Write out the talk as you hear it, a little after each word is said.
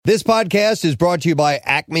This podcast is brought to you by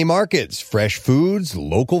Acme Markets, fresh foods,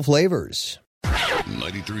 local flavors.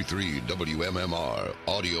 93.3 WMMR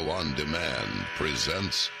Audio on Demand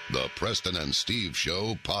presents the Preston and Steve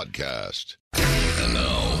Show podcast. And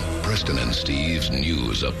now, Preston and Steve's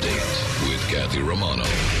news update with Kathy Romano.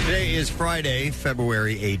 Today is Friday,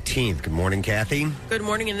 February 18th. Good morning, Kathy. Good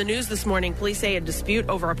morning. In the news this morning, police say a dispute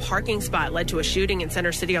over a parking spot led to a shooting in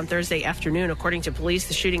Center City on Thursday afternoon. According to police,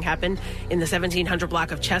 the shooting happened in the 1700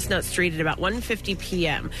 block of Chestnut Street at about 1:50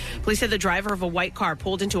 p.m. Police said the driver of a white car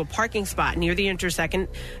pulled into a parking spot near the intersection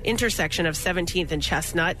of 17th and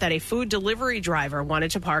Chestnut that a food delivery driver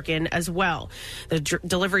wanted to park in as well. The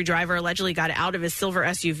delivery driver allegedly got out of his silver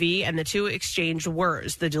SUV and the two exchanged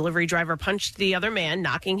words. The delivery driver punched the other man,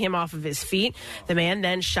 knocking him off of his feet. The man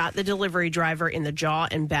then shot the delivery driver in the jaw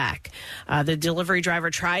and back. The delivery driver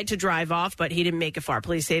tried to drive off, but he didn't make it far.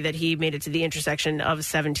 Police say that he made it to the intersection of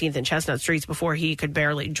 17th and Chestnut Streets before he could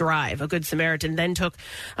barely drive. A Good Samaritan then took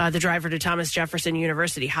the driver to Thomas Jefferson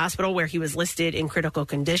University Hospital, where he was listed in critical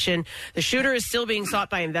condition. The shooter is still being sought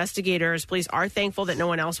by investigators. Police are thankful that no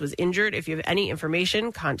one else was injured. If you have any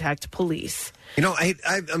information, contact police. You know,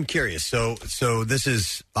 I'm curious. So this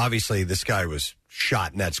is, obviously, this guy was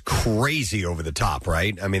shot, and that's crazy over the top,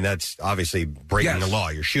 right? I mean, that's obviously breaking the law.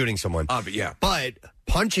 You're shooting someone. Yeah. But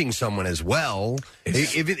punching someone as well.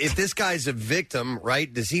 If this guy's a victim, right,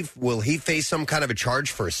 will he face some kind of a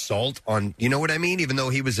charge for assault on, you know what I mean? Even though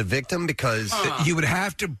he was a victim, because you would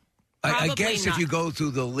have to, I guess not. if you go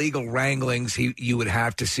through the legal wranglings, you would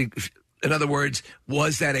have to see, in other words,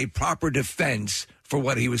 was that a proper defense for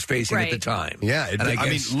what he was facing at the time? Yeah, I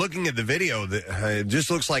mean, looking at the video, it just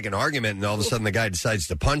looks like an argument, and all of a sudden the guy decides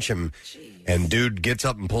to punch him, and dude gets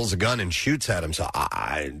up and pulls a gun and shoots at him. So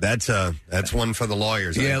that's one for the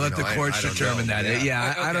lawyers. Yeah, let the courts determine that.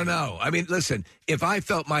 I don't know. I mean, listen, if I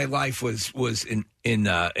felt my life was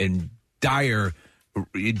in dire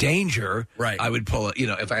danger, right, I would pull it. You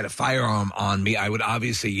know, if I had a firearm on me, I would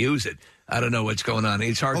obviously use it. I don't know what's going on.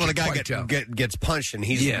 It's hard to the guy quite tell. Gets punched, and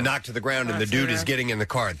he's knocked to the ground, and the dude is getting in the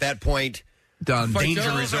car. At that point, done.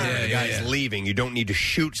 Danger is over. The guy's leaving. You don't need to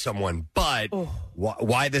shoot someone. But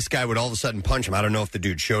why this guy would all of a sudden punch him? I don't know if the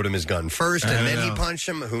dude showed him his gun first, and then he punched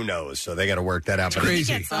him. Who knows? So they got to work that out. It's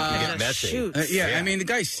crazy. Get messy. I mean, the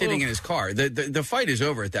guy's sitting in his car. The fight is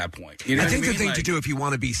over at that point. You know I think the thing to do, if you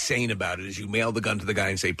want to be sane about it, is you mail the gun to the guy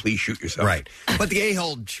and say, please shoot yourself. Right. But the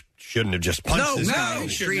a-hole shouldn't have just punched this guy in the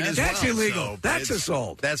street as that's well. illegal. So that's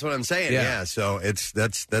assault. That's what I'm saying. Yeah. So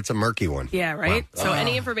that's a murky one. Yeah, right? Wow. So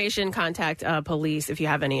any information, contact police if you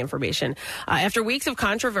have any information. After weeks of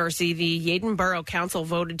controversy, the Yeadon Borough Council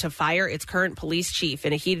voted to fire its current police chief.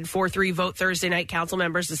 In a heated 4-3 vote Thursday night, council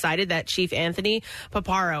members decided that Chief Anthony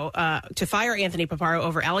Paparo, to fire Anthony Paparo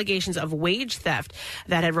over allegations of wage theft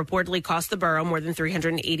that had reportedly cost the borough more than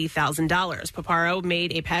 $380,000. Paparo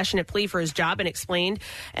made a passionate plea for his job and explained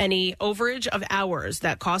any overage of hours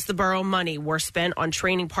that cost the borough money were spent on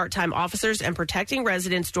training part-time officers and protecting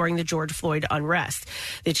residents during the George Floyd unrest.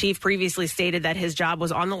 The chief previously stated that his job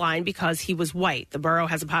was on the line because he was white. The borough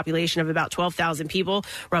has a population of about 12,000 people.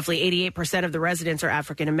 Roughly 88% of the residents are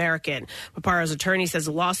African American. Paparo's attorney says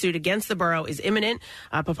a lawsuit against the borough is imminent.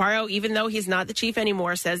 Paparo, even though he's not the chief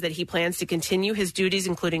anymore, says that he plans to continue his duties,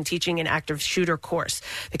 including teaching an active shooter course.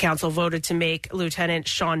 The council voted to make Lieutenant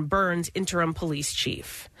Sean Burns interim police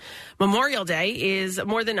chief. Memorial Day is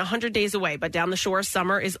more than 100 days away, but down the shore,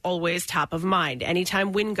 summer is always top of mind.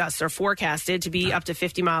 Anytime wind gusts are forecasted to be up to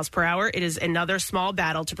 50 miles per hour, it is another small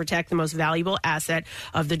battle to protect the most valuable asset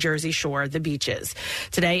of the Jersey Shore, the beaches.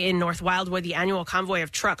 Today in North Wildwood, the annual convoy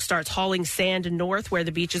of trucks starts hauling sand north where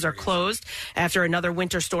the beaches are closed after another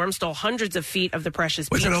winter storm stole hundreds of feet of the precious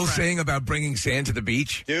beach. What's that old saying about bringing sand to the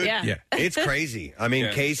beach? Dude, yeah. It's crazy. I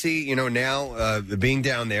mean, Casey, now being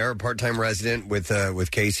down there, a part-time resident with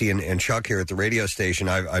Casey and Chuck here at the radio station,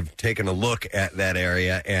 I've taken a look at that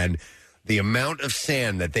area, and the amount of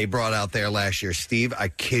sand that they brought out there last year, Steve, I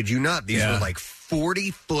kid you not, these were like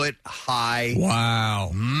 40-foot high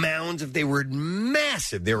mounds. They were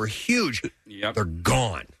massive. They were huge. Yep. They're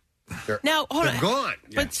gone. They're gone.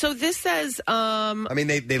 But so this says, I mean,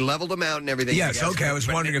 they leveled them out and everything. Yes, okay. I was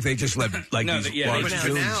wondering if they just left like these large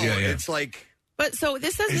dunes. It's like But so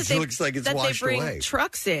this says that looks like it's that washed they bring away.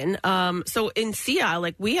 trucks in. So in Sia,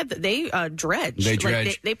 like we had, they dredged. They dredged.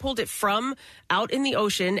 Like they pulled it from out in the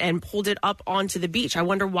ocean and pulled it up onto the beach. I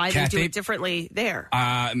wonder why they do it differently there.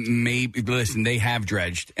 Maybe, listen, they have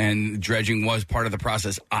dredged, and dredging was part of the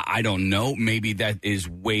process. I don't know. Maybe that is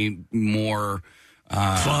way more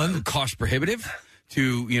fun, cost prohibitive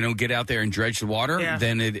to get out there and dredge the water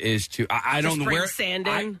than it is to. I don't know where sand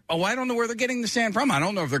in. I don't know where they're getting the sand from. I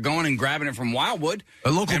don't know if they're going and grabbing it from Wildwood,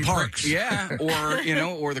 local parks,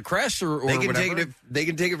 or the Crest, or they can whatever. They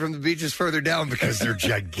can take it from the beaches further down because they're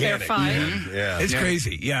gigantic. They're fine. Mm-hmm. Yeah, it's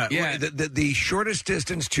crazy. Yeah. The shortest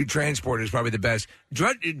distance to transport is probably the best.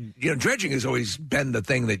 Dredging has always been the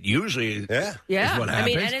thing that usually is what happens. I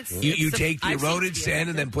mean, and you take the eroded sand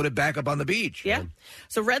and then put it back up on the beach. Yeah.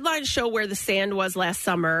 So red lines show where the sand was last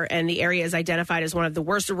summer, and the area is identified as one of the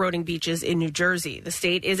worst eroding beaches in New Jersey. The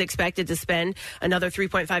state is expected to spend another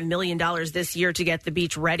 $3.5 million this year to get the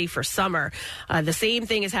beach ready for summer. The same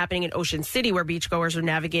thing is happening in Ocean City, where beachgoers are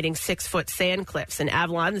navigating 6-foot sand cliffs. In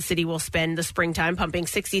Avalon, the city will spend the springtime pumping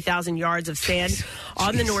 60,000 yards of sand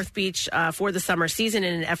on the North Beach for the summer season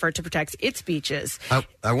in an effort to protect its beaches.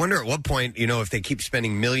 I wonder at what point, if they keep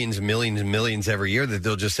spending millions and millions and millions every year, that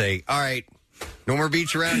they'll just say, all right, no more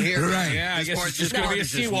beach around here. Right. Yeah, I guess it's just going to be a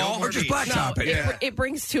seawall. Or just blacktop it. It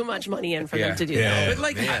brings too much money in for them to do that.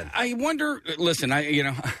 But I wonder, listen,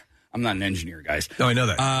 I'm not an engineer, guys. No, I know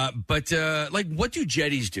that. But what do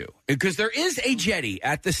jetties do? Because there is a jetty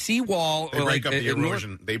at the seawall. They break up the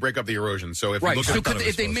erosion. They break up the erosion. So if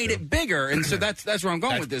if they made it bigger, and so that's where I'm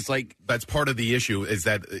going with this. That's part of the issue is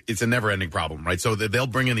that it's a never-ending problem, right? So they'll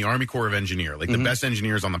bring in the Army Corps of Engineers, the best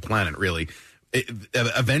engineers on the planet, really.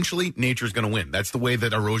 Eventually, nature's going to win. That's the way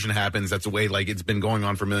that erosion happens. That's the way it's been going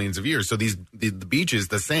on for millions of years. So the beaches,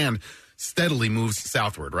 the sand steadily moves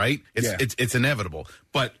southward, right? It's inevitable.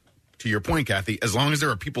 But to your point, Kathy, as long as there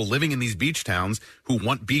are people living in these beach towns who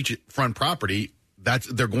want beachfront property,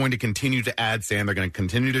 they're going to continue to add sand. They're going to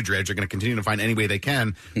continue to dredge. They're going to continue to find any way they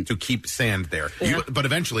can to keep sand there. Yeah. But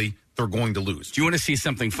eventually, they're going to lose. Do you want to see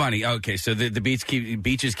something funny? Okay, so the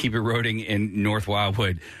beaches keep eroding in North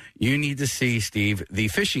Wildwood. You need to see, Steve, the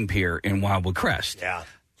fishing pier in Wildwood Crest. Yeah.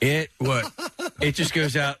 It just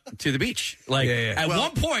goes out to the beach. At one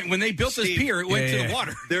point when they built this pier, it went to the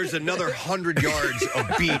water. There's another 100 yards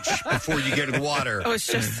of beach before you get to the water. Oh, it's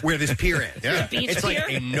just where this pier is. Yeah. It's like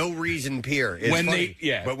a no reason pier. It's funny.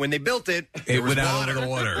 But when they built it, it went out over the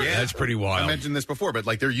water. Yeah. That's pretty wild. I mentioned this before, but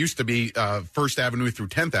there used to be First Avenue through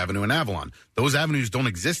 10th Avenue in Avalon. Those avenues don't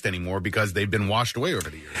exist anymore because they've been washed away over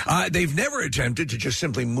the years. They've never attempted to just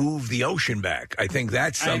simply move the ocean back. I think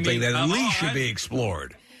that's something that at least should be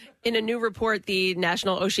explored. In a new report, the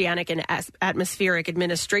National Oceanic and Atmospheric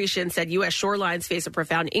Administration said U.S. shorelines face a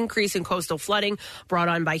profound increase in coastal flooding brought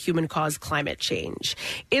on by human-caused climate change.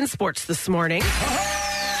 In sports this morning... Ball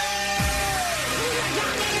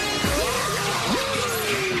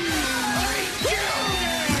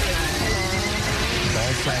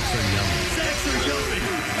sacks are yummy. Sacks are yummy.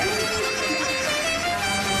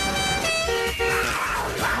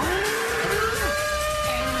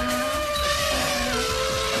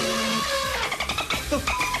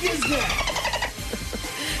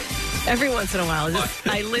 Every once in a while,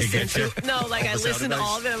 I listen to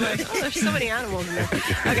all of it. I'm like, there's so many animals in there.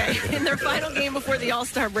 Okay, in their final game before the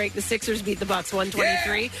All-Star break, the Sixers beat the Bucks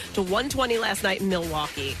 123-120 last night in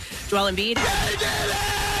Milwaukee. Joel Embiid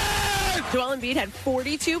had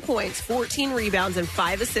 42 points, 14 rebounds, and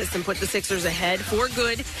 5 assists and put the Sixers ahead for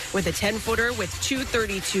good with a 10-footer with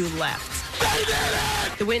 2:32 left.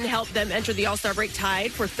 The win helped them enter the All-Star break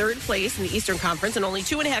tied for third place in the Eastern Conference and only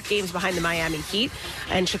 2.5 games behind the Miami Heat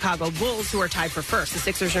and Chicago Bulls, who are tied for first. The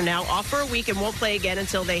Sixers are now off for a week and won't play again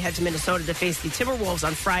until they head to Minnesota to face the Timberwolves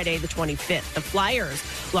on Friday, the 25th. The Flyers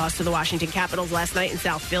lost to the Washington Capitals last night in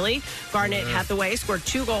South Philly. Garnett Hathaway scored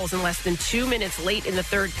 2 goals in less than 2 minutes late in the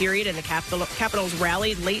third period, and the Capitals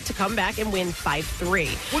rallied late to come back and win 5-3.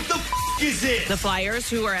 What the is it? The Flyers,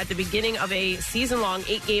 who are at the beginning of a season-long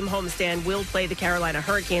 8-game homestand, will play the Carolina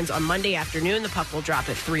Hurricanes on Monday afternoon. The puck will drop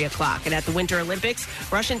at 3 o'clock. And at the Winter Olympics,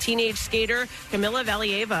 Russian teenage skater Kamila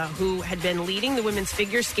Valieva, who had been leading the women's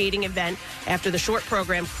figure skating event after the short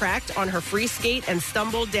program, cracked on her free skate and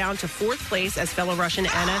stumbled down to 4th place as fellow Russian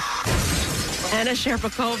Anna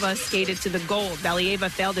Sherpakova skated to the gold. Valieva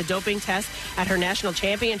failed a doping test at her national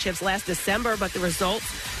championships last December, but the result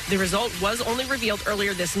was only revealed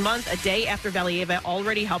earlier this month, a day after Valieva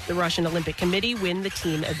already helped the Russian Olympic Committee win the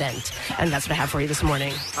team event. And that's what I have for you this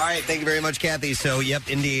morning. All right, thank you very much, Kathy. So,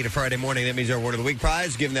 indeed, a Friday morning. That means our Word of the Week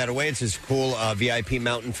prize. Giving that away. It's this cool VIP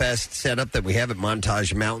Mountain Fest setup that we have at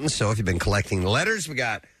Montage Mountain. So if you've been collecting letters, we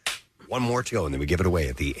got one more to go, and then we give it away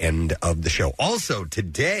at the end of the show. Also,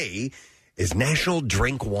 today is National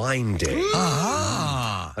Drink Wine Day.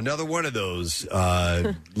 Another one of those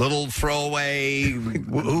little throwaway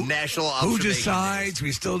national Who observation decides? days.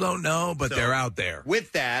 We still don't know, but So, they're out there.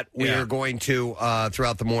 With that, we are going to,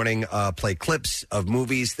 throughout the morning, play clips of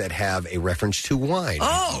movies that have a reference to wine.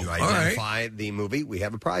 Oh, if you all identify the movie, we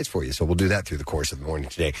have a prize for you. So we'll do that through the course of the morning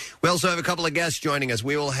today. We also have a couple of guests joining us.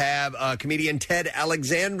 We will have comedian Ted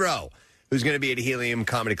Alexandro, who's going to be at Helium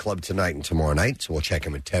Comedy Club tonight and tomorrow night. So we'll check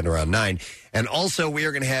him at 10 around 9. And also, we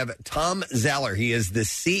are going to have Tom Zeller. He is the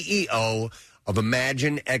CEO of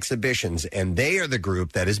Imagine Exhibitions, and they are the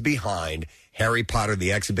group that is behind Harry Potter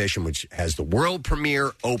the Exhibition, which has the world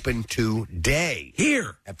premiere open today.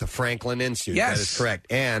 Here. At the Franklin Institute. Yes. That is correct.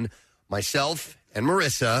 And myself and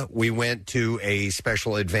Marissa, we went to a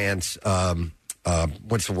special advance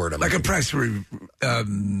what's the word? Like a press release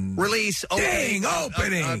opening.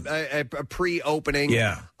 A pre-opening.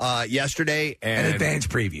 Yeah. Yesterday. An advance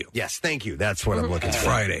preview. Yes, thank you. That's what I'm looking for.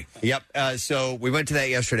 Friday. Yep. So we went to that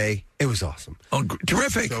yesterday. It was awesome. Oh,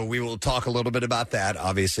 terrific. So we will talk a little bit about that,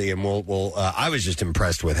 obviously, and we'll I was just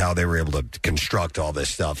impressed with how they were able to construct all this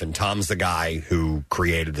stuff, and Tom's the guy who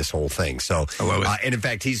created this whole thing. So, and in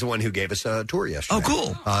fact, he's the one who gave us a tour yesterday.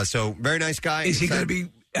 Oh, cool. So very nice guy. Is he going to be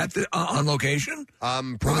at the on location?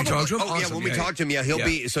 Probably. When we talk to him? Oh, yeah, Awesome. when we talk to him, he'll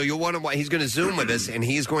be. So you'll want to. He's going to Zoom with us, and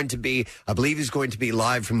he's going to be. I believe he's going to be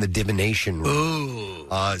live from the divination room. Ooh.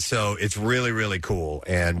 So it's really, really cool,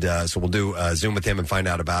 and so we'll do Zoom with him and find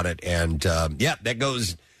out about it. And that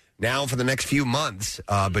goes now for the next few months.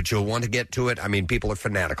 But you'll want to get to it. I mean, people are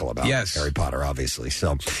fanatical about Harry Potter, obviously.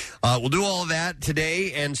 So we'll do all of that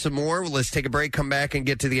today and some more. Well, let's take a break, come back, and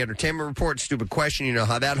get to the entertainment report. Stupid question. You know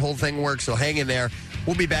how that whole thing works. So hang in there.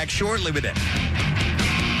 We'll be back shortly with it.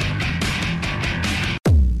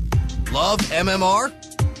 Love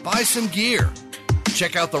MMR? Buy some gear.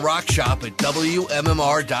 Check out the rock shop at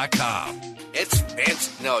WMMR.com. It's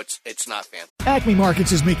fancy. No, it's not fancy. Acme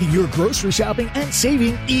Markets is making your grocery shopping and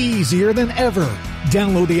saving easier than ever.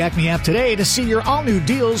 Download the Acme app today to see your all-new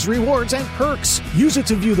deals, rewards, and perks. Use it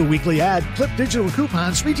to view the weekly ad, clip digital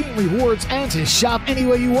coupons, redeem rewards, and to shop any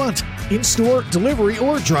way you want. In-store, delivery,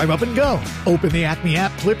 or drive up and go. Open the Acme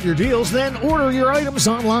app, clip your deals, then order your items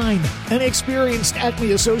online. An experienced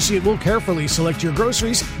Acme associate will carefully select your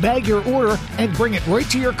groceries, bag your order, and bring it right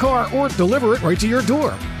to your car or deliver it right to your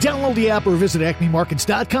door. Download the app or visit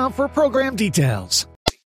acmemarkets.com for program details.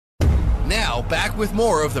 Now, back with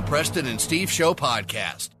more of the Preston and Steve Show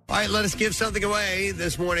podcast. All right, let us give something away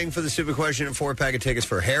this morning for the stupid question. And 4-pack of tickets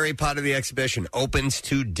for Harry Potter the Exhibition opens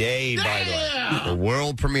today, by the way. The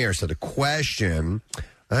world premiere. So the question...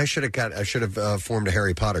 I should have formed a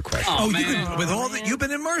Harry Potter question. Oh, with all that you've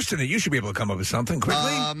been immersed in it, you should be able to come up with something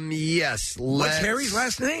quickly. Yes. What's Harry's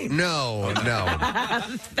last name? No.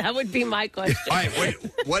 That would be my question. All right. Wait,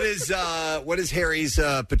 what is Harry's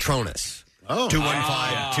Patronus?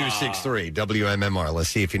 215-263 WMMR. Let's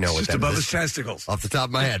see if you know what just that is. Above his testicles. Off the top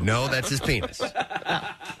of my head. No, that's his penis.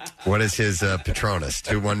 What is his Patronus?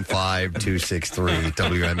 215-263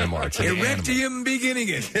 WMMR. It's an Erectium beginning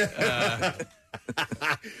it.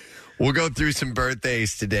 We'll go through some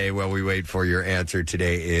birthdays today while we wait for your answer.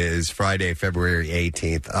 Today is Friday, February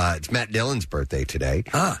 18th. It's Matt Dillon's birthday today.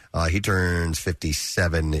 He turns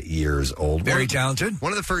 57 years old. Very talented.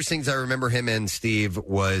 One of the first things I remember him in, Steve,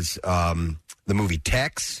 was the movie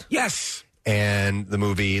Tex. Yes. And the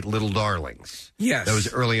movie Little Darlings. Yes. That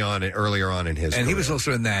was earlier on in his career. He was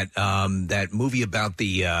also in that that movie about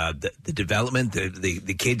the development,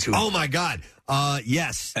 the kids who... Oh, my God.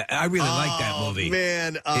 Yes. I really liked that movie.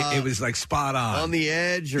 Man. It was like spot on. On the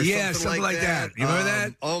Edge or something like that. You remember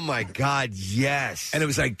that? Oh, my God, yes. And it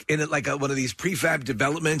was like in it like one of these prefab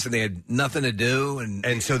developments, and they had nothing to do.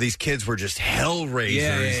 And so these kids were just hell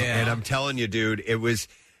raisers. Yeah. And I'm telling you, dude, it was...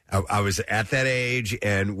 I was at that age,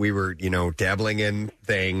 and we were, dabbling in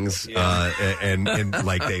things, and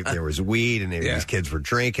like there was weed, and these kids were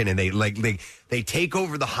drinking, and they take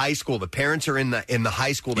over the high school. The parents are in the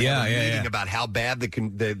high school. They have a meeting about how bad the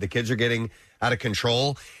kids are getting out of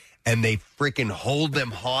control. And they freaking hold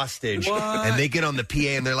them hostage. What? And they get on the PA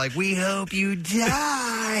and they're like, "We hope you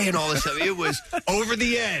die," and all this stuff. It was over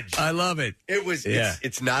the edge. I love it. It was. Yeah.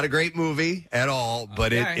 It's not a great movie at all,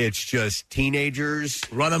 but it's just teenagers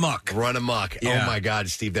run amok. Yeah. Oh my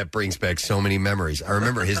God, Steve, that brings back so many memories. I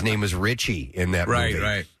remember his name was Richie in that movie.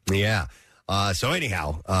 Right. Yeah. So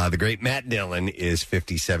anyhow, the great Matt Dillon is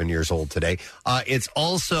 57 years old today. It's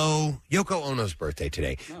also Yoko Ono's birthday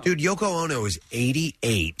today. Dude, Yoko Ono is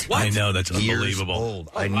 88. What? I know, that's years unbelievable. Old.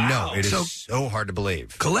 I know. It is so hard to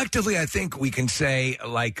believe. Collectively, I think we can say,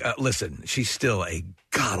 listen, she's still a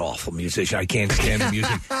god-awful musician. I can't stand the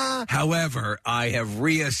music. However, I have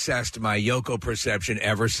reassessed my Yoko perception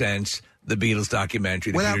ever since the Beatles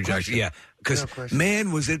documentary, the Without Peter Jackson. question. Yeah, because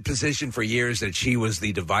man was in position for years that she was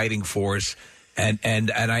the dividing force.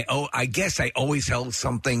 And I guess I always held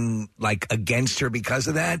something like against her because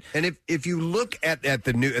of that. And if you look at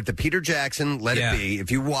the Peter Jackson Let It Be, if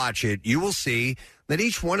you watch it, you will see that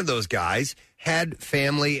each one of those guys had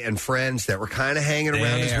family and friends that were kind of hanging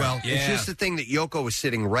around as well. Yeah. It's just the thing that Yoko was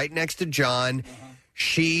sitting right next to John.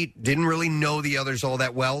 She didn't really know the others all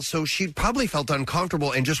that well, so she probably felt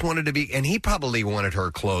uncomfortable and just wanted to be, and he probably wanted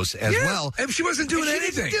her close as well. And she wasn't doing She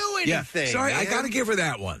anything. didn't do anything. Yeah. So I man. got to give her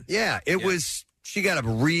that one. Yeah, it was. She got a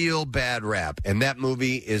real bad rap, and that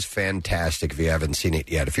movie is fantastic if you haven't seen it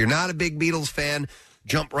yet. If you're not a big Beatles fan,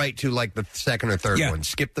 jump right to like the second or third one.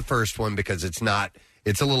 Skip the first one because it's a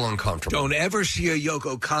little uncomfortable. Don't ever see a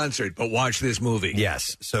Yoko concert, but watch this movie.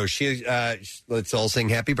 Yes. So let's all sing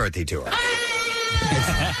happy birthday to her.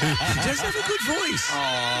 She does have a good voice.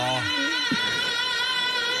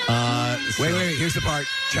 Wait. Here's the part.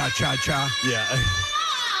 Cha, cha, cha. Yeah.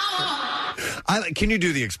 Can you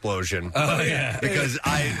do the explosion? Oh, yeah. Because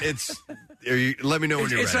let me know when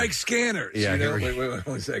you're It's ready. like scanners. Yeah, you know? here Wait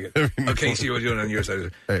 1 second. Okay, so you're doing it on your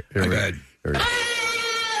side. Hey, Go ahead.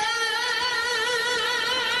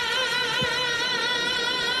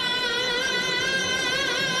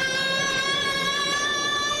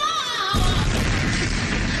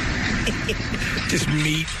 Just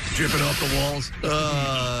meat dripping off the walls.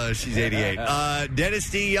 She's 88. Dennis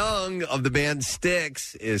D. Young of the band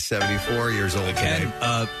Styx is 74 years old today.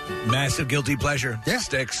 And massive guilty pleasure. Yeah.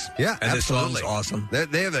 Styx. Yeah, and absolutely. this song's awesome.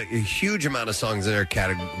 They have a huge amount of songs in their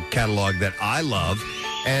catalog that I love.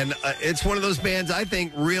 And it's one of those bands I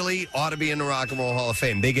think really ought to be in the Rock and Roll Hall of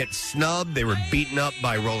Fame. They get snubbed. They were beaten up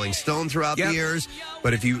by Rolling Stone throughout the years.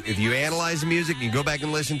 But if you analyze the music, you go back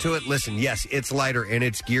and listen to it, yes, it's lighter and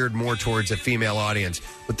it's geared more towards a female audience.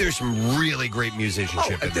 But there's some really great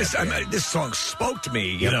musicianship in this song spoke to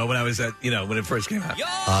me, you know, when I was when it first came out.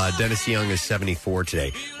 Dennis Young is 74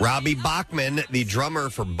 today. Robbie Bachman, the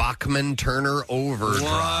drummer for Bachman Turner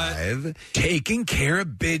Overdrive. Taking care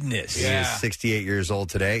of business. He is 68 years old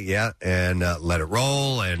today, and Let It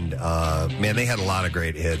Roll, and man, they had a lot of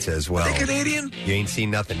great hits as well. Are they Canadian? You Ain't Seen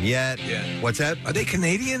Nothing Yet. Yeah. What's that? Are they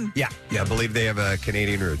Canadian? Yeah, I believe they have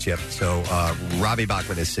Canadian roots, yep. So Robbie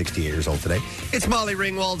Bachman is 68 years old today. It's Molly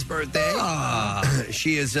Ringwald's birthday.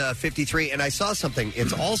 She is 53, and I saw something.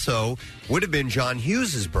 It's also would have been John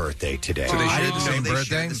Hughes' birthday today. So they I shared didn't the know same they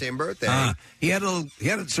birthday? shared the same birthday. He had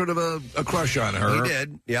a sort of a crush on her. He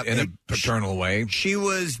did, yep. In a paternal way. She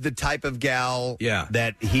was the type of gal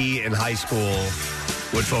that he in high school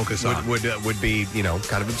would focus on. Would be,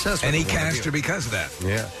 kind of obsessed with. And he cast her because of that.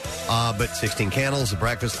 Yeah. But 16 Candles, The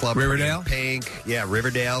Breakfast Club, Riverdale? Pink. Yeah,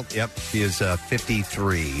 Riverdale. Yep. She is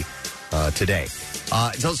 53 today.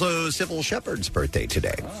 It's also Sybil Shepherd's birthday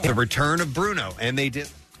today. The return of Bruno. And they did...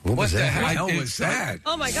 What the that? hell was that?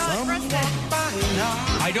 Oh my God, Preston.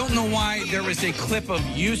 I don't know why there was a clip of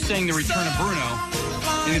you saying the return of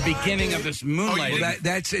Bruno in the beginning of this moonlighting.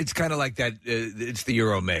 Well, it's kind of like that. It's the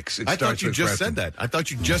Euro mix. I thought you just said that. I thought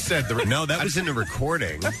you just said the. No, that was in the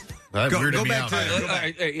recording. Go back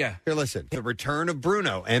to yeah. Here, listen. The return of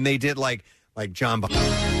Bruno, and they did like John. What the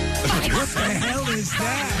hell is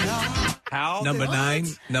that? How? Number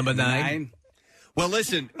 9. Well,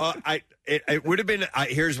 listen. It would have been.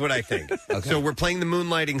 Here's what I think. Okay. So we're playing the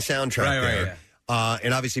Moonlighting soundtrack there. Right.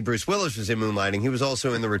 And obviously Bruce Willis was in Moonlighting. He was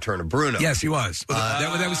also in The Return of Bruno. Yes, he was.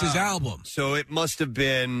 That was his album. So it must have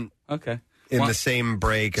been in the same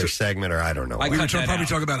break or segment, or I don't know. We were probably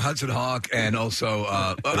talking about Hudson Hawk and also,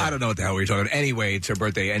 I don't know what the hell we were talking about. Anyway, it's her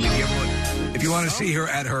birthday. And if you want to see her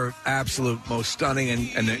at her absolute most stunning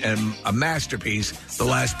and a masterpiece, The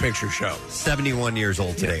Last Picture Show. 71 years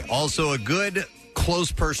old today. Yeah. Also a good...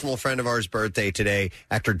 close personal friend of ours birthday today,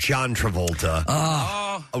 actor John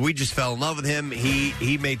Travolta. We just fell in love with him.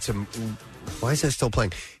 He made some... Why is that still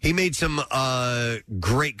playing? He made some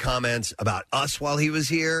great comments about us while he was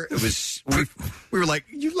here. It was we were like,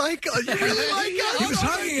 you like us? You really like us? He was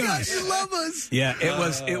hugging us. You love us. Yeah,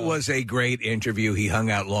 it was a great interview. He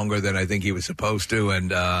hung out longer than I think he was supposed to,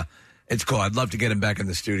 and it's cool. I'd love to get him back in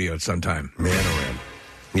the studio at some time. Man, oh man.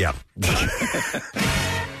 Yeah.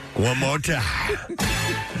 One more time.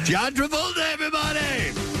 John Travolta,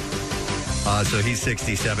 everybody! So he's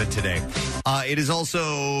 67 today. It is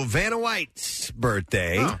also Vanna White's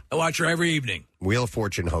birthday. I watch her every evening. Wheel of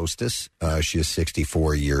Fortune hostess. She is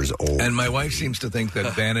 64 years old. And my wife seems to think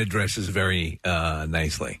that Vanna dresses very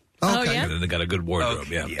nicely. Oh, yeah? And they got a good wardrobe,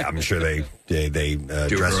 yeah. Yeah, I'm sure they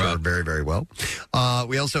dress her very, very well.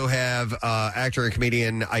 We also have actor and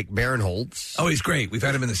comedian Ike Barinholtz. Oh, he's great. We've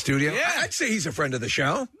had him in the studio. Yeah. I'd say he's a friend of the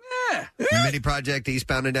show. Yeah. Mini Project,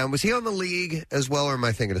 Eastbound and Down. Was he on the League as well, or am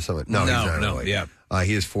I thinking of someone? No, he's not on the League. Yeah.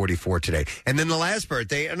 He is 44 today. And then the last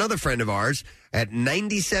birthday, another friend of ours at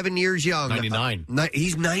 97 years young. 99.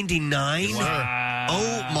 He's 99? Wow.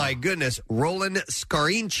 Oh, my goodness. Roland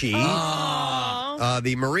Scarinci,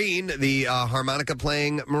 the Marine, the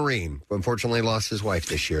harmonica-playing Marine. Unfortunately lost his wife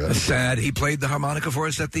this year. That's sad. He played the harmonica for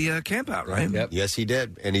us at the camp out, right? Yep. Yes, he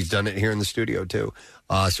did. And he's done it here in the studio, too.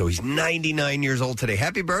 So he's 99 years old today.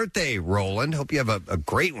 Happy birthday, Roland. Hope you have a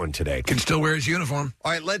great one today. Can still wear his uniform.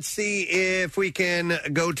 All right, let's see if we can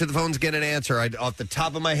go to the phones, get an answer. Off the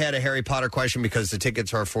top of my head, a Harry Potter question, because the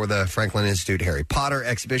tickets are for the Franklin Institute Harry Potter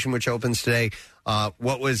exhibition, which opens today.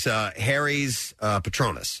 What was Harry's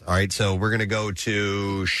Patronus? All right, so we're going to go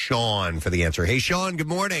to Sean for the answer. Hey, Sean, good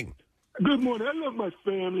morning. Good morning. I love my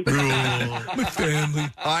family. My family.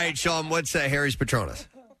 All right, Sean, what's Harry's Patronus?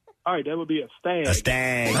 All right, that would be a stag. A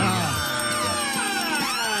stag.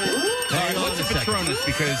 What's a Patronus?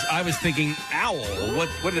 Because I was thinking owl.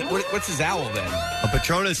 What's his owl then? A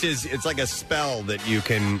Patronus it's like a spell that you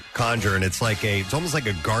can conjure, and it's almost like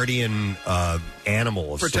a guardian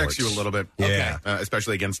animal of Protects sorts. you a little bit. Yeah. Okay.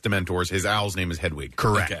 Especially against Dementors. His owl's name is Hedwig.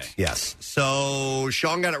 Correct. Okay. Yes. So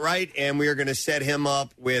Sean got it right, and we are going to set him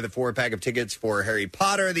up with a 4-pack of tickets for Harry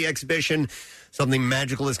Potter, the exhibition. Something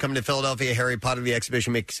magical is coming to Philadelphia. Harry Potter, the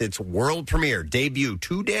exhibition, makes its world premiere debut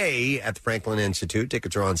today at the Franklin Institute.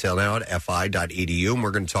 Tickets are on sale now at fi.edu. And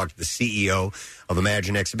we're going to talk to the CEO of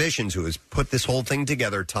Imagine Exhibitions, who has put this whole thing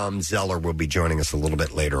together. Tom Zeller will be joining us a little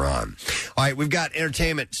bit later on. All right, we've got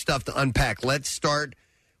entertainment stuff to unpack. Let's start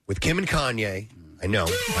with Kim and Kanye. I know.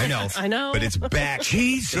 I know. But it's back.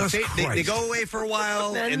 Jesus Christ. They go away for a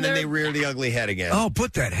while, and then they rear the ugly head again. Oh,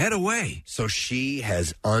 put that head away. So she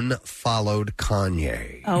has unfollowed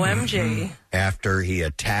Kanye. OMG. After he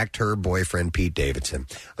attacked her boyfriend, Pete Davidson.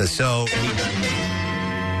 So he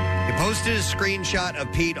posted a screenshot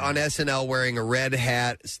of Pete on SNL wearing a red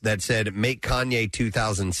hat that said, "Make Kanye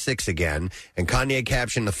 2006 again." And Kanye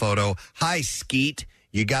captioned the photo, "Hi, Skeet.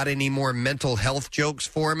 You got any more mental health jokes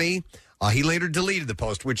for me?" He later deleted the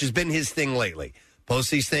post, which has been his thing lately.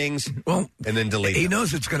 Post these things, and then delete them. He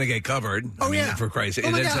knows it's going to get covered. I mean, for Christ's sake.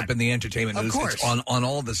 It ends up in the entertainment news. Of course. It's on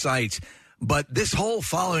all the sites. But this whole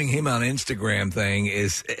following him on Instagram thing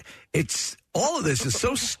it's all of this is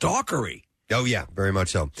so stalkery. Oh, yeah, very much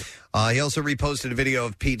so. He also reposted a video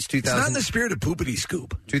of Pete's It's not in the spirit of poopity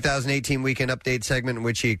scoop. 2018 Weekend Update segment in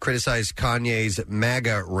which he criticized Kanye's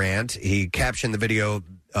MAGA rant. He captioned the video,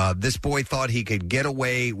 "This boy thought he could get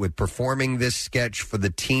away with performing this sketch for the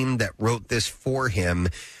team that wrote this for him.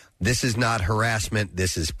 This is not harassment.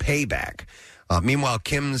 This is payback." Meanwhile,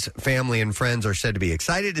 Kim's family and friends are said to be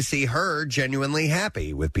excited to see her genuinely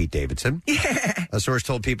happy with Pete Davidson. Yeah. A source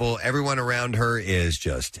told People everyone around her is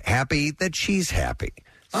just happy that she's happy.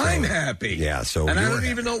 So, I'm happy. Yeah, so and I don't happy.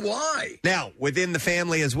 even know why. Now, within the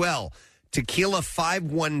family as well, Tequila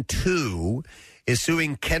 512 is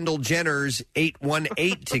suing Kendall Jenner's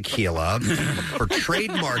 818 tequila for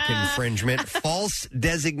trademark infringement, false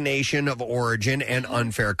designation of origin, and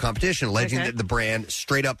unfair competition, alleging that the brand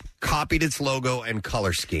straight up copied its logo and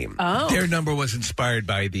color scheme. Oh. Their number was inspired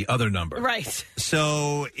by the other number. Right.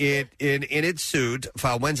 So in its suit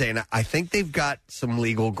filed Wednesday, and I think they've got some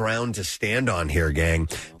legal ground to stand on here, gang.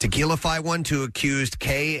 Tequila 512 accused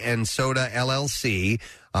K and Soda LLC,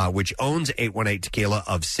 which owns 818 Tequila,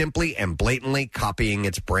 of simply and blatantly copying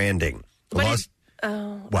its branding.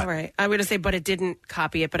 All right. I'm going to say, but it didn't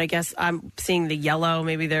copy it. But I guess I'm seeing the yellow.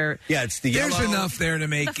 Maybe they're... Yeah, it's the yellow. There's enough there to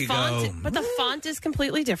make you go... But the font is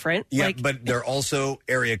completely different. Yeah, but they're also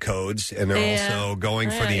area codes, and they're also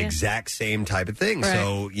going for the exact same type of thing. Right.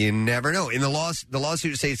 So you never know. In the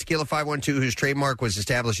lawsuit says Tequila 512, whose trademark was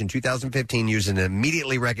established in 2015, using an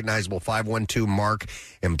immediately recognizable 512 mark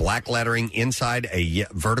in black lettering inside a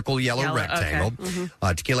vertical yellow rectangle. Okay.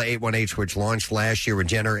 Tequila 818, which launched last year with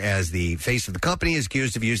Jenner as the face of the company, is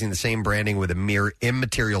accused of using the same branding with a mere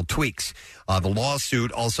immaterial tweaks. The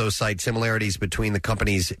lawsuit also cites similarities between the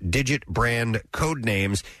company's digit brand code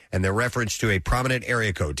names and their reference to a prominent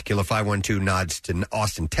area code. Tequila 512 nods to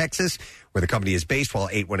Austin, Texas, where the company is based, while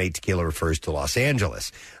 818 Tequila refers to Los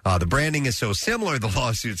Angeles. The branding is so similar, the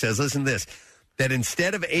lawsuit says, listen to this, that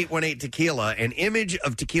instead of 818 Tequila, an image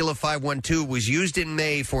of Tequila 512 was used in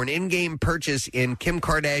May for an in-game purchase in Kim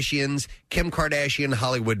Kardashian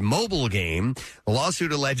Hollywood mobile game. The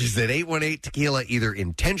lawsuit alleges that 818 Tequila either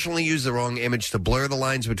intentionally used the wrong image to blur the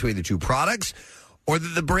lines between the two products, Or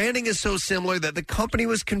that the branding is so similar that the company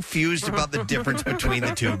was confused about the difference between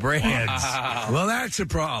the two brands. Well, that's a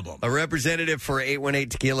problem. A representative for 818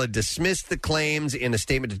 Tequila dismissed the claims in a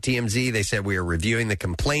statement to TMZ. They said, we are reviewing the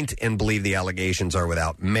complaint and believe the allegations are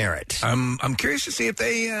without merit. I'm curious to see if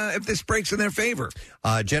if this breaks in their favor.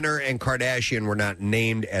 Jenner and Kardashian were not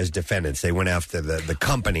named as defendants. They went after the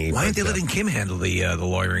company. Why aren't they letting Kim handle the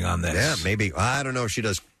lawyering on this? Yeah, maybe. I don't know if she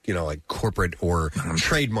does, like corporate or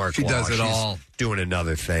trademark She law. does it She's all. Doing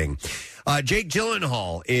another thing. Jake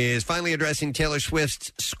Gyllenhaal is finally addressing Taylor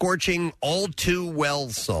Swift's scorching All Too Well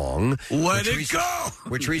song. Let it go!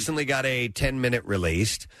 Which recently got a 10-minute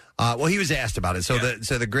release. Well, he was asked about it. So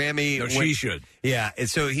the Grammy... No, she should. Yeah, and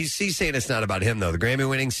so he's saying it's not about him, though. The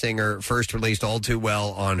Grammy-winning singer first released All Too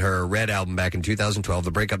Well on her Red album back in 2012. The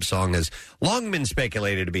breakup song has long been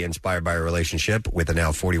speculated to be inspired by a relationship with a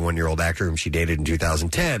now 41-year-old actor whom she dated in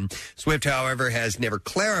 2010. Swift, however, has never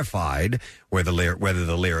clarified whether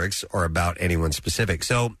the lyrics are about anyone specific.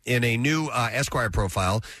 So in a new Esquire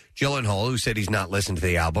profile, Gyllenhaal, who said he's not listened to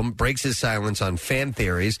the album, breaks his silence on fan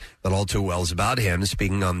theories that All Too Well is about him,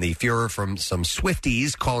 speaking on the furor from some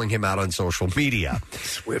Swifties calling him out on social media.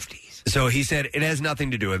 Swifties. So he said, it has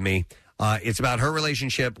nothing to do with me. It's about her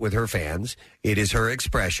relationship with her fans. It is her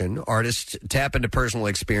expression. Artists tap into personal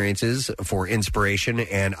experiences for inspiration,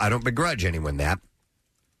 and I don't begrudge anyone that.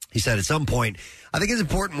 He said at some point, I think it's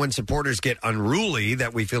important when supporters get unruly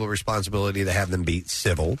that we feel a responsibility to have them be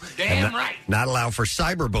civil. Damn and not allow for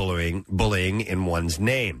bullying in one's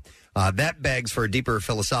name. That begs for a deeper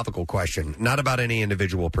philosophical question, not about any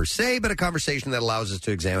individual per se, but a conversation that allows us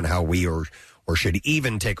to examine how we or should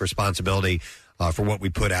even take responsibility for what we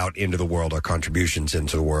put out into the world, our contributions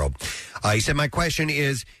into the world. He said, my question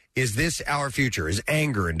is this our future? Is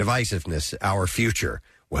anger and divisiveness our future?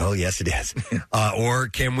 Well, yes, it is. Or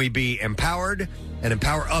can we be empowered and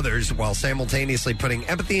empower others while simultaneously putting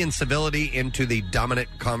empathy and civility into the dominant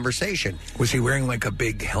conversation? Was he wearing like a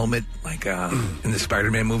big helmet, like in the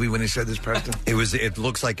Spider-Man movie when he said this, Preston? It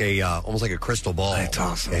looks like almost like a crystal ball. That's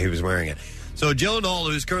awesome. Yeah, he was wearing it. So Gyllenhaal,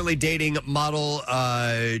 who's currently dating model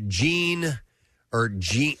Jeanne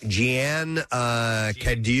Cadieux,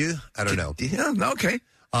 I don't know. Yeah, okay.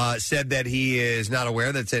 Said that he is not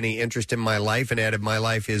aware that's any interest in my life and added, my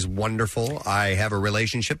life is wonderful. I have a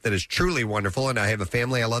relationship that is truly wonderful, and I have a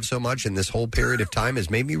family I love so much, and this whole period of time has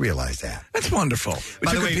made me realize that. That's wonderful. We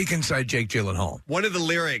By took the a way, peek inside Jake Gyllenhaal. One of the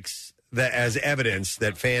lyrics that, as evidence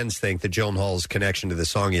that fans think that Gyllenhaal's connection to the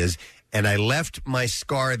song is, and I left my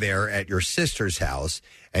scar there at your sister's house,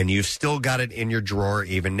 and you've still got it in your drawer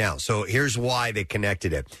even now. So here's why they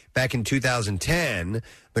connected it. Back in 2010,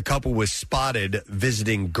 the couple was spotted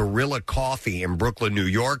visiting Gorilla Coffee in Brooklyn, New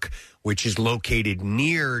York, which is located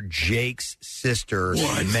near Jake's sister,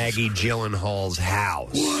 Maggie Gyllenhaal's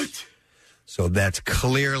house. What? So that's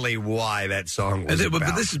clearly why that song was about.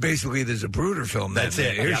 But this is basically the Zapruder film. That's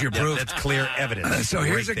it. Here's your proof. That's clear evidence. So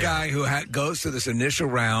here's right a guy who goes to this initial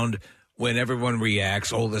round when everyone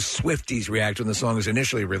reacts. All the Swifties react when the song is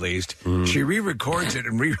initially released. She re-records it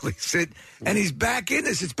and re-releases it, and he's back in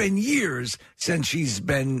this. It's been years since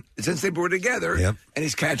they were together, and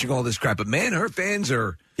he's catching all this crap. But man, her fans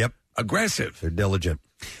are aggressive. They're diligent.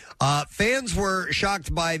 Fans were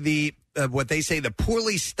shocked by the what they say the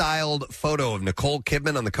poorly styled photo of Nicole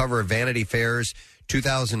Kidman on the cover of Vanity Fair's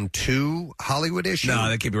 2002 Hollywood issue. No,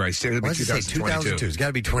 that can't be right. It's 2002. It's got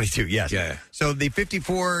to be 22, yes. Yeah. So the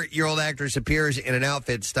 54-year-old actress appears in an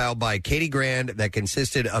outfit styled by Katie Grand that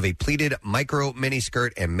consisted of a pleated micro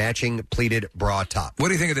miniskirt and matching pleated bra top. What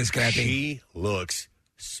do you think of this, Kathy? She looks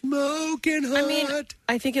smoking hot. I mean,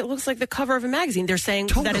 I think it looks like the cover of a magazine. They're saying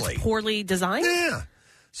that it's poorly designed? Yeah.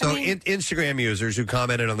 So Instagram users who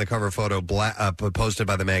commented on the cover photo posted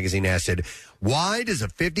by the magazine asked, why does a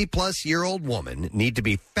 50-plus-year-old woman need to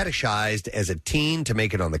be fetishized as a teen to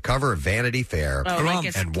make it on the cover of Vanity Fair?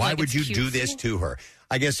 And why would you do this to her?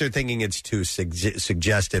 I guess they're thinking it's too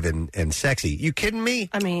suggestive and sexy. You kidding me?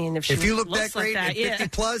 I mean, if you look looks that great like that, at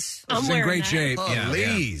 50-plus, I'm it's in wearing great that. shape.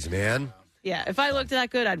 Please, man. Yeah, if I looked that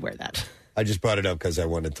good, I'd wear that. I just brought it up because I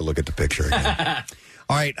wanted to look at the picture again.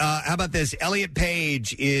 All right, how about this? Elliot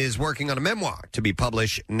Page is working on a memoir to be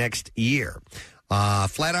published next year.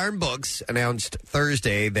 Flatiron Books announced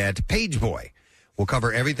Thursday that Page Boy will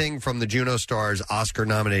cover everything from the Juno star's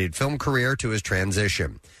Oscar-nominated film career to his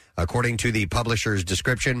transition. According to the publisher's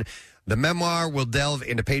description, the memoir will delve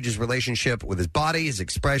into Page's relationship with his body, his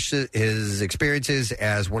experiences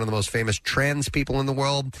as one of the most famous trans people in the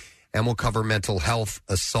world, and will cover mental health,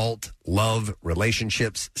 assault, love,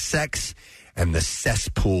 relationships, sex, and the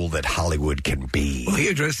cesspool that Hollywood can be. Will he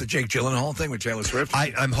address the Jake Gyllenhaal thing with Taylor Swift?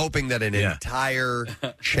 I'm hoping that an entire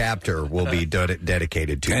chapter will be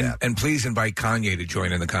dedicated to that. And please invite Kanye to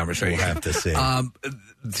join in the conversation. We'll have to see.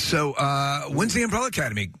 When's the Umbrella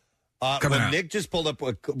Academy coming out? Nick just pulled up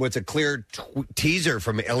what's a clear teaser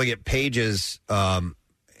from Elliot Page's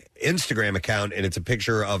Instagram account, and it's a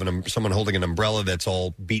picture of someone holding an umbrella that's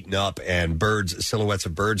all beaten up and silhouettes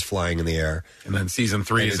of birds flying in the air. And then season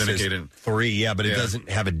 3 is indicated. 3, but it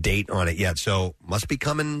doesn't have a date on it yet, so must be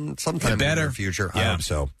coming sometime in the future. I hope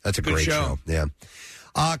so. That's a great show. Yeah.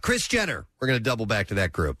 Kris Jenner, we're going to double back to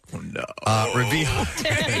that group. Oh, no.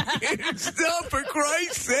 Stop, for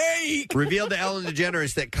Christ's sake. Revealed to Ellen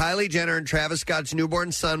DeGeneres that Kylie Jenner and Travis Scott's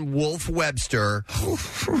newborn son, Wolf Webster,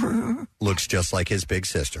 looks just like his big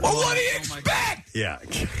sister. Well, what do you expect? Yeah.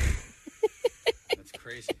 That's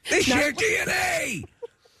crazy. They share DNA.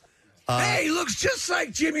 Hey, looks just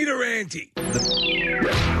like Jimmy Durante.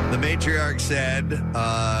 The matriarch said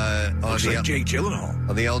looks like Jake Gyllenhaal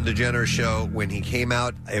on the Ellen DeGeneres show, when he came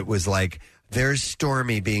out, it was like, there's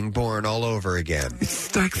Stormy being born all over again.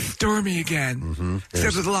 It's like Stormy again. Mm-hmm.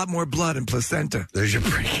 Except with a lot more blood and placenta. There's your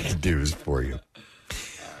breaking news for you.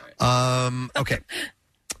 Okay.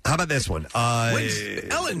 How about this one?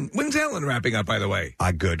 When's Ellen wrapping up, by the way?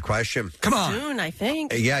 Good question. Come on. Soon, I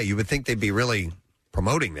think. Yeah, you would think they'd be really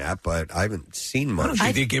promoting that, but I haven't seen much.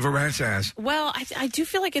 She did give a rat's ass. Well, I do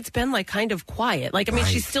feel like it's been like kind of quiet. Like, I mean,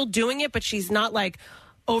 she's still doing it, but she's not like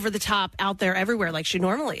over the top out there everywhere like she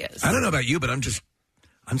normally is. I don't know about you, but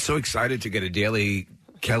I'm so excited to get a daily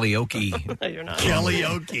Kellyoke. No, you're not.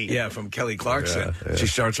 Kellyoke. Yeah, from Kelly Clarkson. Yeah. She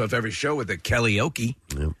starts off every show with a Kellyoke.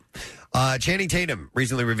 Yeah. Channing Tatum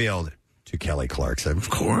recently revealed to Kelly Clarkson, of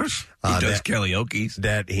course, he does Kellyoke's,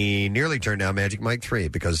 that he nearly turned down Magic Mike 3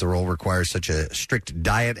 because the role requires such a strict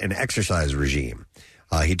diet and exercise regime.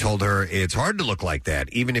 He told her it's hard to look like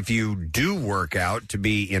that. Even if you do work out, to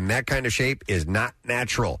be in that kind of shape is not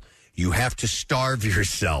natural. You have to starve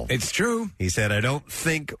yourself. It's true. He said, I don't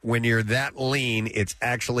think when you're that lean, it's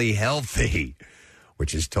actually healthy.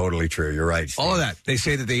 Which is totally true. You're right, Steve. All of that. They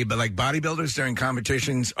say that bodybuilders during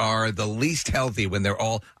competitions are the least healthy when they're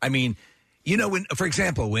all, I mean, you know, for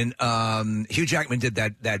example, when Hugh Jackman did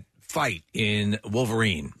that fight in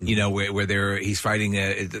Wolverine, you know, where he's fighting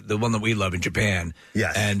the one that we love in Japan.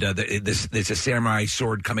 Yes. And there's a samurai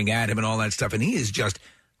sword coming at him and all that stuff. And he is just,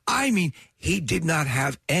 I mean, he did not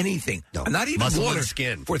have anything. No. Not even muscle water and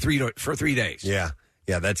skin. for 3 days. Yeah.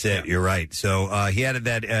 Yeah, that's it. Yeah. You're right. So he added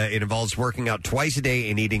that it involves working out twice a day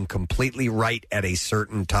and eating completely right at a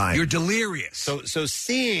certain time. You're delirious. So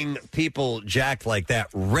seeing people jacked like that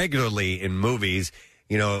regularly in movies,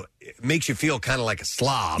 you know, it makes you feel kind of like a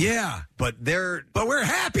slob. Yeah. But we're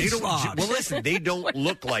happy slobs. Well, listen, they don't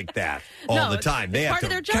look like that all the time. They it's have part of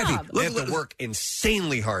their job. Kathy, they have to work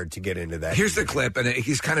insanely hard to get into that. Here's the clip, and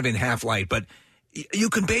he's kind of in half light, but you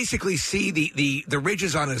can basically see the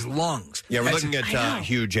ridges on his lungs. Yeah, we're looking at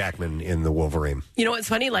Hugh Jackman in the Wolverine. You know what's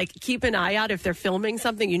funny? Like, keep an eye out if they're filming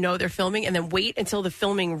something, you know they're filming, and then wait until the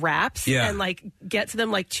filming wraps and, like, get to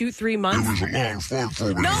them, like, 2-3 months. It was a long fight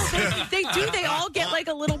for me. No, they do. They all get, like,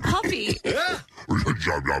 a little puppy. Yeah.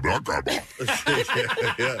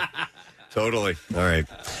 Yeah. Totally. All right.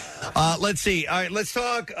 Let's see. All right, let's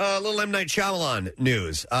talk a little M. Night Shyamalan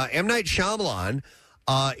news. M. Night Shyamalan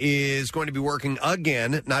is going to be working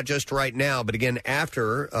again, not just right now, but again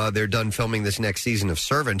after they're done filming this next season of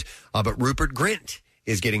Servant. But Rupert Grint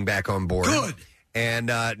is getting back on board. Good.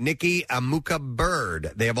 And Nikki Amuka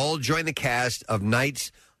Bird. They have all joined the cast of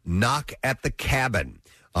Night's Knock at the Cabin,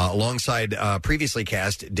 alongside previously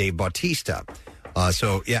cast Dave Bautista.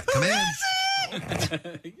 So, yeah, come in.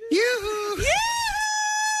 Yoo-hoo!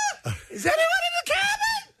 Is anyone in the cabin?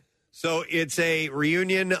 So it's a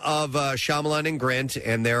reunion of Shyamalan and Grint,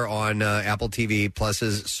 and they're on Apple TV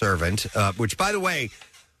Plus's Servant, which, by the way,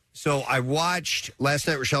 so I watched, last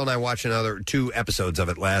night, Rochelle and I watched 2 episodes of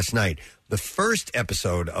it last night. The first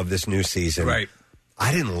episode of this new season, right,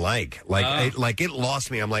 I didn't like. It lost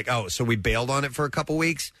me. I'm like, oh, so we bailed on it for a couple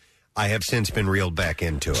weeks? I have since been reeled back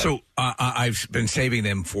into it. So I've been saving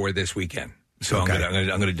them for this weekend. So Okay. I'm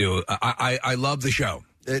going to do, I love the show.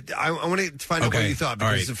 I want to find out what you thought,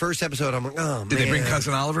 because the first episode, I'm like, oh, man. Did they bring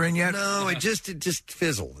Cousin Oliver in yet? No, it just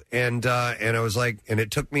fizzled. And I was like, and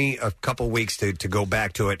it took me a couple weeks to go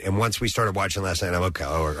back to it. And once we started watching last night, I'm okay.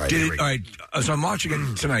 All right. All right. So I'm watching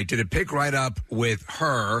it tonight. Did it pick right up with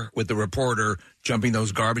her, with the reporter, jumping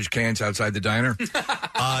those garbage cans outside the diner?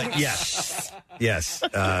 Yes. Yes.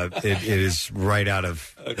 It is right out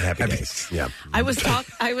of Happy days. Yeah. I was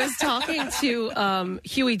talking to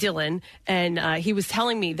Huey Dillon, and he was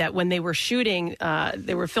telling me that when they were shooting,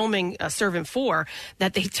 they were filming Servant 4,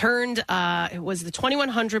 that they turned, it was the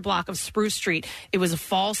 2100 block of Spruce Street. It was a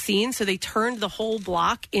fall scene, so they turned the whole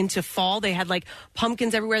block into fall. They had like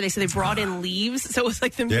pumpkins everywhere. They said they brought in leaves, so it was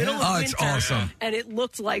like the middle of winter. It's awesome. And it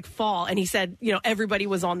looked like fall. And he said, everybody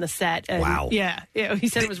was on the set. And wow. Yeah, he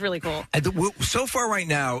said it was really cool. So far right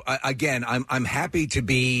now, again, I'm happy to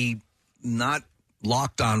be not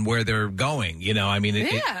locked on where they're going.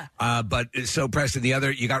 But so Preston,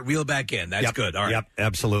 you got reeled back in. That's good. All right. Yep,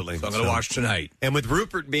 absolutely. So I'm going to watch tonight. And with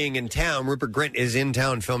Rupert being in town, Rupert Grint is in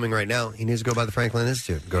town filming right now. He needs to go by the Franklin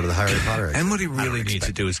Institute, go to the Harry Potter. And what he really needs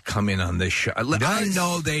to do is come in on this show. I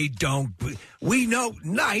know they don't. We know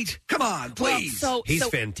Knight. Come on, please. He's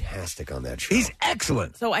fantastic on that show. He's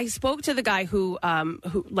excellent. So I spoke to the guy who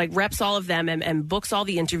like reps all of them and books all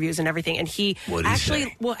the interviews and everything. And he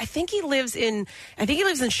actually, I think he lives in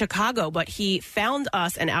Chicago, but he found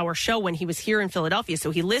us and our show when he was here in Philadelphia.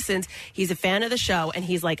 So he listens. He's a fan of the show, and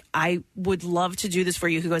he's like, I would love to do this for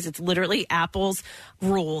you. He goes, it's literally Apple's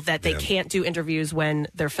rule that they can't do interviews when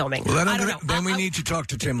they're filming. Well, then we need to talk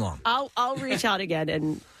to Tim Long. I'll reach out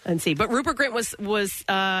again and see. But Rupert Grint was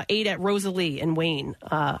ate at Rosalie and Wayne.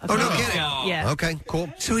 No kidding. Yeah. Okay,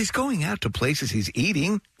 cool. So he's going out to places he's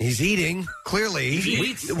eating. He's eating, clearly.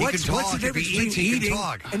 What's the difference between eating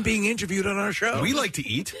and being interviewed on our show? We like to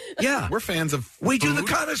eat. Yeah. We're fans of We do food.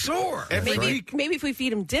 the connoisseur. Maybe if we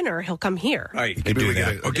feed him dinner, he'll come here. Right. You could do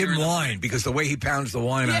that. Or give him wine, because the way he pounds the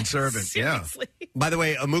wine on Servant. Seriously. Yeah. By the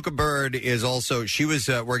way, Amuka Bird is also, she was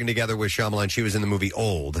working together with Shyamalan. She was in the movie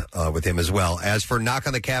Old with him as well. As for Knock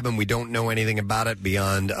on the Cabin, we don't know anything about it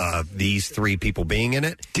beyond these three people being in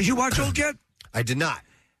it. Did you watch Old yet? I did not.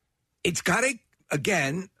 It's got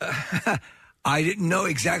again, I didn't know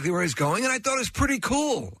exactly where it's going, and I thought it was pretty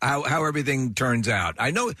cool how everything turns out.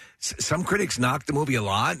 I know some critics knocked the movie a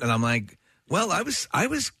lot, and I'm like, well,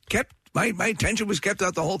 my attention was kept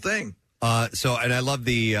out the whole thing. And I love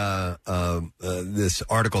the this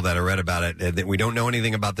article that I read about it. That we don't know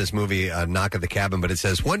anything about this movie, Knock at the Cabin, but it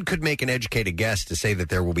says one could make an educated guess to say that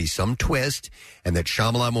there will be some twist, and that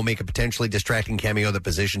Shyamalan will make a potentially distracting cameo that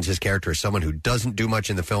positions his character as someone who doesn't do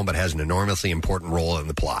much in the film but has an enormously important role in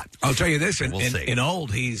the plot. I'll tell you this: in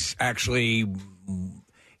Old, he's actually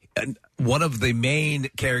one of the main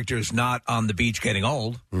characters not on the beach getting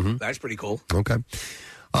old. Mm-hmm. That's pretty cool. Okay.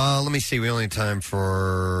 Let me see. We only have time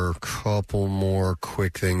for a couple more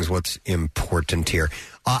quick things. What's important here?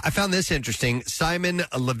 I found this interesting. Simon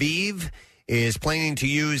Leviev is planning to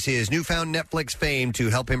use his newfound Netflix fame to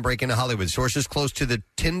help him break into Hollywood. Sources close to the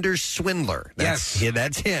Tinder swindler. That's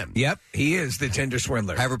him. Yep, he is the Tinder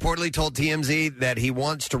swindler. Have reportedly told TMZ that he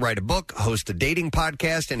wants to write a book, host a dating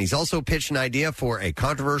podcast, and he's also pitched an idea for a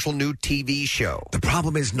controversial new TV show. The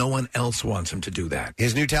problem is no one else wants him to do that.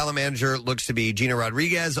 His new talent manager looks to be Gina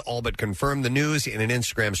Rodriguez, all but confirmed the news in an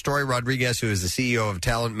Instagram story. Rodriguez, who is the CEO of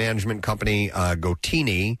talent management company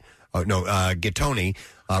Gitoni,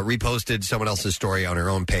 reposted someone else's story on her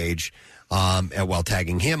own page while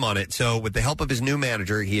tagging him on it. So with the help of his new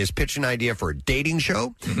manager, he has pitched an idea for a dating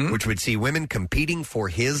show, which would see women competing for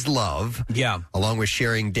his love, along with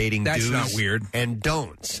sharing dating do's not weird. and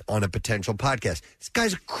don'ts on a potential podcast. This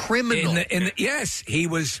guy's a criminal. Yes, he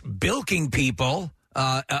was bilking people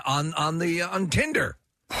on Tinder.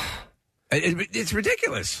 It's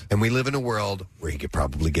ridiculous. And we live in a world where he could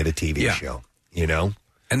probably get a TV show, you know?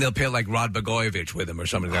 And they'll pair like Rod Blagojevich with him or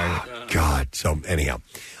something like that. God. So anyhow.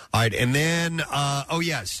 All right. And then,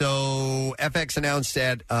 so FX announced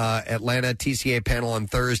at Atlanta TCA panel on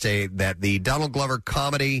Thursday that the Donald Glover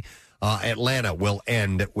comedy Atlanta will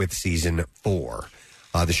end with season 4.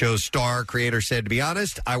 The show's star creator said, to be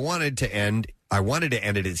honest, I wanted to end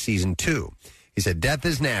it at season 2. He said, death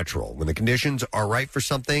is natural. When the conditions are right for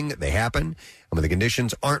something, they happen. And when the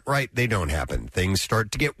conditions aren't right, they don't happen. Things start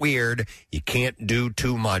to get weird. You can't do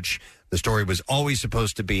too much. The story was always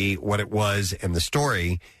supposed to be what it was, and the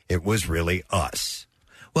story, it was really us.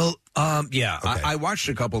 Well, okay. I watched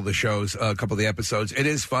a couple of the shows, a couple of the episodes. It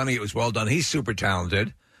is funny. It was well done. He's super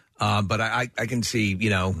talented. But I can see,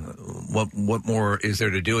 what more is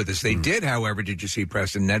there to do with this? They did, however, did you see,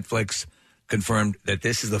 Preston, Netflix confirmed that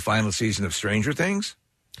this is the final season of Stranger Things?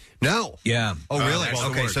 No. Yeah. Oh, really?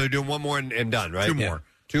 Okay, so they're doing one more and done, right?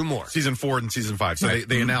 Two more. Season 4 and season 5. So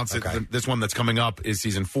they announced that this one that's coming up is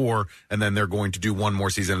season 4, and then they're going to do one more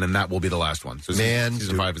season, and that will be the last one. So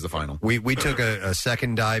season 5 is the final. We took a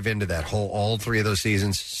second dive into that all 3 of those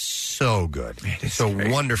seasons. so good. So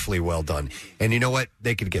wonderfully well done. And you know what?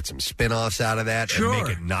 They could get some spin-offs out of that and make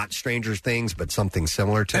it not Stranger Things, but something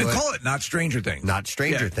similar to it. And call it Not Stranger Things. Not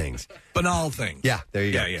Stranger Things. Banal Things. Yeah, there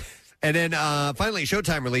you go. Yeah. And then finally,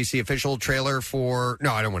 Showtime released the official trailer for...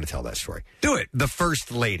 No, I don't want to tell that story. Do it. The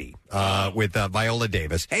First Lady with Viola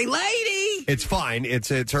Davis. Hey, lady! It's fine. It's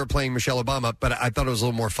her playing Michelle Obama, but I thought it was a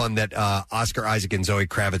little more fun that Oscar Isaac and Zoe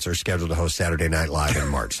Kravitz are scheduled to host Saturday Night Live in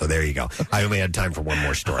March. So there you go. I only had time for one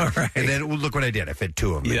more story. Right. And then look what I did. I fit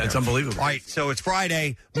two of them. Yeah, it's unbelievable. All right, so it's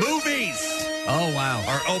Friday. Movies! Oh, wow.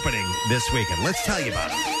 Are opening this weekend. Let's tell you about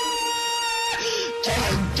them.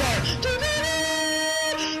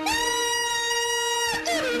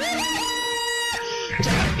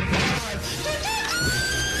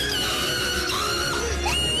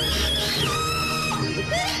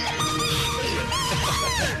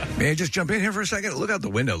 May I just jump in here for a second? Look out the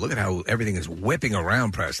window. Look at how everything is whipping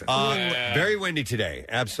around, Preston. Very windy today.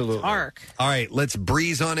 Absolutely. Dark. All right, let's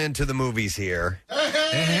breeze on into the movies here.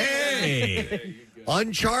 Hey!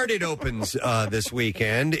 Uncharted opens this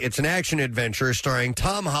weekend. It's an action-adventure starring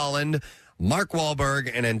Tom Holland, Mark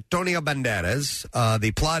Wahlberg, and Antonio Banderas.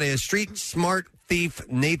 The plot is street-smart thief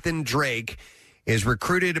Nathan Drake is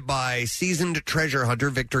recruited by seasoned treasure hunter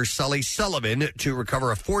Victor Sully Sullivan to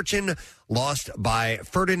recover a fortune lost by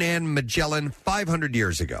Ferdinand Magellan 500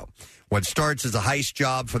 years ago. What starts as a heist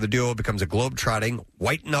job for the duo becomes a globe-trotting,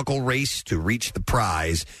 white-knuckle race to reach the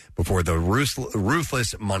prize before the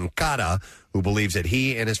ruthless Moncada, who believes that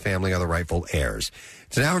he and his family are the rightful heirs.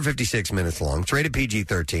 It's an hour and 56 minutes long. It's rated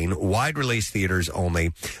PG-13, wide-release theaters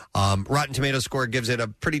only. Rotten Tomatoes score gives it a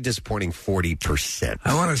pretty disappointing 40%.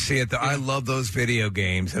 I want to see it. I love those video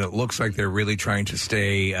games, and it looks like they're really trying to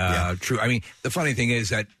stay true. I mean, the funny thing is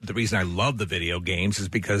that the reason I love the video games is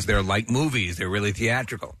because they're like movies. They're really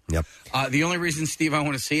theatrical. Yep. The only reason, Steve, I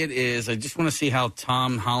want to see it is I just want to see how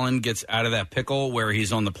Tom Holland gets out of that pickle where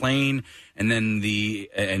he's on the plane and then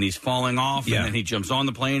he's falling off and then he jumps on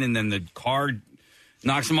the plane and then the car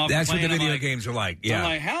knocks him off. That's the plane. what the video games are like. Yeah. I'm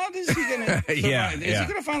like, how is he going to? Is he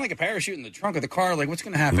going to find like a parachute in the trunk of the car? Like, what's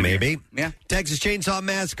going to happen? Maybe. Here? Yeah. Texas Chainsaw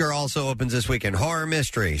Massacre also opens this weekend. Horror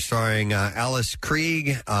mystery starring Alice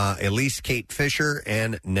Krieg, Elise Kate Fisher,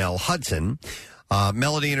 and Nell Hudson.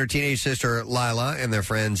 Melody and her teenage sister Lila and their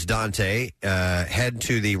friends Dante head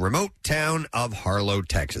to the remote town of Harlow,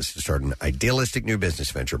 Texas to start an idealistic new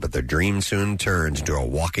business venture, but their dream soon turns into a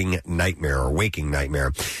waking nightmare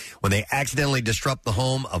when they accidentally disrupt the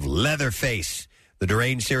home of Leatherface, the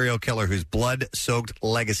deranged serial killer whose blood-soaked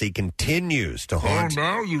legacy continues to haunt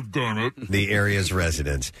now you've done it. the area's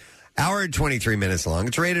residents. Hour and 23 minutes long.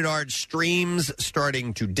 It's rated R. It streams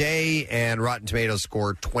starting today, and Rotten Tomatoes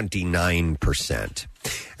score 29%.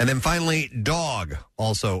 And then finally, Dog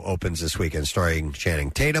also opens this weekend, starring Channing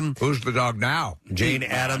Tatum. Who's the dog now? Jane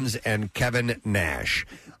Addams and Kevin Nash.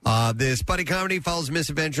 This buddy comedy follows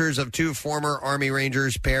misadventures of two former Army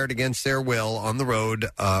Rangers paired against their will on the road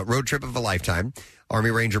trip of a lifetime. Army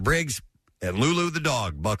Ranger Briggs and Lulu the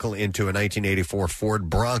dog buckle into a 1984 Ford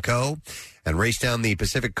Bronco and race down the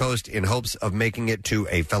Pacific coast in hopes of making it to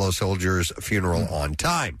a fellow soldier's funeral on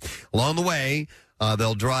time. Along the way,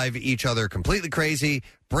 they'll drive each other completely crazy,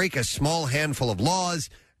 break a small handful of laws,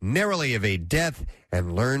 narrowly evade death,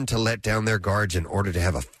 and learn to let down their guards in order to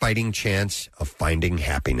have a fighting chance of finding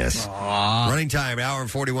happiness. Running time, hour and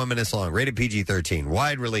 41 minutes long. Rated PG-13.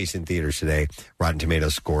 Wide release in theaters today. Rotten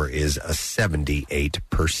Tomatoes score is a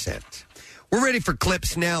 78%. We're ready for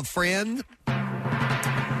clips now, friend.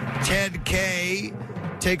 Ted K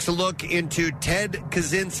takes a look into Ted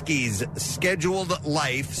Kaczynski's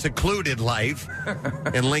secluded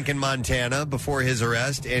life in Lincoln, Montana before his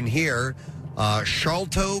arrest. And here,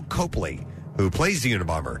 Sharlto Copley, who plays the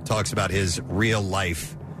Unabomber, talks about his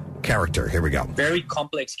real-life character. Here we go. Very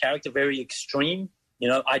complex character, very extreme. You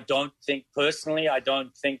know, I mean,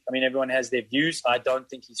 everyone has their views. I don't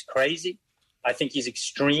think he's crazy. I think he's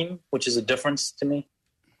extreme, which is a difference to me.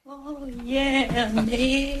 Oh, yeah,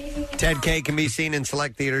 me. Ted K can be seen in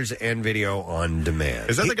select theaters and video on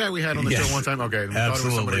demand. Is that the guy we had on the show one time? Okay, we thought it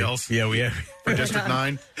was somebody else. Yeah, we have. For District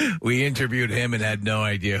 9? We interviewed him and had no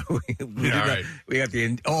idea. We got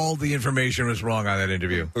all the information was wrong on that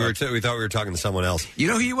interview. We thought we were talking to someone else. You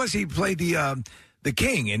know who he was? He played the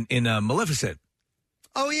king in Maleficent.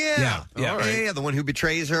 Oh, yeah. Yeah, the one who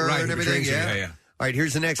betrays her and everything. Yeah. All right,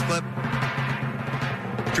 here's the next clip.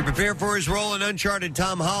 To prepare for his role in Uncharted,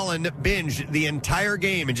 Tom Holland binged the entire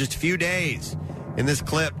game in just a few days. In this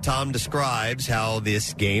clip, Tom describes how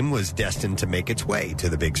this game was destined to make its way to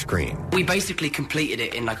the big screen. We basically completed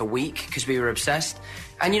it in like a week because we were obsessed.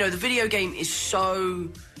 And, the video game is so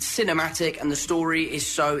cinematic and the story is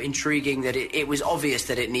so intriguing that it was obvious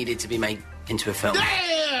that it needed to be made into a film.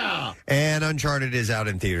 Yeah! And Uncharted is out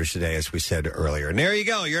in theaters today, as we said earlier. And there you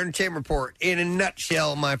go, your entertainment report in a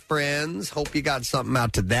nutshell, my friends. Hope you got something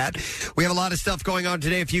out to that. We have a lot of stuff going on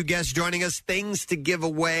today. A few guests joining us, things to give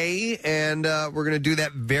away, and we're going to do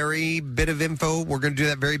that very bit of info. We're going to do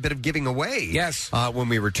that very bit of giving away. Yes. When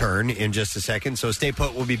we return in just a second. So stay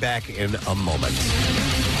put. We'll be back in a moment.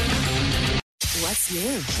 What's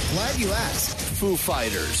new? Glad you asked. Foo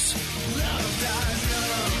Fighters.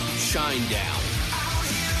 Shine Down.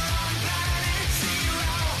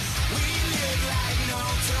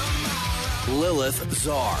 Lilith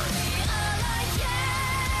Czar.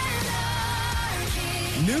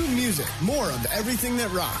 New music, more of everything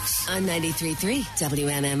that rocks. On 93.3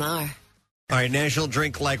 WMMR. All right, National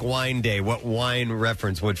Drink Like Wine Day. What wine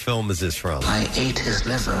reference, what film is this from? I ate his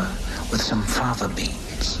liver with some fava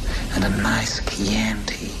beans and a nice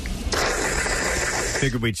Chianti.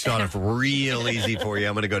 Figured we'd start off real easy for you.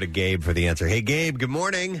 I'm going to go to Gabe for the answer. Hey, Gabe, good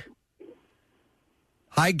morning.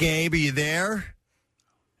 Hi, Gabe. Are you there?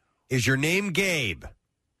 Is your name Gabe?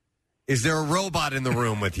 Is there a robot in the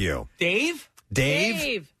room with you? Dave?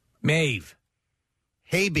 Dave? Maeve.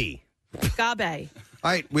 Habe. Gabe.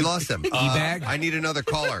 All right, we lost them. E-bag? I need another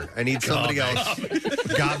caller. I need somebody else.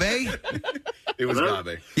 Gabe? It was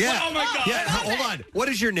Gabe. Yeah. Oh, my God. Yeah, hold on. What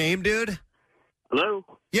is your name, dude? Hello?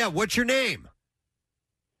 Yeah, what's your name?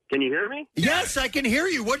 Can you hear me? Yes, I can hear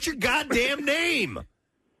you. What's your goddamn name?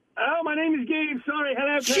 Oh, my name is Gabe. Sorry,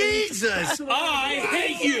 hello. Jesus! I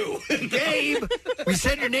hate you! Gabe, we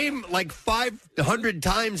said your name like 500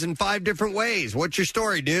 times in 5 different ways. What's your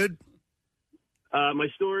story, dude? My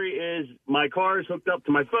story is my car is hooked up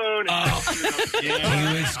to my phone.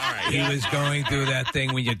 He was going through that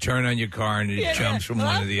thing when you turn on your car and it jumps from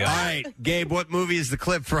one to the other. All right, Gabe, what movie is the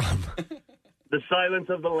clip from? The Silence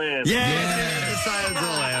of the Lambs. Yeah, The Silence of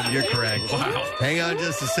the Lambs. You're correct. Wow. Hang on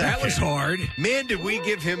just a second. That was hard. Man, did we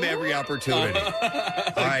give him every opportunity. All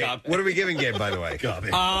right, what are we giving Gabe, by the way?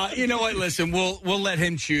 You know what? Listen, we'll let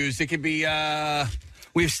him choose. It could be, we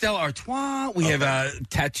have Stella Artois. We have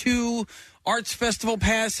Tattoo Arts Festival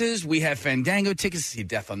passes. We have Fandango tickets to see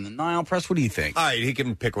Death on the Nile. Press, what do you think? All right, he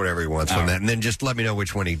can pick whatever he wants from that, and then just let me know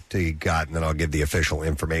which one he got, and then I'll give the official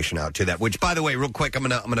information out to that. Which, by the way, real quick, I'm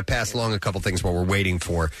gonna pass along a couple things while we're waiting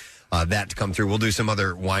for that to come through. We'll do some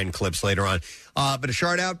other wine clips later on, but a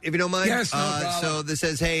shout out if you don't mind. Yes, no problem. So this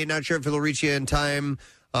says, hey, not sure if it'll reach you in time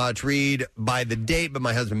to read by the date, but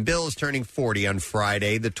my husband Bill is turning 40 on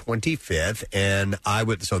Friday, the 25th, and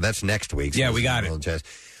so that's next week. So yeah, we got it.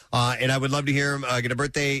 And I would love to hear him get a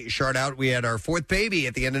birthday shout out. We had our 4th baby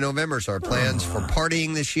at the end of November, so our plans for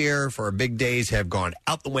partying this year, for our big days, have gone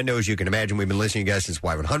out the window, as you can imagine. We've been listening to you guys since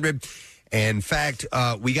Y100. And in fact,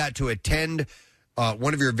 we got to attend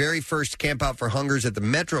one of your very first Camp Out for Hungers at the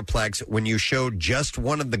Metroplex when you showed just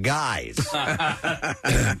one of the guys.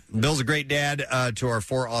 Bill's a great dad to our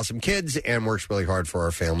 4 awesome kids and works really hard for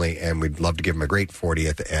our family, and we'd love to give him a great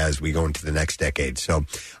 40th as we go into the next decade. So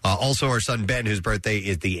also our son Ben, whose birthday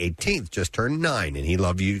is the 18th, just turned 9, and he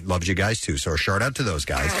loves you guys too. So a shout out to those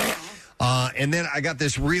guys. And then I got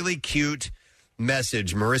this really cute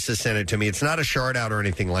message. Marissa sent it to me. It's not a shout out or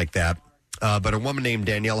anything like that. But a woman named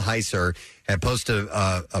Danielle Heiser had posted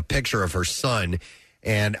a picture of her son,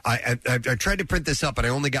 and I tried to print this up, and I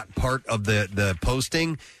only got part of the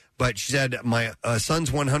posting. But she said, my son's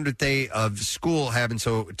 100th day of school happened,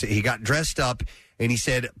 so he got dressed up, and he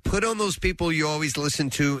said, put on those people you always listen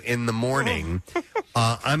to in the morning.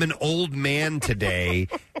 I'm an old man today,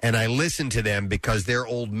 and I listen to them because they're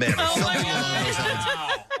old men. Or something along those lines.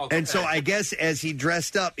 Okay. And so I guess as he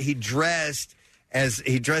dressed up, he dressed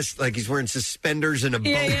like he's wearing suspenders and a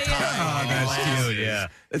bow tie. Oh, that's cute. Yeah,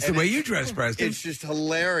 that's the way you dress, Preston. It's just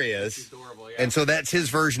hilarious. It's adorable, yeah. And so that's his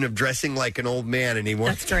version of dressing like an old man, and he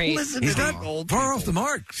wants to listen He's to not old far people. off the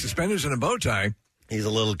mark. Suspenders and a bow tie. He's a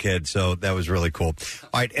little kid, so that was really cool.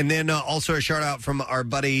 All right, and then also a shout out from our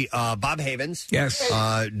buddy Bob Havens. Yes.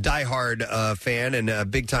 Diehard fan and a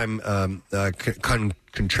big-time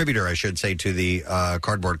contributor, I should say, to the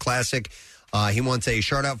Cardboard Classic. He wants a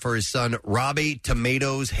shout out for his son, Robbie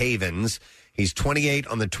Tomatoes Havens. He's 28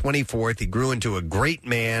 on the 24th. He grew into a great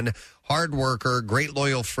man, hard worker, great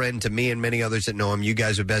loyal friend to me and many others that know him. You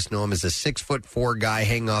guys would best know him as a 6'4" guy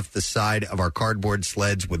hanging off the side of our cardboard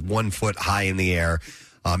sleds with 1 foot high in the air.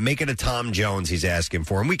 Make it a Tom Jones he's asking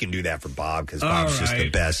for, and we can do that for Bob because Bob's just the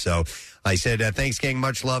best. So I said, thanks, gang,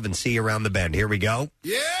 much love, and see you around the bend. Here we go.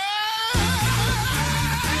 Yeah!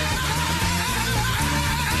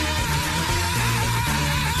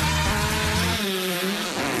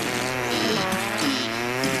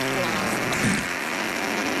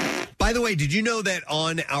 By the way, did you know that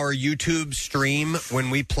on our YouTube stream, when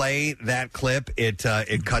we play that clip, it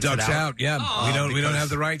cuts it out? Yeah, we don't have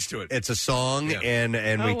the rights to it. It's a song, and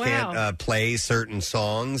we can't play certain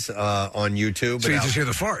songs on YouTube. So you just hear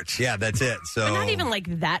the farts. Yeah, that's it. So But not even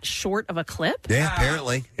like that short of a clip. Yeah,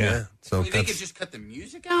 apparently. Yeah. So they could just cut the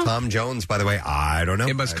music out? Tom Jones, by the way, I don't know.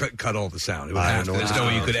 It must cut all the sound. It would have to. There's no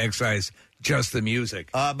way you could excise just the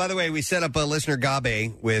music. By the way, we set up a listener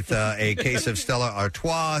Gabe with a case of Stella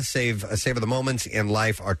Artois. Savor the moments in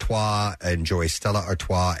life. Artois. Enjoy Stella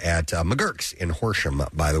Artois at McGurk's in Horsham,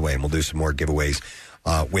 by the way. And we'll do some more giveaways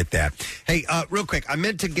with that. Hey, real quick, I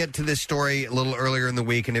meant to get to this story a little earlier in the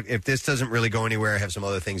week. And if this doesn't really go anywhere, I have some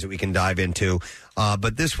other things that we can dive into.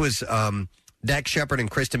 But this was Dax Shepard and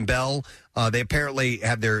Kristen Bell. They apparently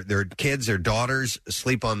have their kids, their daughters,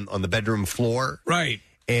 sleep on the bedroom floor. Right.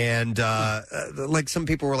 And like some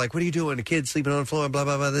people were like, what are you doing? A kid sleeping on the floor, blah,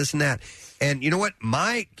 blah, blah, this and that. And you know what?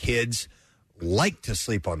 My kids like to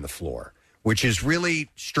sleep on the floor, which is really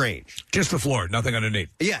strange. Just the floor, nothing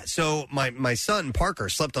underneath. Yeah, so my son, Parker,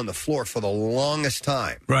 slept on the floor for the longest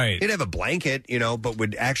time. Right. He'd have a blanket, but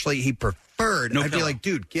he preferred, No I'd be pillow. like,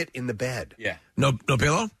 dude, get in the bed. Yeah. No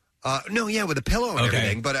pillow? No, yeah, with a pillow and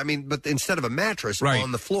everything, but instead of a mattress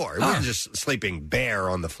on the floor, he wasn't just sleeping bare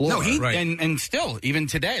on the floor. No, and still, even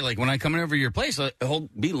today, like when I come over your place, he'll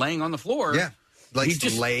be laying on the floor. Yeah, like He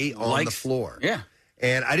just lay on the likes- floor. Yeah.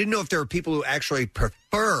 And I didn't know if there are people who actually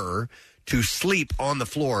prefer to sleep on the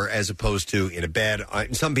floor as opposed to in a bed.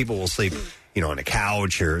 Some people will sleep, on a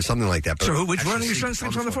couch or something like that. But So which actually one of your sons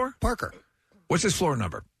sleeps on the floor? Parker. What's his floor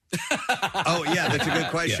number? Oh, yeah, that's a good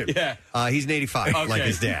question. Yeah. He's an 85, like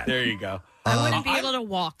his dad. There you go. I wouldn't be able to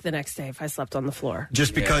walk the next day if I slept on the floor.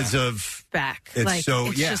 Just because of back. It's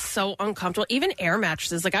It's just so uncomfortable. Even air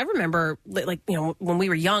mattresses. Like I remember, when we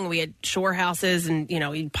were young, we had shore houses, and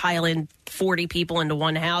you'd pile in 40 people into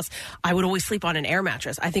one house. I would always sleep on an air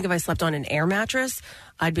mattress. I think if I slept on an air mattress,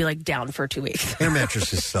 I'd be like down for 2 weeks. Air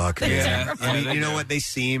mattresses suck. Yeah. I mean, you know what? They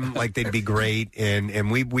seem like they'd be great, and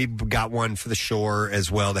we got one for the shore as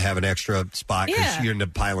well to have an extra spot because you end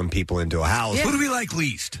up piling people into a house. Who do we like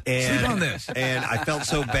least? And, Sleep on this. And I felt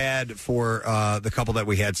so bad for the couple that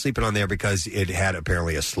we had sleeping on there because it had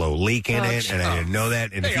apparently a slow leak in it, and I didn't know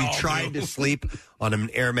that. And if you tried to sleep on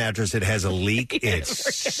an air mattress that has a leak, it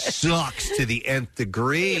sucks to the nth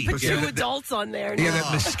degree. Put two adults on there. Yeah,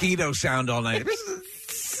 that mosquito sound all night.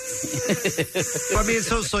 I mean, it's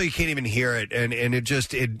so slow you can't even hear it, and it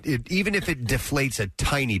just even if it deflates a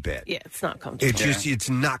tiny bit, it's not comfortable. It's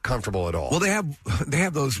not comfortable at all. Well, they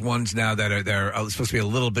have those ones now that are supposed to be a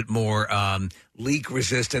little bit more leak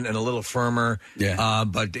resistant and a little firmer. Yeah,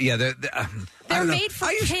 but yeah, they're made for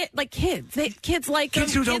kids. Kids like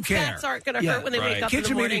kids them. who don't care. Bats aren't going to hurt when they wake up Kids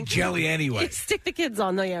in the are made morning. of jelly anyway. You stick the kids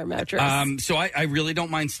on the air mattress. So I really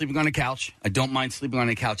don't mind sleeping on a couch. I don't mind sleeping on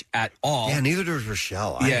a couch at all. Yeah, neither does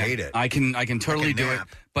Rochelle. I hate it. I can totally do it.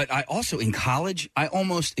 But I also, in college, I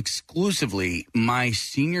almost exclusively, my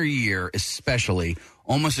senior year especially,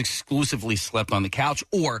 almost exclusively slept on the couch,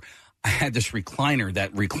 or I had this recliner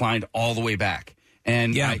that reclined all the way back.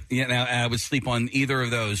 And I would sleep on either of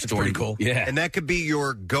those. It's pretty cool. Yeah. And that could be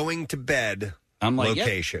your going to bed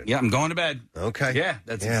location. Yeah, I'm going to bed. Okay. Yeah,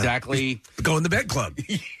 that's exactly. Go in the bed club.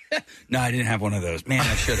 No, I didn't have one of those. Man,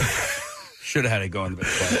 I should have had a go in the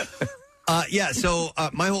bed club. So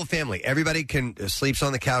my whole family, everybody sleeps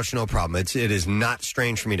on the couch, no problem. It is not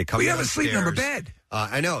strange for me to come We down have a the stairs. sleep number bed.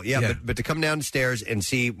 I know, but to come downstairs and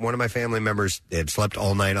see one of my family members had slept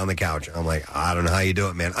all night on the couch, I'm like, I don't know how you do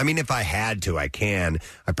it, man. I mean, if I had to, I can.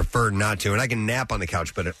 I prefer not to, and I can nap on the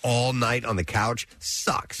couch, but all night on the couch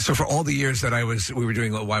sucks. So for all the years that we were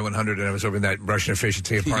doing Y100 and I was over in that Russian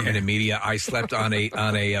efficiency apartment in media, I slept on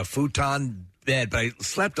a futon bed, but I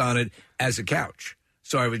slept on it as a couch.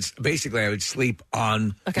 So I would sleep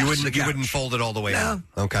on. You wouldn't fold it all the way down.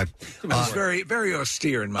 Okay, it's very very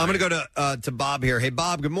austere in my. I'm going to go to Bob here. Hey,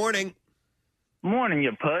 Bob. Good morning. Morning,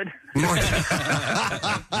 you pud.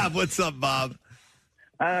 What's up, Bob?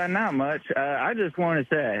 Not much. I just want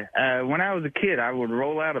to say, when I was a kid, I would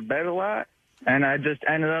roll out of bed a lot, and I just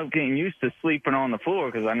ended up getting used to sleeping on the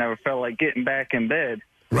floor because I never felt like getting back in bed.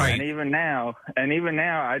 Right. And even now,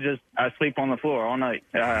 I sleep on the floor all night.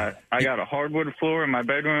 I got a hardwood floor in my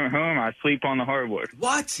bedroom at home. I sleep on the hardwood.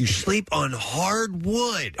 What? You sleep on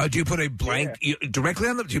hardwood? Do you put a directly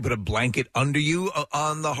on the? Do you put a blanket under you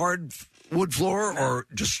on the hardwood floor, or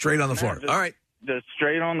just straight on the floor? All right. Just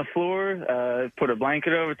straight on the floor. Put a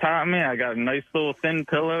blanket over top of me. I got a nice little thin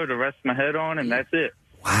pillow to rest my head on, and that's it.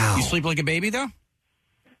 Wow. You sleep like a baby, though?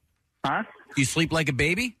 Huh? You sleep like a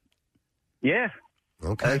baby? Yeah.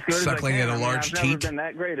 Okay. As good Suckling as I can. at a large I've never teat. been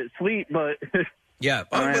that great at sleep, but Yeah.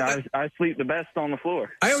 I sleep the best on the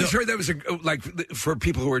floor. I always heard that was like for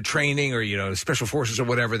people who are training or special forces or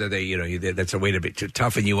whatever, that they that's a way to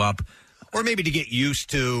toughen you up, or maybe to get used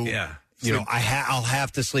to. Yeah. I'll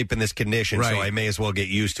have to sleep in this condition, so I may as well get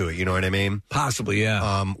used to it. You know what I mean? Possibly,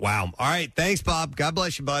 yeah. Wow. All right. Thanks, Bob. God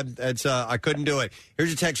bless you, bud. That's I couldn't do it.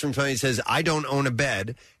 Here's a text from somebody that says, I don't own a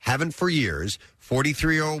bed. Haven't for years.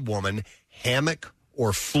 43-year-old woman, hammock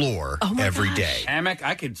or floor every day. Hammock?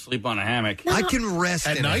 I could sleep on a hammock. I can rest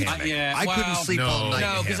at in night. A hammock. Yeah, I couldn't sleep all night.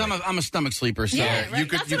 No, because I'm a stomach sleeper. So you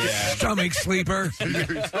could stomach sleeper.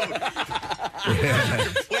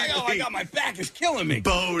 I got my back is killing me.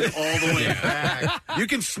 Bowed all the way back. You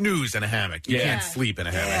can snooze in a hammock. You can't sleep in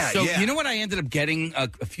a hammock. So you know what I ended up getting a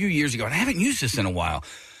few years ago, and I haven't used this in a while.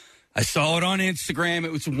 I saw it on Instagram.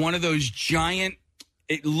 It was one of those giant.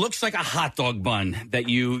 It looks like a hot dog bun that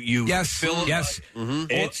you fill. Yes,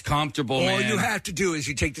 It's comfortable. All man. you have to do is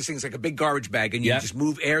you take this thing, it's like a big garbage bag, and you just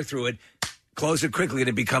move air through it, close it quickly, and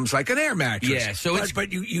it becomes like an air mattress. Yeah, so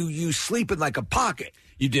but you sleep in like a pocket.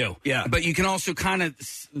 You do, yeah. But you can also kind of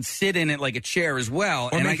sit in it like a chair as well,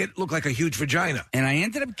 or make it look like a huge vagina. And I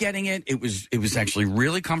ended up getting it. It was actually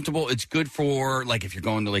really comfortable. It's good for like if you're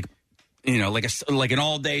going to like an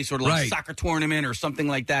all day sort of like soccer tournament or something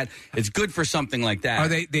like that. It's good for something like that. Are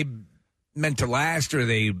they meant to last, or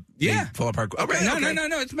they fall apart?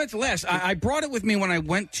 No, it's meant to last. I brought it with me when I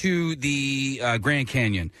went to the Grand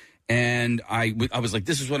Canyon, and I was like,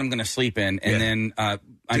 this is what I'm going to sleep in. And then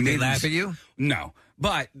Did they laugh at you? No.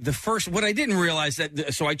 But what I didn't realize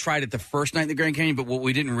so I tried it the first night in the Grand Canyon, but what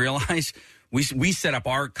we didn't realize, we set up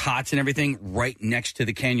our cots and everything right next to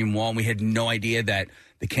the canyon wall, and we had no idea that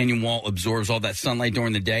the canyon wall absorbs all that sunlight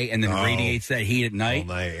during the day and then radiates that heat at night.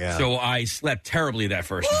 All night, yeah. So I slept terribly that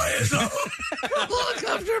first night.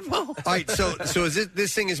 Uncomfortable. All right, so is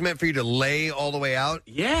this thing is meant for you to lay all the way out?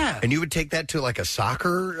 Yeah. And you would take that to like a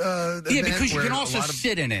soccer event? Yeah, because you can also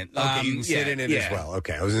sit in it. Okay, you can sit in it as well.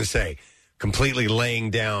 Okay, I was going to say, completely laying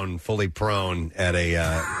down, fully prone at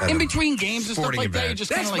in between games and stuff like that, you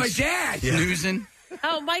just kind of like my dad snoozing.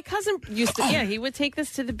 Oh, my cousin used to. Yeah, he would take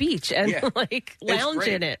this to the beach and lounge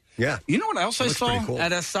in it. Yeah. You know what else I saw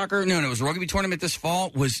at a soccer? No, it was a rugby tournament this fall.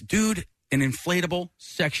 Was an inflatable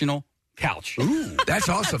sectional couch. Ooh, that's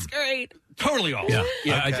awesome. That's great. Totally awesome.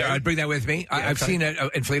 Yeah, I'd bring that with me. I've seen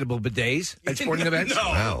inflatable bidets at sporting events. No.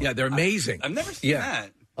 Wow. Yeah, they're amazing. I've never seen that.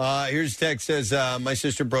 Here's a text says, my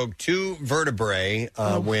sister broke 2 vertebrae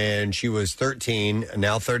when she was 13,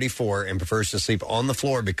 now 34, and prefers to sleep on the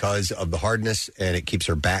floor because of the hardness, and it keeps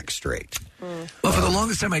her back straight. Well, for the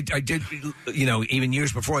longest time, I did, even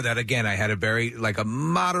years before that, again, I had a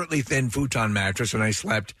moderately thin futon mattress, and I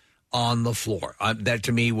slept on the floor. That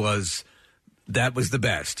to me was the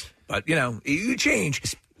best. But, you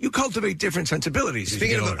change. You cultivate different sensibilities.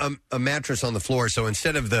 Speaking of a mattress on the floor, so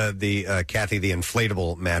instead of the Kathy, the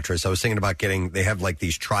inflatable mattress, I was thinking about they have like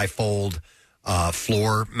these trifold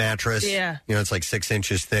floor mattress. Yeah. It's like 6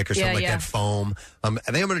 inches thick or something like that, foam. I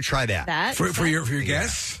think I'm going to try that. For your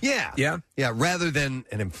guests? Yeah. Yeah. Yeah, rather than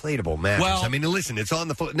an inflatable mattress. Well- I mean, listen, it's on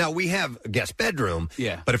the floor. Now, we have a guest bedroom.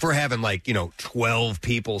 Yeah. But if we're having 12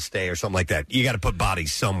 people stay or something like that, you got to put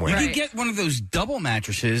bodies somewhere. You could get one of those double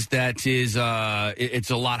mattresses that is, it's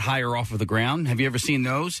a lot higher off of the ground. Have you ever seen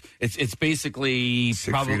those? It's basically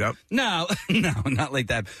 6 feet up? No, not like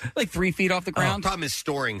that. Like 3 feet off the ground. The problem is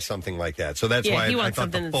storing something like that. So that's why he I wants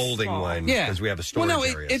thought the something folding small. one, Yeah, because we have a storage well, no,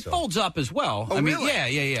 area. it folds up as well. Oh, I mean,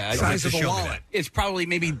 really? yeah. Size of a show me wallet. that. It's probably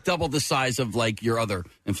maybe double the size of like your other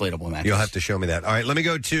inflatable mattress. You'll have to show me that. All right, let me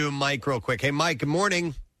go to Mike real quick. Hey, Mike, good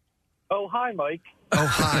morning. Oh, hi, Mike. Oh,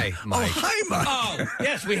 hi, Mike. Hi, Mike. Oh,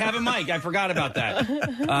 yes, we have a mic. I forgot about that. I'm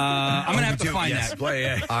going to have to find that.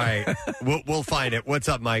 All right, we'll find it. What's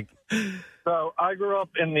up, Mike? So I grew up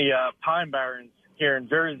in the Pine Barrens here in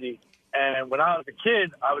Jersey, and when I was a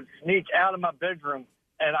kid, I would sneak out of my bedroom,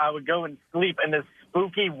 and I would go and sleep in this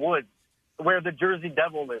spooky woods where the Jersey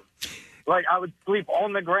Devil lives. Like, I would sleep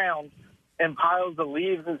on the ground in piles of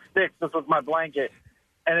leaves and sticks. This was my blanket.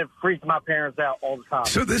 And it freaked my parents out all the time.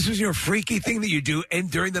 So this was your freaky thing that you do,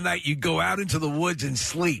 and during the night you go out into the woods and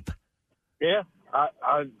sleep. Yeah.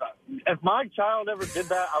 If my child ever did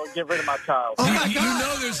that, I would get rid of my child. Oh, my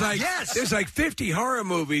God. There's like 50 horror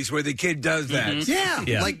movies where the kid does that. Mm-hmm.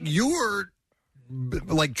 Yeah, like you're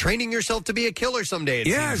training yourself to be a killer someday, it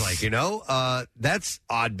seems like, that's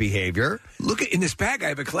odd behavior. Look, in this bag I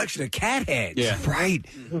have a collection of cat heads. Yeah. Right.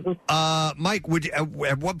 Mike,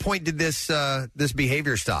 at what point did this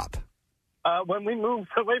behavior stop? When we moved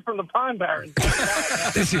away from the Pine Barrens.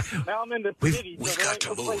 Now I'm in the city. We've so got to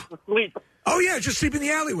there ain't no move. place to sleep. Oh, yeah, just sleep in the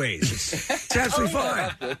alleyways. It's absolutely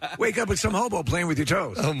fine. Wake up with some hobo playing with your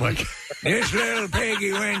toes. Oh, my God. This little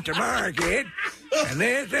piggy went to market, and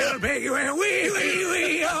this little piggy went wee, wee,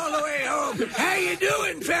 wee, all the way home. How you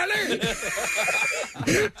doing, feller?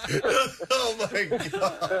 Oh, my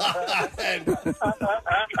God.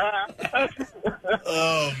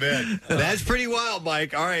 Oh, man. That's pretty wild,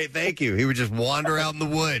 Mike. All right, thank you. He would just wander out in the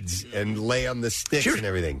woods and lay on the sticks and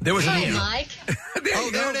everything. There was Hi, Mike.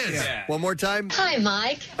 There it is. Yeah. One more time. Hi,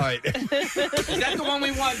 Mike. All right. Is that the one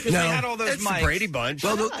we want? Because No. we had all those It's the mics. Brady Bunch.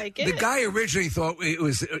 Well, the guy originally thought it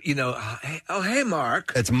was, hey,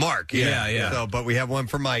 Mark. It's Mark. Yeah. So, but we have one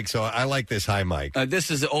for Mike, so I like this. Hi, Mike.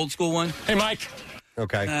 This is the old school one. Hey, Mike.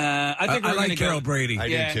 Okay. I think I we're like gonna Carol go. Brady. I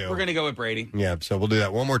Yeah, do, too. we're going to go with Brady. Yeah, so we'll do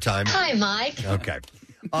that one more time. Hi, Mike. Okay.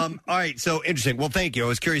 All right, so interesting. Well, thank you. I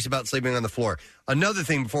was curious about sleeping on the floor. Another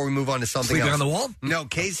thing before we move on to something Sleeping else. on the wall? No,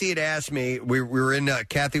 Casey had asked me, we were in,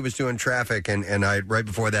 Kathy was doing traffic, and I right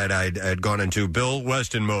before that, I had gone into Bill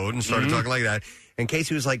Weston mode and started talking like that. And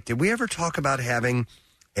Casey was like, did we ever talk about having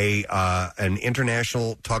an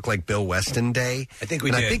international Talk Like Bill Weston Day? I think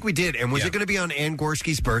we and did. I think we did. And was it going to be on Ann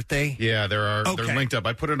Gorski's birthday? Yeah, they're Okay. linked up.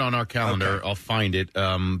 I put it on our calendar. Okay. I'll find it.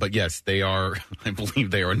 But yes, they are. I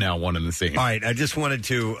believe they are now one and the same. All right, I just wanted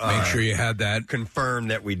to Make sure you had that. confirm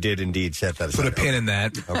that we did indeed set that aside. Put a pin in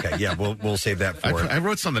that. Okay, yeah, we'll save that for it. I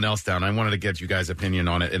wrote something else down. I wanted to get you guys' opinion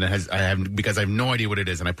on it, and because I have no idea what it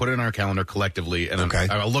is, and I put it in our calendar collectively, and Okay.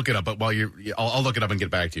 I'll look it up. But I'll look it up and get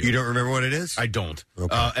back to you. You don't remember what it is? I don't.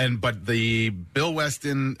 Okay. But the Bill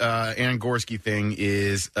Weston, Ann Gorski thing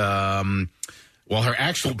is, well, her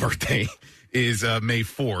actual birthday is May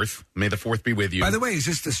 4th. May the 4th be with you. By the way, is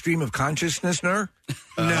this the stream of consciousness, Nur?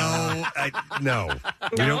 No.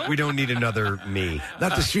 We don't need another me.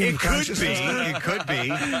 Not the stream It of could consciousness. be. It could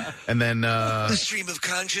be. And then The stream of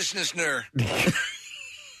consciousness, Nur.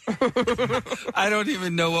 I don't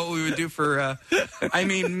even know what we would do for. I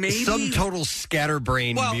mean, maybe Some total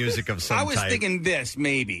scatterbrain music of some I was type. thinking this,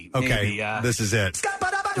 maybe. Okay, maybe, this is it.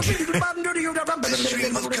 The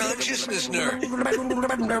stream of consciousness, Nur.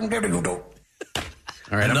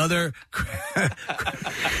 all right, Another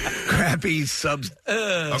crappy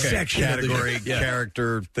section Category,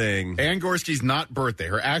 character thing. Ann Gorski's not birthday.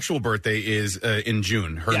 Her actual birthday is in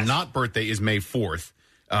June. Her not birthday is May 4th.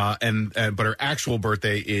 But her actual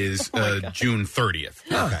birthday is June 30th.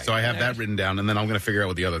 Okay. So I have that written down, and then I'm going to figure out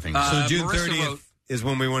what the other thing is. So June Marissa 30th wrote- is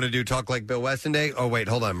when we want to do Talk Like Bill Weston Day. Oh, wait,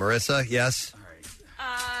 hold on. Marissa, yes?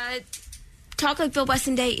 Talk Like Bill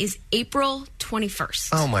Weston Day is April 21st.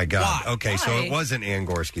 Oh, my God. Why? Okay, so Why? it wasn't Ann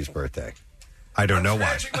Gorski's birthday. I don't know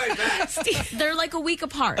why. They're like a week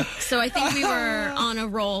apart. So I think we were on a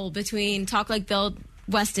roll between Talk Like Bill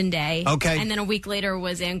Weston Day. Okay. And then a week later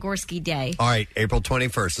was Angorski Day. All right, April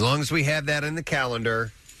 21st. As long as we have that in the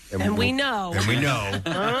calendar. And we know. And we know.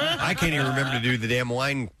 I can't even remember to do the damn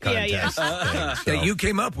wine contest thing, so- that you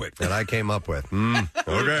came up with. That I came up with.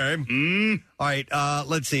 Okay. All right,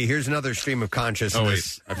 let's see. Here's another stream of consciousness. Oh,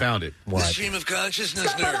 wait. I found it. What? Stream of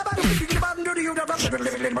consciousness, Nur.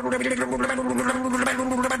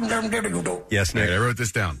 Yes, Nick. I wrote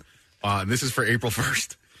this down. This is for April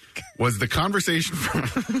 1st. Was the conversation from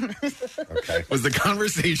was the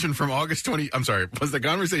conversation from was the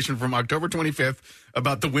conversation from October 25th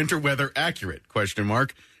about the winter weather accurate? ?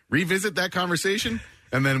 Revisit that conversation,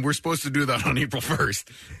 and then we're supposed to do that on April 1st,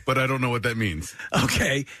 but I don't know what that means.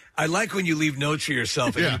 Okay. I like when you leave notes for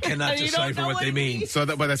yourself and you cannot decipher what they mean. So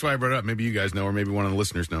but that's why I brought it up. Maybe you guys know, or maybe one of the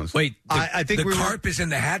listeners knows. Wait, I think the we were- carp is in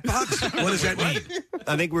the hat box? What does that mean?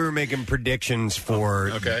 I think we were making predictions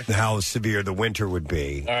for how severe the winter would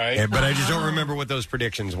be. All right. But I just don't remember what those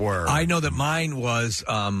predictions were. I know that mine was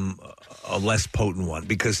a less potent one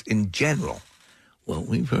because in general, what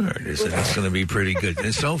we've heard is that it's going to be pretty good.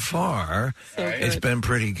 And so far, it's been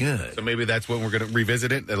pretty good. So maybe that's when we're going to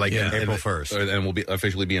revisit it, like April 1st. and we'll be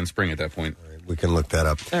officially be in spring at that point. We can look that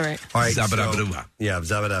up. All right. Zabba-dabba-doo-wah. Yeah,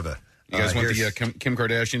 zabba-dabba. You guys want here's- the Kim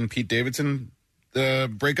Kardashian, Pete Davidson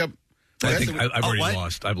breakup? I think I've already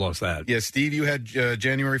lost. I've lost that. Yeah, Steve, you had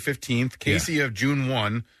January 15th. Casey, you have June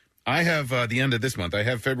 1. I have the end of this month. I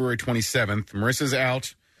have February 27th. Marissa's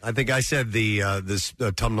out. I think I said the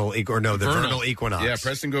vernal equinox. Yeah,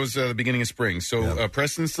 Preston goes the beginning of spring. So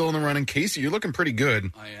Preston's still in the running. Casey, you're looking pretty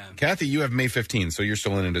good. I am. Kathy, you have May 15th, so you're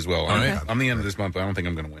still in it as well. I'm the end of this month, but I don't think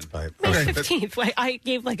I'm going to win. Right. May Okay. 15th. Wait, I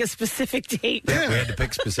gave like a specific date. Yeah, we had to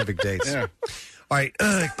pick specific dates. Yeah. All right.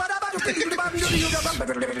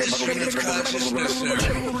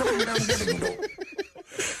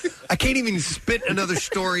 I can't even spit another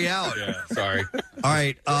story out. Sorry. All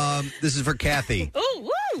right. This is for Kathy. Ooh,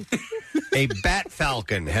 woo! A bat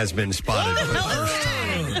falcon has been spotted for the first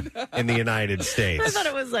time. in the United States. I thought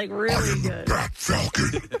it was like really good. Bat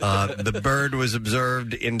falcon. The bird was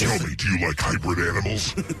observed in. Tell me, do you like hybrid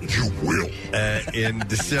animals? You will. In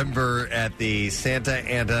December at the Santa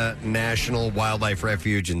Ana National Wildlife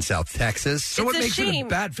Refuge in South Texas. So what makes it a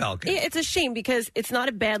bat falcon? It's a shame because it's not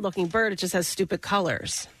a bad-looking bird. It just has stupid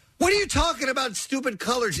colors. What are you talking about? Stupid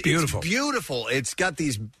colors? Beautiful. It's beautiful. It's got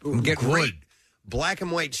these Get great wood. black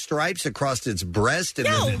and white stripes across its breast, and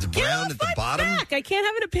then it's brown at the bottom. Back. I can't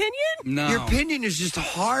have an opinion? No. Your opinion is just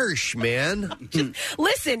harsh, man.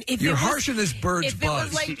 Listen, if You're it was, harsh in this bird's if buzz. it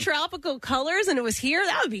was like tropical colors and it was here,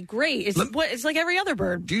 that would be great. It's like every other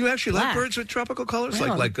bird. Do you actually like Black. birds with tropical colors,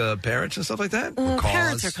 Yeah. like parrots and stuff like that?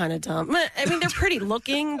 Parrots are kind of dumb. I mean, they're pretty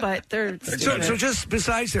looking, but they're So just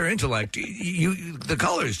besides their intellect, the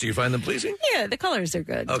colors, do you find them pleasing? yeah, the colors are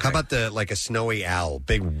good. How about like a snowy owl,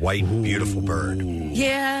 big white, beautiful bird?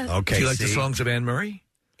 Yeah. Okay. Do you like the see? songs of Anne Murray?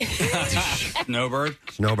 Snowbird.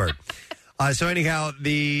 Snowbird. So anyhow,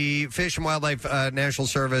 the Fish and Wildlife National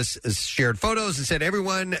Service shared photos and said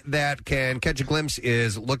everyone that can catch a glimpse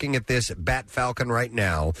is looking at this bat falcon right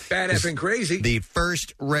now. Bat effing crazy. The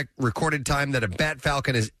first recorded time that a bat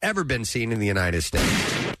falcon has ever been seen in the United States.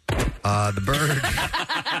 The bird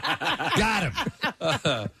got him.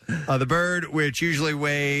 The bird, which usually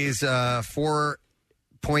weighs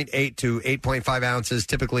 4.8 to 8.5 ounces,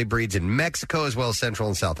 typically breeds in Mexico as well as Central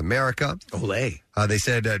and South America. Olay. They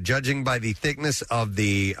said, judging by the thickness of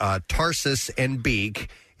the tarsus and beak,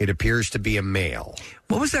 it appears to be a male.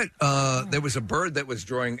 What was that? There was a bird that was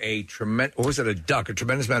drawing a tremendous, or was it a duck? A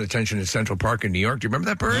tremendous amount of attention in Central Park in New York. Do you remember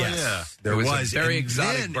that bird? Yes. There was a very And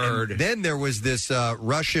exotic bird. And then there was this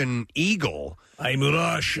Russian eagle. I'm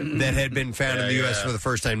Russian. That had been found in the U.S. for the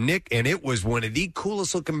first time, Nick, and it was one of the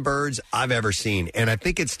coolest looking birds I've ever seen. And I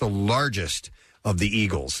think it's the largest of the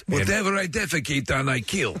eagles. Whatever I defecate on, I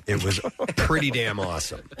kill. It was pretty damn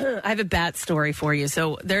awesome. I have a bat story for you.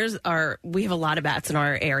 So we have a lot of bats in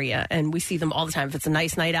our area, and we see them all the time. If it's a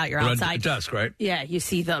nice night out, you're Around outside. dusk, right? Yeah, you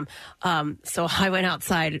see them. So I went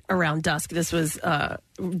outside around dusk. This was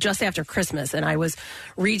just after Christmas, and I was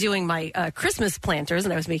redoing my Christmas planters,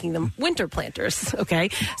 and I was making them winter planters, okay?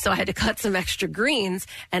 So I had to cut some extra greens,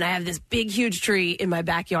 and I have this big, huge tree in my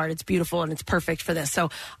backyard. It's beautiful, and it's perfect for this. So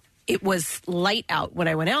it was light out when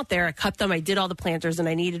I went out there. I cut them. I did all the planters, and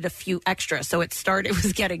I needed a few extra. So it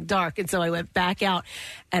was getting dark, and so I went back out,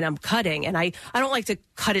 and I'm cutting. And I don't like to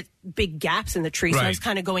cut it big gaps in the tree, so I was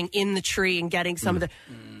kind of going in the tree and getting some of the...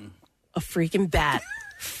 A freaking bat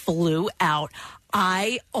flew out.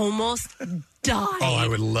 I almost died. Oh, I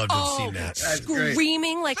would love to have seen that.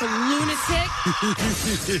 Screaming like a lunatic.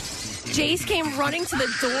 Jace came running to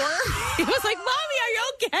the door. He was like, "Mommy, are you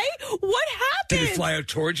okay? What happened?" Did it fly out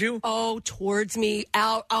towards you? Oh, towards me.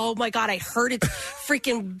 Out. Oh my God, I heard its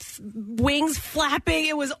freaking wings flapping.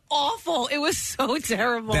 It was awful. It was so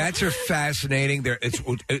terrible. Bats are fascinating.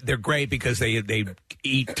 They're great because they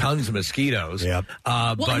eat tons of mosquitoes. Yep.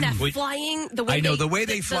 And that flying, the way I know they, the way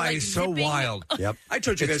they fly is so zipping. wild. Yep. I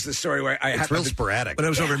told you guys the story where it's real sporadic. When I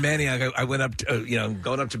was over in Manning, I went up,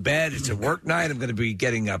 going up to bed. It's a work night. I'm going to be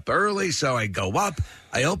getting up early, so I go up.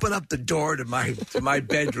 I open up the door to my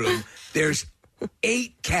bedroom. There's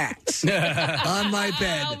 8 cats on my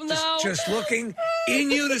bed, just looking in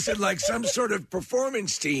unison like some sort of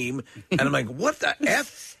performance team. And I'm like, what the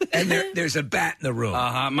F? And there's a bat in the room.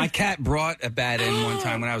 My cat brought a bat in one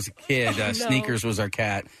time when I was a kid. Sneakers was our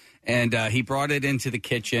cat. And he brought it into the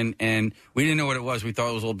kitchen, and we didn't know what it was. We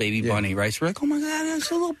thought it was a little baby bunny, right? So we're like, oh, my God,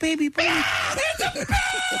 it's a little baby bunny. It's a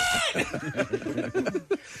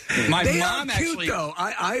bat! They are cute, though.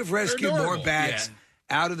 I've rescued more bats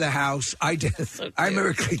out of the house. I did. I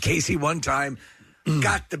remember Casey one time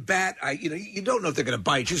got the bat. You don't know if they're going to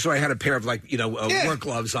bite you, so I had a pair of work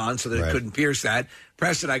gloves on so that it couldn't pierce that.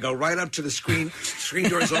 Preston, I go right up to the screen. Screen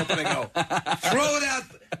door's open. I go, throw it out.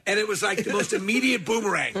 And it was like the most immediate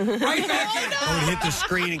boomerang. Right back in. Oh, it hit the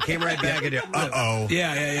screen and came right back at it. Uh-oh.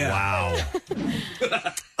 Yeah. Wow.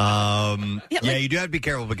 You do have to be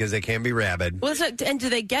careful because they can be rabid. And do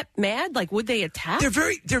they get mad? Like, would they attack?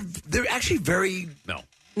 They're actually very...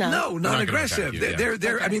 No, not aggressive.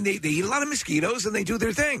 They're. I mean, they eat a lot of mosquitoes and they do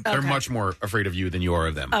their thing. They're much more afraid of you than you are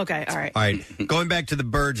of them. Okay, all right. All right, going back to the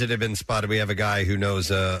birds that have been spotted, we have a guy who knows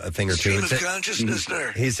a thing or two. Stream of consciousness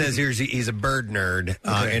there. He says he's a bird nerd,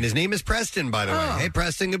 and his name is Preston, by the way. Hey,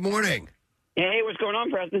 Preston, good morning. Hey, what's going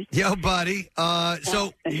on, Preston? Yo, buddy.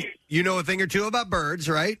 So you know a thing or two about birds,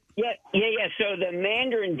 right? Yeah. So the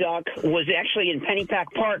mandarin duck was actually in Pennypack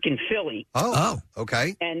Park in Philly. Oh,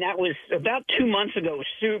 okay. And that was about 2 months ago. It was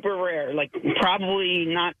super rare. Like, probably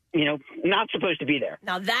not supposed to be there.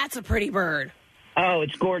 Now, that's a pretty bird. Oh,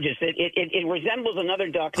 it's gorgeous. It resembles another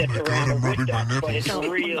duck that's around a wood duck, but it's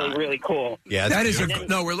really, really cool. Yeah, that is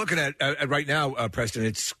no. We're looking at right now, Preston.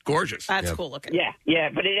 It's gorgeous. That's cool looking. Yeah,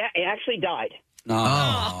 but it actually died.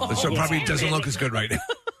 Oh, so probably doesn't look as good right now.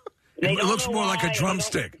 It looks more like a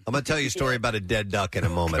drumstick. I'm going to tell you a story about a dead duck in a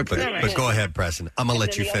moment, but go ahead, Preston. I'm going to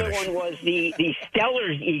let you finish. The other one was the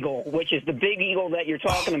Steller's eagle, which is the big eagle that you're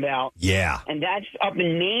talking about. Yeah. And that's up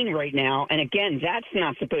in Maine right now. And again, that's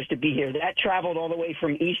not supposed to be here. That traveled all the way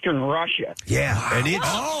from eastern Russia. Yeah. Wow. And it's,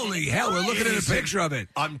 holy hell, we're looking at a picture of it.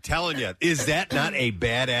 I'm telling you, is that not a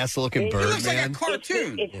badass looking bird, looks like a man?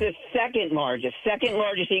 cartoon. It's the second largest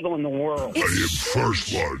eagle in the world. I am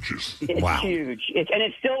first largest. It's huge. And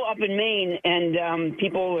it's still up in Maine, and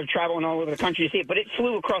people are traveling all over the country to see it. But it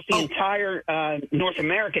flew across the entire North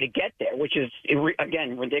America to get there, which is,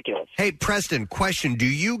 again, ridiculous. Hey, Preston, question. Do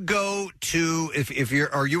you go to,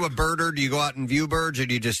 are you a birder? Do you go out and view birds, or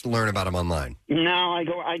do you just learn about them online? No,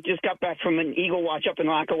 I just got back from an eagle watch up in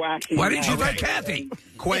Lackawaxy. Why didn't you let Kathy?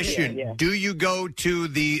 Question. Yeah. Do you go to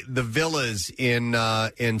the villas in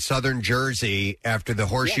southern Jersey after the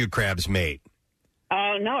horseshoe crabs mate?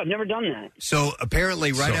 No, I've never done that. So apparently,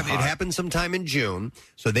 it happened sometime in June.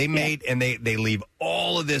 So they mate and they leave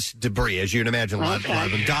all of this debris, as you'd imagine. A lot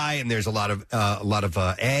of them die, and there's a lot of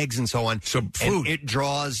eggs and so on. So food. And it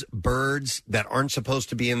draws birds that aren't supposed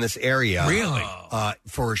to be in this area. Really?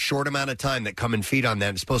 For a short amount of time that come and feed on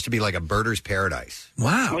that. It's supposed to be like a birder's paradise.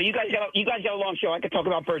 Wow. Well, you guys got a long show. I could talk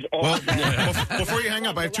about birds all day. Before you hang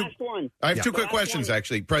up, I have two quick questions.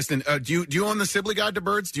 Actually, Preston, do you own the Sibley Guide to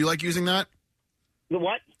Birds? Do you like using that? The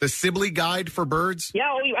what? The Sibley Guide for Birds?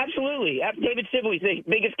 Yeah, absolutely. David Sibley's the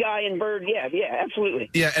biggest guy in bird. Yeah, absolutely.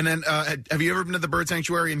 Yeah, and then have you ever been to the Bird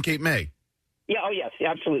Sanctuary in Cape May? Yeah, yes,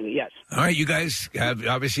 absolutely, yes. All right, you guys have,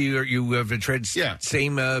 obviously, you have tread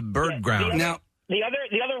same bird ground. Now, the other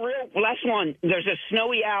real last one, there's a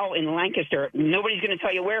snowy owl in Lancaster. Nobody's going to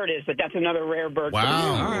tell you where it is, but that's another rare bird.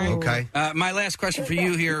 Wow. All right. Okay. My last question for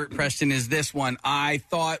you here, Preston, is this one. I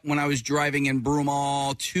thought when I was driving in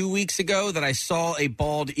Broomall 2 weeks ago that I saw a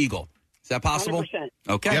bald eagle. Is that possible? 100%.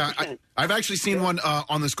 Okay. Yeah, I've actually seen one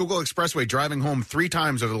on the Schuylkill Expressway driving home 3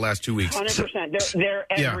 times over the last 2 weeks. 100%. They're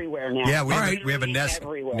everywhere now. Yeah, we have a nest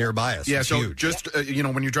nearby us. Yeah, it's so huge. just,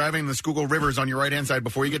 when you're driving the Schuylkill Rivers on your right-hand side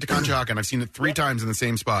before you get to Conshohocken, I've seen it 3 times in the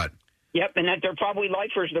same spot. Yep, and they're probably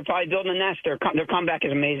lifers. They're probably building a nest. Their comeback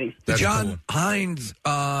is amazing. The John Hines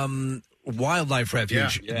Wildlife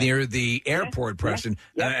Refuge near the airport, Preston,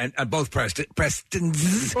 and both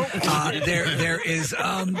Prestons. There is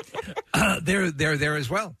they're there as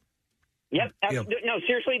well. Yep. No,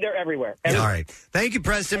 seriously, they're everywhere. All right. Thank you,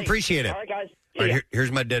 Preston. Appreciate it. All right, guys. All right,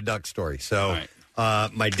 here's my dead duck story. So,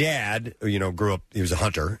 my dad, grew up, he was a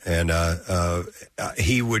hunter, and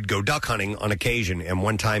he would go duck hunting on occasion. And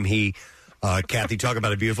one time Kathy, talk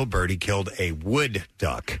about a beautiful bird, he killed a wood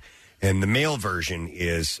duck. And the male version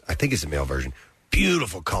I think it's the male version,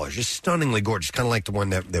 beautiful colors, just stunningly gorgeous, kind of like the one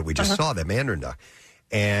that we just saw, that mandarin duck.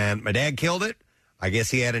 And my dad killed it. I guess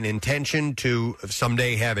he had an intention to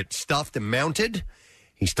someday have it stuffed and mounted.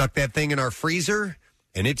 He stuck that thing in our freezer,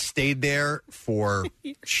 and it stayed there for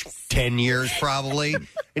 10 years probably.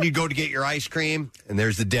 And you go to get your ice cream, and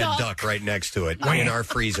there's the dead duck right next to it in our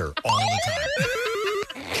freezer all the time.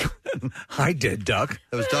 Hi, dead duck.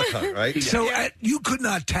 That was duck hunt, right? So you could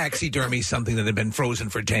not taxidermy something that had been frozen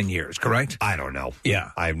for 10 years, correct? I don't know.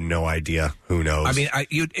 Yeah. I have no idea. Who knows? I mean,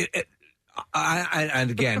 and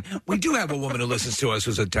again, we do have a woman who listens to us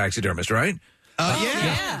who's a taxidermist, right?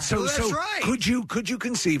 Yeah. So that's right. Could you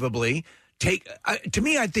conceivably take? To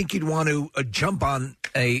me, I think you'd want to jump on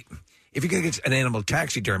if you're going to get an animal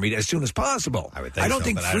taxidermied as soon as possible. I would think I don't so,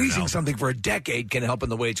 think but I don't freezing know. something for a decade can help in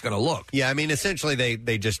the way it's going to look. Yeah, I mean, essentially,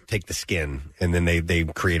 they just take the skin and then they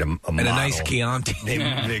create a model. And a nice Chianti.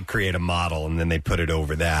 They create a model and then they put it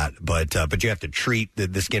over that. But you have to treat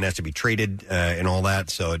the skin has to be treated and all that,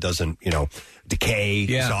 so it doesn't decay.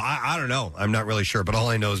 Yeah. So I don't know. I'm not really sure. But all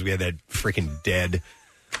I know is we had that freaking dead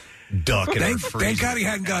duck in our freezer. Thank God he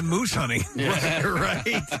hadn't gone moose hunting.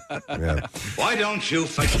 Right. Yeah. Why don't you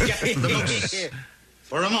forget me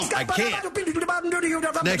for a moment? I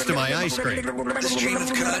can't. Next to my ice cream. Stream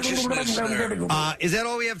of consciousness. Is that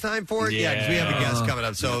all we have time for? Yeah, because we have a guest coming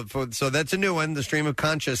up. So that's a new one, the stream of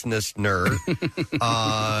consciousness nerd.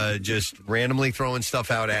 Just randomly throwing stuff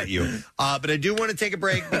out at you. But I do want to take a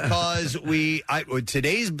break because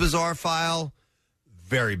today's bizarre file,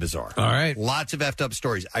 very bizarre. All right. Lots of effed up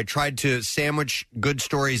stories. I tried to sandwich good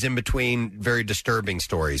stories in between very disturbing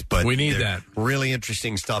stories, but we need that. Really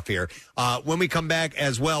interesting stuff here. When we come back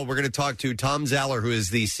as well, we're going to talk to Tom Zeller, who is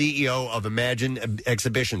the CEO of Imagine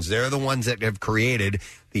Exhibitions. They're the ones that have created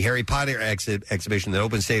the Harry Potter exhibition that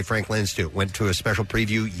opens today at Franklin Institute. Went to a special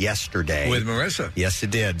preview yesterday. With Marissa. Yes,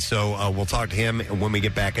 it did. So we'll talk to him when we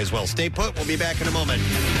get back as well. Stay put. We'll be back in a moment.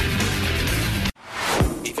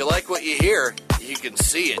 If you like what you hear, you can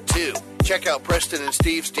see it too. Check out Preston and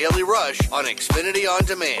Steve's Daily Rush on Xfinity On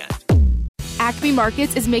Demand. Acme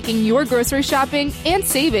Markets is making your grocery shopping and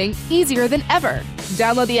saving easier than ever.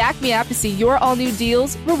 Download the Acme app to see your all-new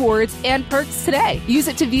deals, rewards, and perks today. Use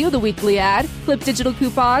it to view the weekly ad, clip digital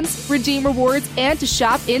coupons, redeem rewards, and to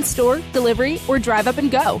shop in-store, delivery, or drive up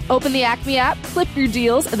and go. Open the Acme app, clip your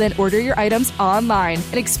deals, and then order your items online.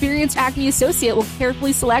 An experienced Acme associate will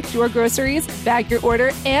carefully select your groceries, bag your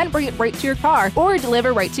order, and bring it right to your car or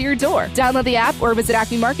deliver right to your door. Download the app or visit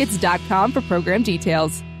acmemarkets.com for program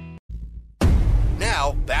details.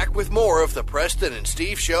 Now, back with more of the Preston and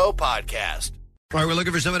Steve Show podcast. All right, we're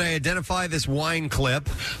looking for somebody to identify this wine clip.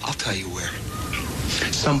 I'll tell you where.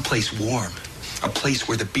 Someplace warm. A place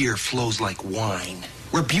where the beer flows like wine.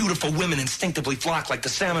 Where beautiful women instinctively flock like the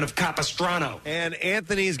salmon of Capistrano. And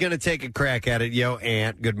Anthony's going to take a crack at it. Yo,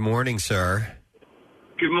 Ant, good morning, sir.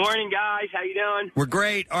 Good morning, guys. How you doing? We're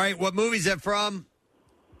great. All right, what movie is that from?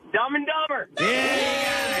 Dumb and Dumber.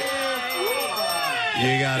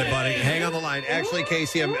 You got it, buddy. Hang on the line. Actually,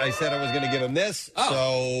 Casey, I said I was going to give him this.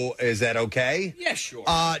 So is that okay? Yeah, sure.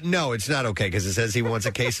 No, it's not okay because it says he wants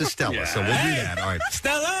a case of Stella. So we'll do that. All right.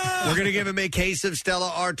 Stella! We're going to give him a case of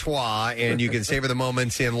Stella Artois, and you can savor the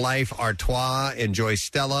moments in life. Artois. Enjoy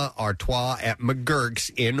Stella Artois at McGurk's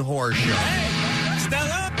in Horsham.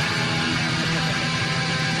 Stella!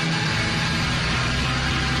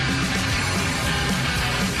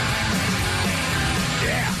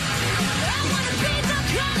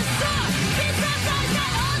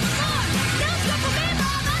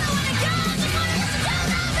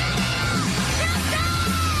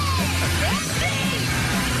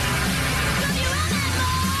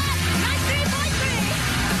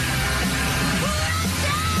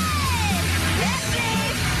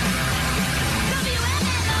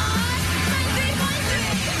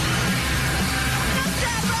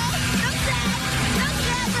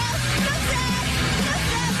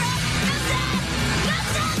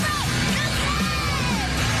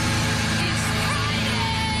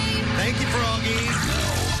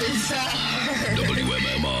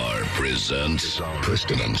 WMMR presents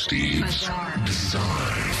Preston and Steve's Bizarre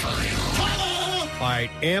File. All right,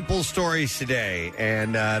 ample stories today,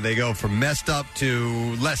 and they go from messed up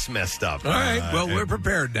to less messed up. All right, well, we're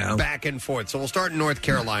prepared now. Back and forth. So we'll start in North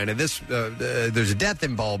Carolina. There's a death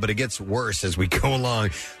involved, but it gets worse as we go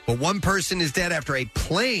along. But one person is dead after a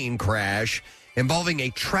plane crash involving a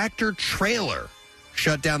tractor trailer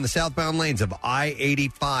shut down the southbound lanes of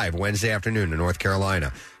I-85 Wednesday afternoon in North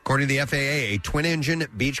Carolina. According to the FAA, a twin-engine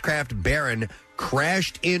Beechcraft Baron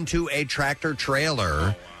crashed into a tractor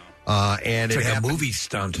trailer. And it's it like happened, a movie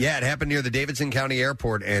stunt. Yeah, it happened near the Davidson County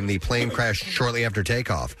Airport, and the plane crashed shortly after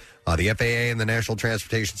takeoff. The FAA and the National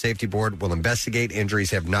Transportation Safety Board will investigate. Injuries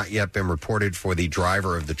have not yet been reported for the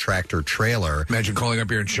driver of the tractor trailer. Imagine calling up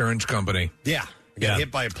your insurance company. Yeah. Get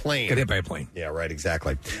hit by a plane. Get hit by a plane. Yeah, right,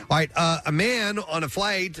 exactly. All right, a man on a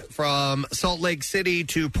flight from Salt Lake City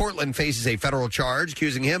to Portland faces a federal charge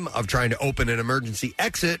accusing him of trying to open an emergency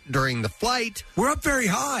exit during the flight. We're up very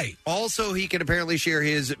high. Also, he can apparently share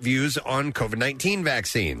his views on COVID-19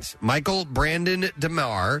 vaccines. Michael Brandon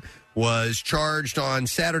DeMar was charged on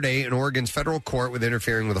Saturday in Oregon's federal court with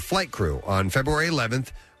interfering with a flight crew. On February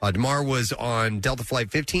 11th, DeMar was on Delta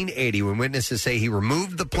Flight 1580 when witnesses say he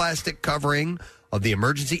removed the plastic covering of the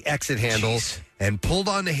emergency exit handle and pulled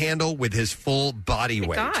on the handle with his full body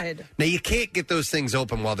weight. God. Now, you can't get those things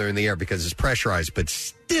open while they're in the air because it's pressurized, but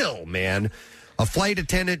still, man. A flight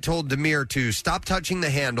attendant told Demir to stop touching the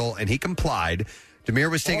handle, and he complied.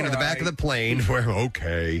 Demir was taken to the back of the plane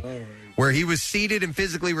where he was seated and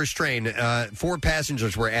physically restrained. 4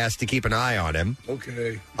 passengers were asked to keep an eye on him.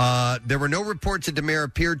 Okay. There were no reports that Demir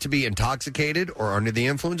appeared to be intoxicated or under the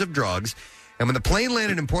influence of drugs. And when the plane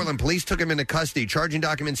landed in Portland, police took him into custody. Charging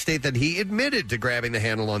documents state that he admitted to grabbing the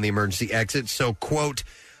handle on the emergency exit. So, quote,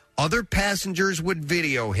 other passengers would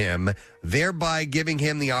video him, thereby giving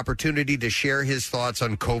him the opportunity to share his thoughts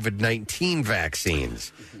on COVID-19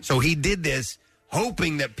 vaccines. So he did this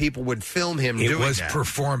hoping that people would film him doing that. It was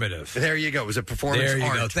performative. There you go. It was a performance There you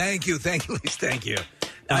art. go. Thank you, Lisa. Thank you.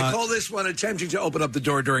 I call this one attempting to open up the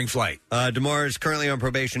door during flight. DeMar is currently on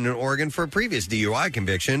probation in Oregon for a previous DUI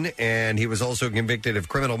conviction, and he was also convicted of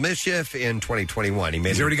criminal mischief in 2021.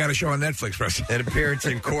 He's already got a show on Netflix, Preston. An appearance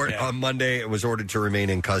in court on Monday and was ordered to remain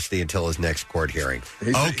in custody until his next court hearing.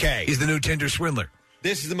 He's the new Tinder swindler.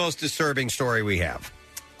 This is the most disturbing story we have.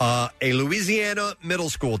 A Louisiana middle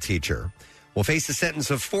school teacher will face a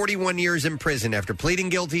sentence of 41 years in prison after pleading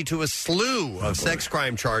guilty to a slew of sex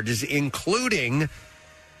crime charges, including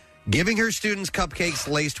giving her students cupcakes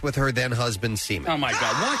laced with her then-husband's semen. Oh, my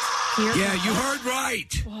God. What? Yeah, you heard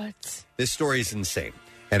right. What? This story is insane,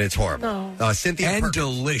 and it's horrible. No.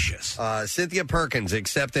 Delicious. Cynthia Perkins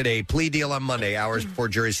accepted a plea deal on Monday, hours before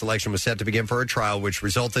jury selection was set to begin for her trial, which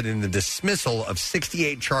resulted in the dismissal of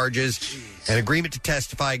 68 charges and agreement to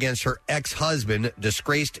testify against her ex-husband,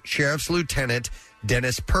 disgraced Sheriff's Lieutenant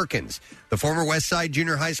Dennis Perkins. The former West Side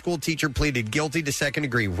Junior High School teacher pleaded guilty to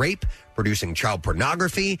second-degree rape, producing child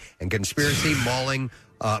pornography, and conspiracy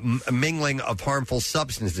mingling of harmful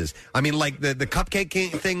substances. I mean, like, the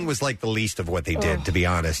cupcake thing was like the least of what they did, to be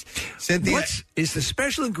honest. Cynthia... Is the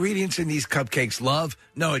special ingredients in these cupcakes love?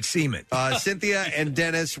 No, it's semen. Cynthia and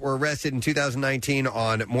Dennis were arrested in 2019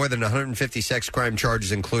 on more than 150 sex crime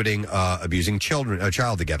charges, including abusing a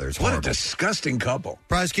child together. It's horrible. What a disgusting couple.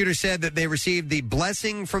 Prosecutors said that they received the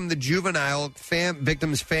blessing from the juvenile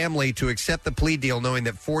victim's family to accept the plea deal, knowing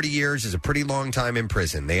that 40 years is a pretty long time in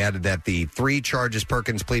prison. They added that the 3 charges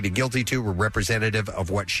Perkins pleaded guilty to were representative of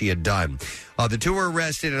what she had done. The two were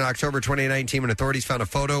arrested in October 2019 when authorities found a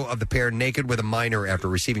photo of the pair naked with a minor after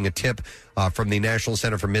receiving a tip from the National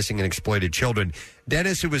Center for Missing and Exploited Children.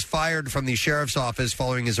 Dennis, who was fired from the sheriff's office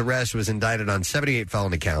following his arrest, was indicted on 78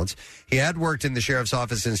 felony counts. He had worked in the sheriff's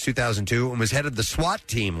office since 2002 and was head of the SWAT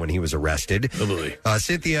team when he was arrested.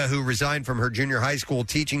 Cynthia, who resigned from her junior high school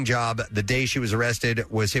teaching job the day she was arrested,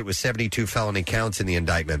 was hit with 72 felony counts in the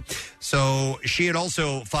indictment. So she had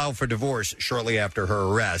also filed for divorce shortly after her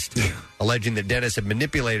arrest, alleging that Dennis had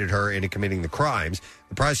manipulated her into committing the crimes.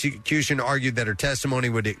 The prosecution argued that her testimony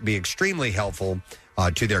would be extremely helpful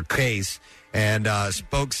to their case, and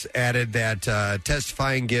spokes added that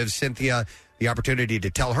testifying gives Cynthia the opportunity to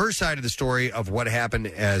tell her side of the story of what happened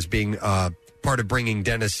as being part of bringing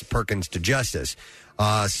Dennis Perkins to justice.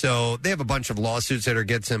 So they have a bunch of lawsuits that are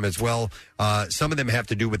against them as well. Some of them have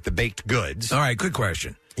to do with the baked goods. All right, good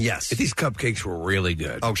question. Yes. If these cupcakes were really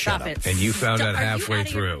good. Oh, shut up. And you found out halfway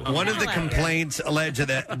through. One of the complaints alleged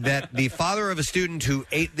that the father of a student who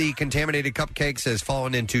ate the contaminated cupcakes has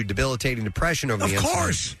fallen into debilitating depression over the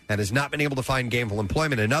incident and has not been able to find gainful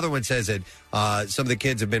employment. Another one says that some of the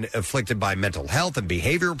kids have been afflicted by mental health and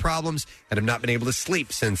behavioral problems and have not been able to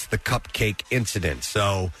sleep since the cupcake incident.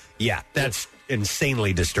 So, yeah, that's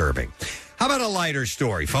insanely disturbing. How about a lighter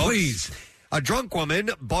story, folks? Please. A drunk woman,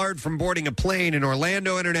 barred from boarding a plane in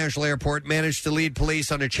Orlando International Airport, managed to lead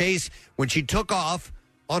police on a chase when she took off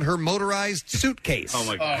on her motorized suitcase. Oh,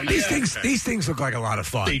 my God. These things look like a lot of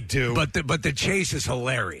fun. They do. But the chase is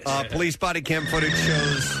hilarious. Police body cam footage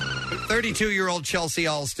shows 32-year-old Chelsea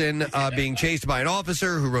Alston being chased by an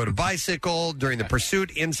officer who rode a bicycle during the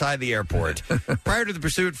pursuit inside the airport. Prior to the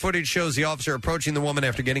pursuit, footage shows the officer approaching the woman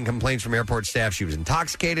after getting complaints from airport staff. She was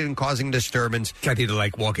intoxicated and causing disturbance. Kathy,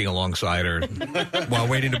 like walking alongside her while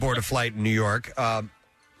waiting to board a flight in New York.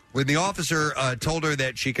 When the officer told her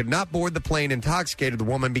that she could not board the plane intoxicated, the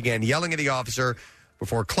woman began yelling at the officer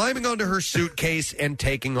before climbing onto her suitcase and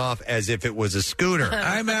taking off as if it was a scooter.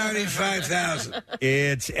 I'm out in 5,000.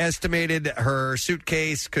 It's estimated her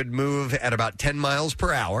suitcase could move at about 10 miles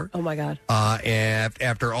per hour. Oh, my God.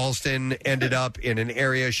 After Alston ended up in an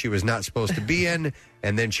area she was not supposed to be in,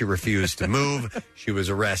 and then she refused to move. She was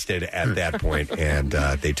arrested at that point, and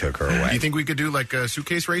they took her away. Do you think we could do like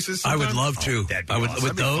suitcase races sometime? I would love to. I would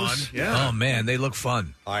with those. Fun. Yeah. Oh man, they look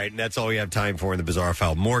fun. All right, and that's all we have time for in the Bizarre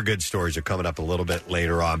File. More good stories are coming up a little bit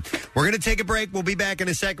later on. We're going to take a break. We'll be back in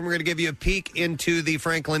a second. We're going to give you a peek into the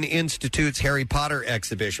Franklin Institute's Harry Potter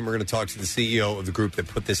exhibition. We're going to talk to the CEO of the group that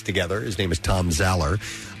put this together. His name is Tom Zeller.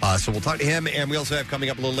 So we'll talk to him, and we also have coming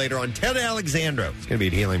up a little later on Ted Alexandro. It's going to be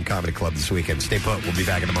at Helium Comedy Club this weekend. Stay put. We'll be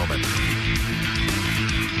back in a moment.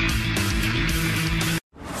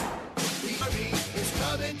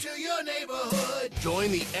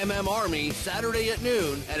 Join the MM Army Saturday at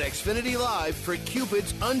noon at Xfinity Live for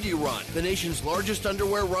Cupid's Undie Run, the nation's largest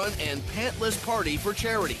underwear run and pantless party for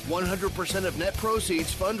charity. 100% of net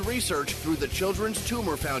proceeds fund research through the Children's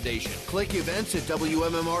Tumor Foundation. Click events at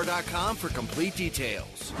WMMR.com for complete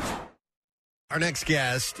details. Our next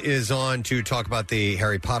guest is on to talk about the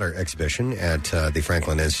Harry Potter exhibition at the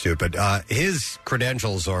Franklin Institute, but his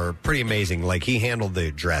credentials are pretty amazing. Like, he handled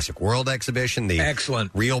the Jurassic World exhibition, the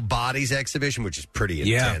Excellent Real Bodies exhibition, which is pretty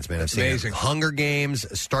intense, man. I've seen amazing. Hunger Games,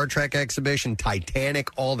 Star Trek exhibition,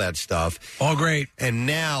 Titanic, all that stuff. All great. And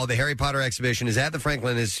now the Harry Potter exhibition is at the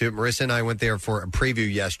Franklin Institute. Marissa and I went there for a preview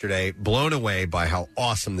yesterday, blown away by how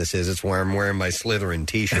awesome this is. It's why I'm wearing my Slytherin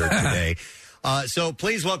t-shirt today. So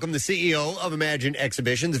please welcome the CEO of Imagine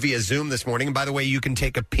Exhibitions via Zoom this morning. And by the way, you can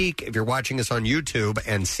take a peek if you're watching us on YouTube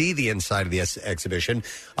and see the inside of the exhibition.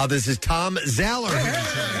 This is Tom Zaller.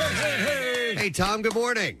 Hey, Tom, good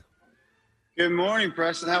morning. Good morning,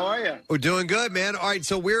 Preston. How are you? We're doing good, man. All right,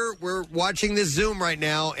 so we're watching this Zoom right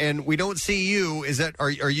now, and we don't see you. Is that are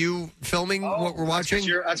you filming what we're watching?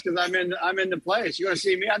 That's because I'm in the place. You want to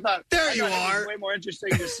see me? I thought you are. It was way more interesting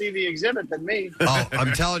to see the exhibit than me. Oh,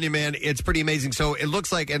 I'm telling you, man, it's pretty amazing. So it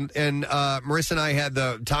looks like, and Marissa and I had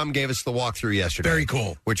Tom gave us the walkthrough yesterday. Very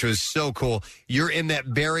cool. Which was so cool. You're in that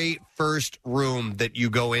very first room that you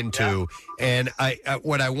go into, and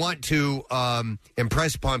what I want to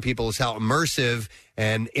impress upon people is how immersive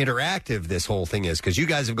and interactive this whole thing is, because you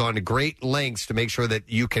guys have gone to great lengths to make sure that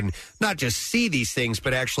you can not just see these things,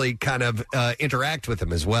 but actually kind of interact with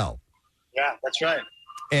them as well. Yeah, that's right.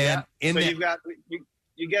 And you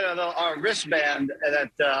get a little wristband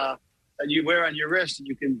that you wear on your wrist, and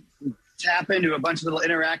you can tap into a bunch of little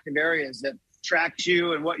interactive areas that tracks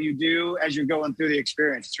you and what you do as you're going through the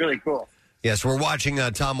experience. It's really cool. Yes, we're watching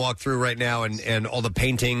Tom walk through right now, and all the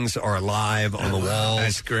paintings are alive on the walls.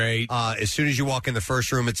 That's great. As soon as you walk in the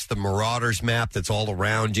first room, it's the Marauders map that's all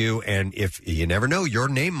around you, and if you never know, your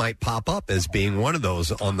name might pop up as being one of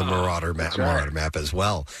those on the Marauder map as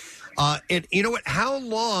well. And you know what? How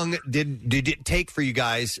long did it take for you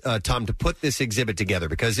guys, Tom, to put this exhibit together?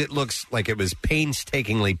 Because it looks like it was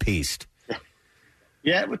painstakingly pieced.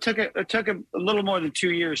 Yeah, it took a little more than 2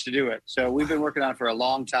 years to do it. So we've been working on it for a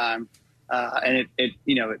long time. And it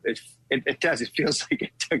feels like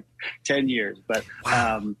it took 10 years, but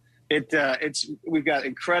we've got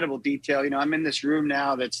incredible detail. You know, I'm in this room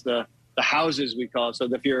now that's the houses we call it. So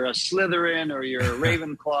if you're a Slytherin or you're a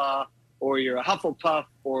Ravenclaw or you're a Hufflepuff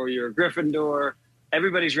or you're a Gryffindor,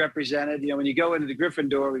 everybody's represented. You know, when you go into the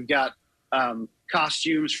Gryffindor, we've got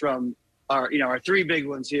costumes from our three big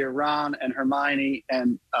ones here, Ron and Hermione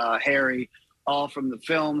and Harry, all from the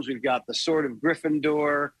films. We've got the Sword of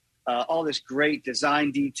Gryffindor. All this great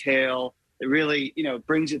design detail that really,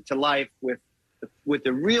 brings it to life with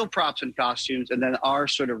the real props and costumes, and then our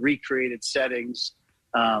sort of recreated settings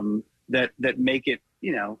that make it,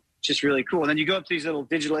 just really cool. And then you go up to these little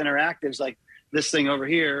digital interactives, like this thing over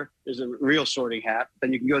here. There's a real sorting hat.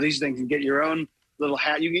 Then you can go to these things and get your own little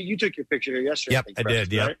hat. You took your picture here yesterday. Yep, I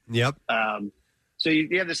did. Yep, right? yep. So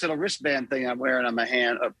you have this little wristband thing I'm wearing on my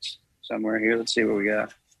hand. Somewhere here. Let's see what we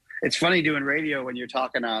got. It's funny doing radio when you're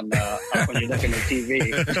talking on when you're looking at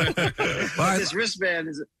TV. This wristband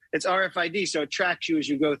it's RFID, so it tracks you as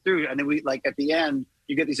you go through, and then at the end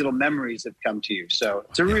you get these little memories that come to you. So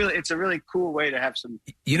it's a really cool way to have some.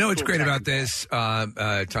 You know what's great about this, Tom,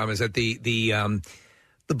 is that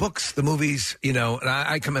the books, the movies, and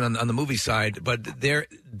I come in on the movie side, but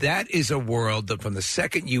that is a world that from the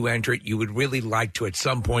second you enter it, you would really like to at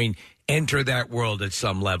some point enter that world at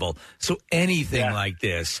some level. So anything like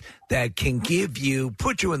this that can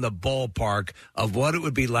put you in the ballpark of what it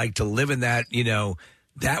would be like to live in that,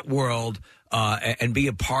 that world and be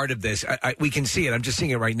a part of this. We can see it. I'm just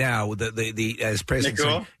seeing it right now. The as Preston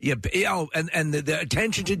said, and the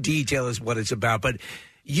attention to detail is what it's about. But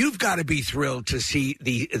you've got to be thrilled to see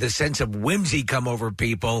the sense of whimsy come over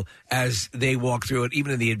people as they walk through it,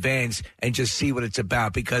 even in the advance, and just see what it's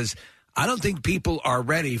about, because I don't think people are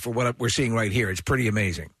ready for what we're seeing right here. It's pretty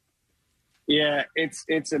amazing. Yeah,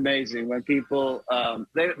 it's amazing when people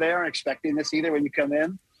they aren't expecting this either. When you come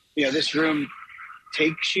in, this room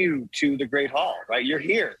takes you to the Great Hall, right? You're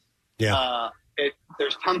here. Yeah.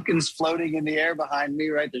 There's pumpkins floating in the air behind me,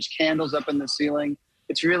 right? There's candles up in the ceiling.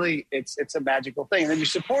 It's really it's a magical thing, and then you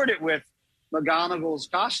support it with McGonagall's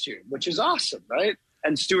costume, which is awesome, right?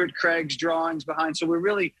 And Stuart Craig's drawings behind. So we're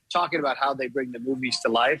really talking about how they bring the movies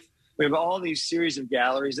to life. We have all these series of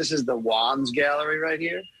galleries. This is the Wands Gallery right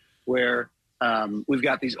here, where we've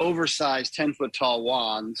got these oversized 10-foot tall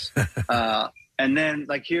wands. And then,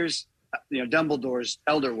 here's Dumbledore's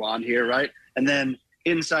Elder Wand here, right? And then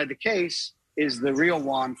inside the case is the real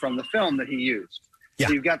wand from the film that he used. Yeah.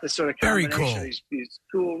 So you've got this sort of Very combination cool. of these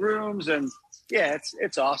cool rooms, and yeah,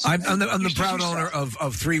 it's awesome. I'm the proud owner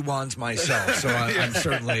of 3 wands myself, so I'm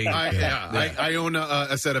certainly. I own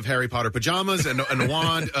a set of Harry Potter pajamas and a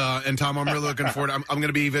wand. And Tom, I'm really looking forward. I'm going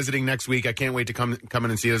to be visiting next week. I can't wait to come in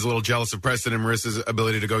and see it. I was a little jealous of Preston and Marissa's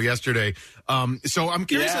ability to go yesterday. So I'm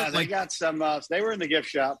curious. Yeah, they got some. They were in the gift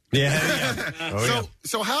shop.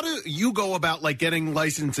 So how do you go about like getting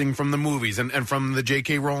licensing from the movies and from the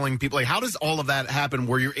J.K. Rowling people? Like, how does all of that happen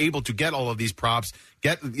where you're able to get all of these props,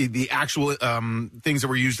 get the actual things that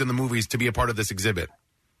were used in the movies to be a part of this exhibit?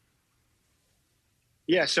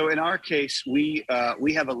 Yeah, so in our case, we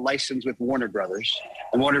have a license with Warner Brothers,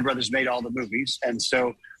 and Warner Brothers made all the movies, and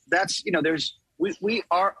so that's there's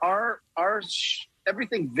our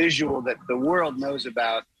everything visual that the world knows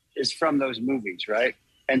about is from those movies, right?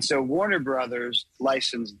 And so Warner Brothers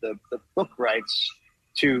licensed the book rights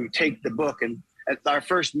to take the book, and our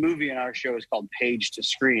first movie in our show is called Page to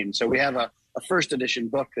Screen. So we have a first edition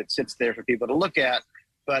book that sits there for people to look at,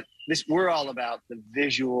 but we're all about the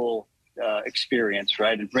visual experience,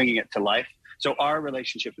 right, and bringing it to life. So our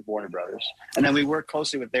relationship with Warner Brothers, and then we work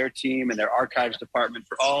closely with their team and their archives department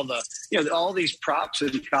for all the all these props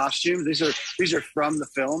and costumes. These are from the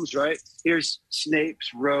films, right? Here's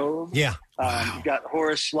Snape's robe. Yeah. You've got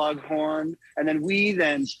Horace Slughorn, and then we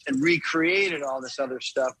recreated all this other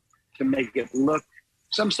stuff to make it look.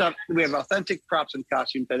 Some stuff, we have authentic props and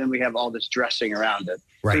costumes, and then we have all this dressing around it.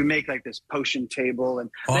 Right. So we make like this potion table,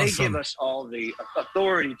 and they give us all the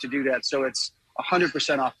authority to do that. So it's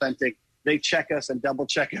 100% authentic. They check us and double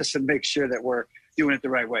check us and make sure that we're doing it the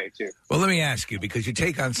right way, too. Well, let me ask you, because you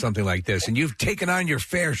take on something like this, and you've taken on your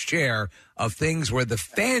fair share of things where the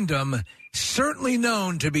fandom, certainly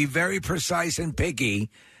known to be very precise and picky.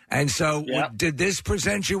 And so did this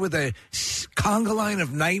present you with a conga line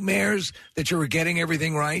of nightmares that you were getting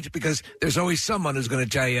everything right? Because there's always someone who's going to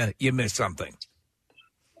tell you you missed something.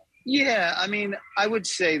 Yeah, I mean, I would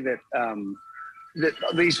say that that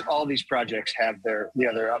all these projects have their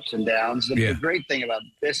ups and downs. The great thing about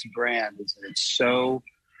this brand is that it's so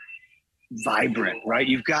vibrant, right?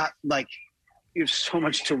 You have so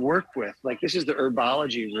much to work with. Like, this is the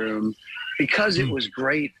herbology room. Because it was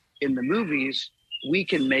great in the movies, we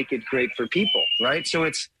can make it great for people, right? So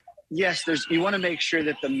you want to make sure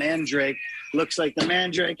that the mandrake looks like the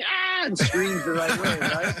mandrake and screams the right way,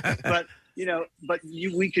 right?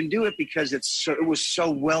 We can do it because it was so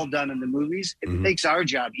well done in the movies. It makes our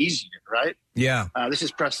job easier, right? Yeah. This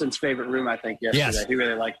is Preston's favorite room, I think, yesterday. Yes. He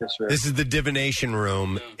really liked this room. This is the divination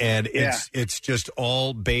room, and it's just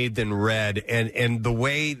all bathed in red. And the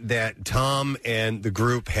way that Tom and the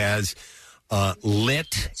group has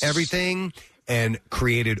lit everything and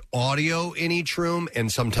created audio in each room,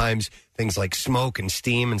 and sometimes things like smoke and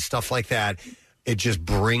steam and stuff like that, it just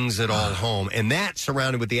brings it all home. And that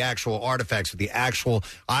surrounded with the actual artifacts, with the actual...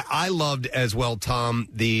 I loved as well, Tom,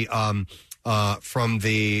 the from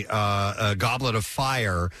the Goblet of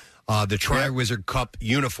Fire, the Tri-Wizard Cup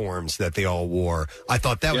uniforms that they all wore. I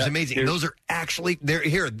thought that was amazing. And those are actually...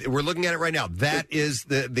 Here, we're looking at it right now. That is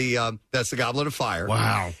that's the Goblet of Fire.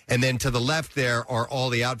 Wow. And then to the left there are all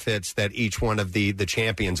the outfits that each one of the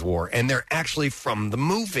champions wore. And they're actually from the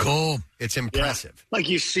movie. Cool. It's impressive. Yeah. Like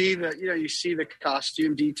you see the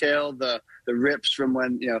costume detail, the rips from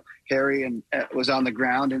when Harry was on the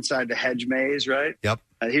ground inside the hedge maze, right? Yep.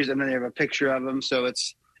 And then they have a picture of him, so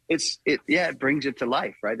it brings it to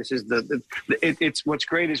life, right? This is it's what's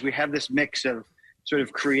great is we have this mix of sort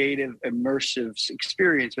of creative, immersive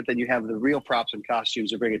experience, but then you have the real props and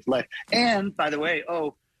costumes that bring it to life. And by the way,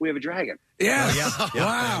 we have a dragon. Yeah.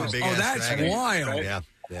 Wow. Oh, that's wild. Right? Yeah.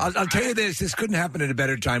 I'll tell you this couldn't happen at a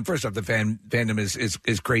better time. First off, the fandom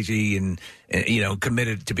is crazy and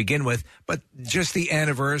committed to begin with, but just the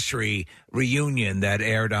anniversary reunion that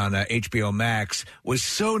aired on HBO Max was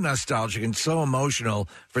so nostalgic and so emotional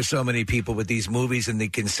for so many people with these movies and the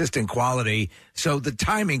consistent quality. So the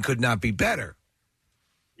timing could not be better.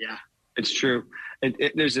 Yeah, it's true.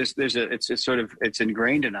 It's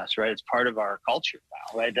ingrained in us, right? It's part of our culture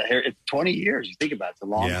now, right? It's 20 years. You think about it, it's a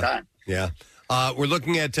long time. Yeah. We're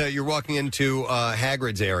looking at, you're walking into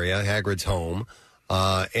Hagrid's area, Hagrid's home,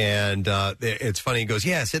 and it's funny. He goes,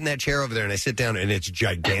 sit in that chair over there, and I sit down, and it's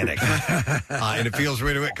gigantic. And it feels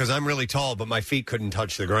really weird because I'm really tall, but my feet couldn't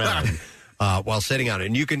touch the ground while sitting on it.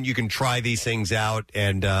 And you can try these things out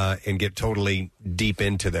and get totally deep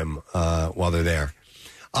into them while they're there.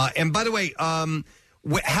 And by the way,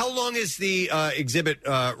 how long is the exhibit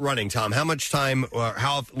running, Tom? How much time,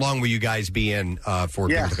 how long will you guys be in for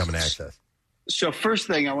people to come and access? So first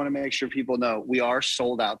thing, I want to make sure people know we are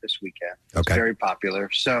sold out this weekend. Okay. It's very popular.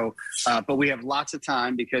 So, but we have lots of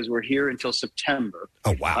time because we're here until September.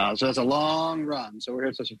 Oh, wow. So that's a long run. So we're here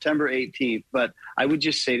until September 18th. But I would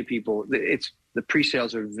just say to people, the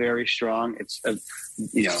pre-sales are very strong. It's,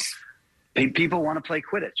 people want to play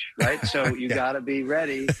Quidditch, right? So you got to be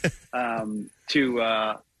ready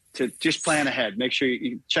to just plan ahead. Make sure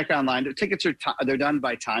you check online. The tickets they're done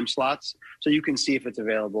by time slots, so you can see if it's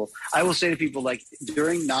available. I will say to people, like,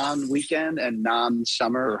 during non-weekend and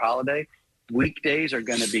non-summer or holiday, weekdays are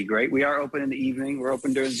going to be great. We are open in the evening. We're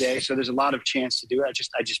open during the day, so there's a lot of chance to do it.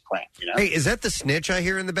 I just plan. Hey, is that the snitch I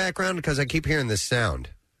hear in the background? Because I keep hearing this sound.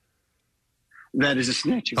 That is a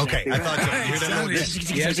snitch. Exactly. Okay, I thought so.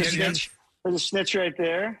 There's a snitch. There's a snitch right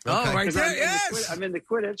there. Oh, right there, yes. I'm in the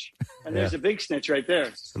Quidditch, and there's a big snitch right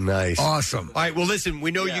there. Nice. Awesome. All right, well, listen, we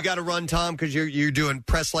know you got to run, Tom, because you're doing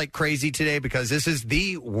press like crazy today because this is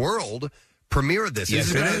the world premiere of this. Yes,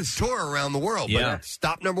 It's it a is. tour around the world. Yeah. But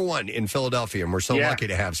stop number 1 in Philadelphia, and we're so lucky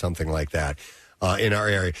to have something like that. In our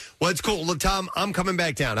area. Well, it's cool. Look, Tom, I'm coming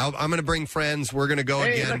back down. I'm going to bring friends. We're going to go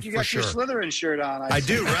again look, you for got sure. your Slytherin shirt on. I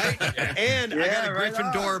do, right? And I got a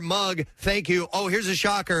Gryffindor mug. Thank you. Oh, here's a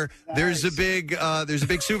shocker. There's a big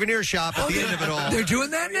souvenir shop at the end of it all. They're doing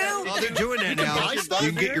that now? Oh, they're doing that now.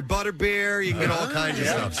 You can get your butterbeer. You can get all kinds of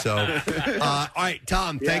stuff. So, all right,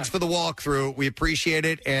 Tom, thanks for the walkthrough. We appreciate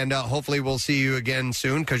it. And hopefully we'll see you again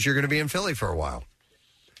soon because you're going to be in Philly for a while.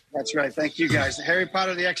 That's right. Thank you, guys.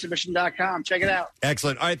 HarryPotterTheExhibition.com. Check it out.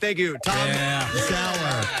 Excellent. All right, thank you, Tom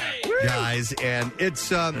Sauer, guys. And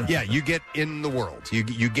it's you get in the world. You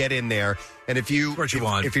get in there, and if you're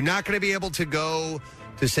not going to be able to go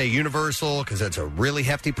to say Universal because that's a really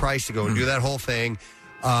hefty price to go and do that whole thing,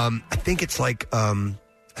 I think it's like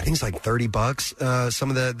 $30. Some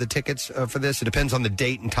of the tickets for this. It depends on the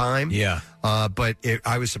date and time. Yeah. But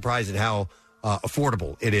I was surprised at how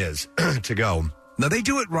affordable it is to go. No, they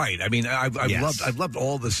do it right. I mean, I've loved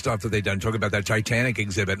all the stuff that they've done. Talking about that Titanic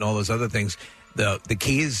exhibit and all those other things. The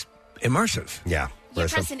key is immersive. Yeah. Yeah,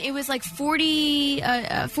 Preston, it was like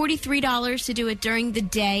 $43 to do it during the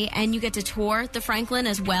day, and you get to tour the Franklin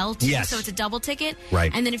as well, too. Yes. So it's a double ticket.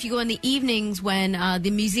 Right. And then if you go in the evenings when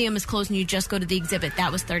the museum is closed and you just go to the exhibit,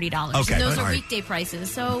 that was $30. Okay. And those All are right. weekday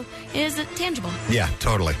prices, so it is tangible. Yeah,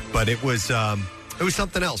 totally. But it was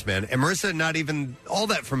something else, man. And Marissa, not even all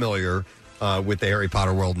that familiar with the Harry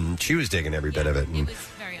Potter world, and she was digging every bit of it. And, It was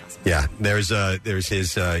very awesome. yeah, there's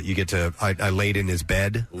his. You get to. I laid in his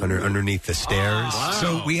bed underneath the stairs.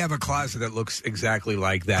 So we have a closet that looks exactly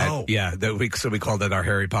like that. Oh. Yeah, we call that our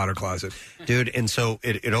Harry Potter closet, dude. And so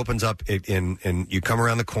it opens up, and you come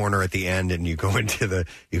around the corner at the end, and you go into the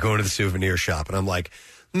souvenir shop, and I'm like,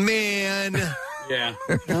 man, yeah,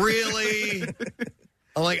 really.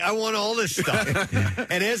 I'm like, I want all this stuff.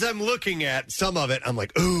 And as I'm looking at some of it, I'm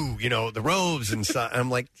like, ooh, the robes and stuff. I'm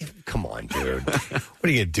like, come on, dude. What are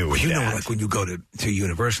you going to do with that? know, like when you go to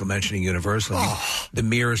Universal, mentioning Universal, the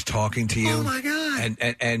mirror's talking to you. Oh, my God.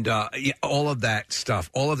 And all of that stuff,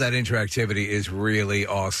 all of that interactivity is really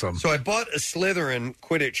awesome. So I bought a Slytherin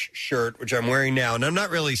Quidditch shirt, which I'm wearing now, and I'm not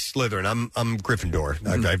really Slytherin. I'm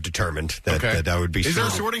Gryffindor. I've determined that I would be. Is there a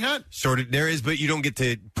sorting hat? There is, but you don't get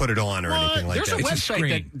to put it on or anything like There's that. a website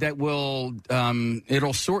that will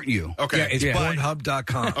it'll sort you. Okay, yeah, it's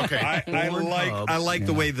Pornhub.com. Okay, I like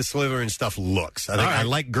the way the Slytherin stuff looks. I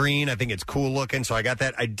like green. I think it's cool looking. So I got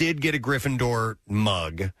that. I did get a Gryffindor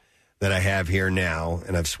mug that I have here now,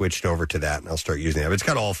 and I've switched over to that, and I'll start using that. But it's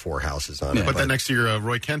got all 4 houses on it. Put that next to your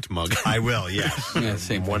Roy Kent mug. I will, yes. Yeah,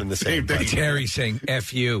 same one in the same thing. Terry saying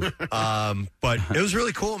F you. But it was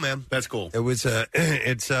really cool, man. That's cool. It was,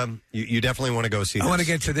 you definitely want to go see this. I want to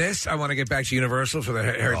get to this. I want to get back to Universal for the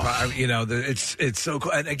Harry Potter. It's so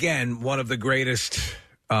cool. And again, one of the greatest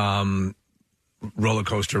roller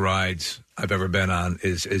coaster rides I've ever been on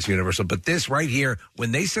is Universal. But this right here,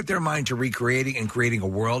 when they set their mind to recreating and creating a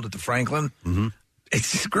world at the Franklin,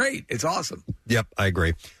 it's just great. It's awesome. Yep, I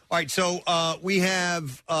agree. All right, so we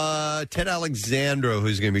have Ted Alexandro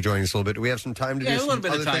who's going to be joining us a little bit. Do we have some time to do some a little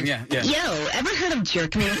bit other of time, things? yeah. Yo, ever heard of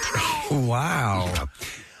Jerkmate? Wow.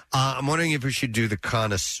 I'm wondering if we should do the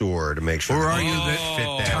connoisseur to make sure. Or are you the fit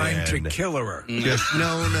that time to in. killerer?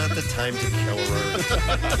 No, not the time to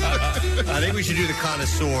killerer. I think we should do the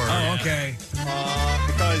connoisseur. Oh, okay.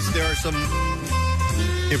 Because there are some.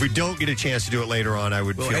 If we don't get a chance to do it later on, I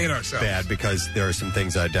would We'll feel hate ourselves. bad because there are some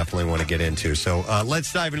things I definitely want to get into. So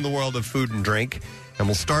let's dive into the world of food and drink, and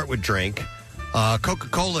we'll start with drink.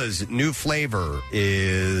 Coca-Cola's new flavor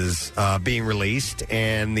is being released,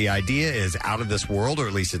 and the idea is out of this world, or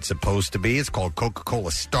at least it's supposed to be. It's called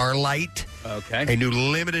Coca-Cola Starlight. Okay. A new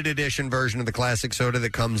limited edition version of the classic soda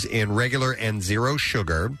that comes in regular and zero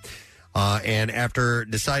sugar. And after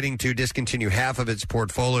deciding to discontinue half of its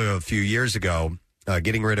portfolio a few years ago,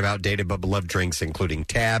 getting rid of outdated but beloved drinks, including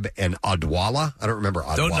Tab and Odwalla. I don't remember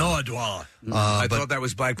Odwalla. Don't know Odwalla. I thought that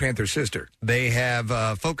was Black Panther's sister. They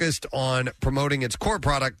have focused on promoting its core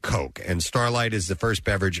product, Coke, and Starlight is the first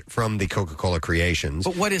beverage from the Coca-Cola creations.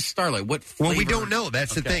 But what is Starlight? What flavor? Well, we don't know.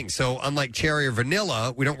 That's the thing. So unlike cherry or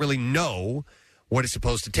vanilla, we don't really know what it's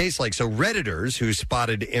supposed to taste like. So Redditors, who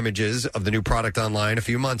spotted images of the new product online a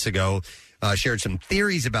few months ago, shared some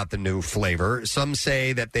theories about the new flavor. Some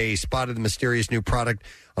say that they spotted the mysterious new product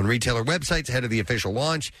on retailer websites ahead of the official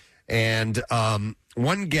launch. And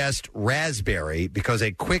one guessed raspberry because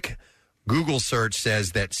a quick Google search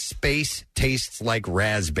says that space tastes like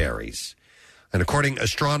raspberries. And according,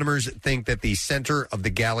 astronomers think that the center of the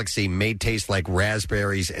galaxy may taste like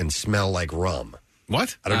raspberries and smell like rum.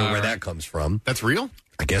 What? I don't know where that comes from. That's real?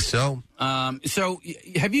 I guess so. So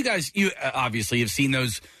have you guys, you obviously have seen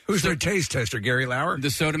those. Who's their taste tester, Gary Lauer? The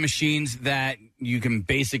soda machines that you can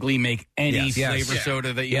basically make any flavor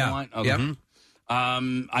soda that you want. Okay.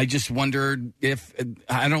 Mm-hmm. I just wondered if,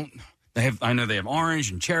 I know they have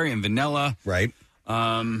orange and cherry and vanilla. Right.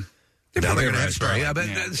 Now they're going to have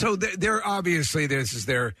Starlight. So they're obviously, this is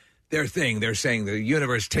their thing. They're saying the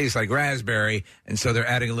universe tastes like raspberry, and so they're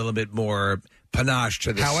adding a little bit more panache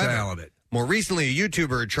to the smell of it. More recently, a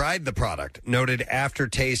YouTuber tried the product, noted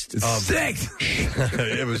aftertaste of... Sick!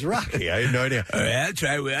 It was rocky. I had no idea. I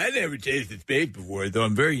tried. I never tasted space before, though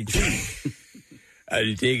I'm very intrigued. I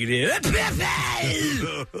just take it in.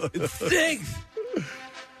 It stinks!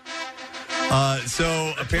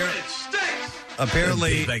 So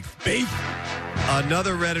apparently, like space.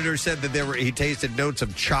 Another Redditor said that he tasted notes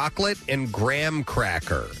of chocolate and graham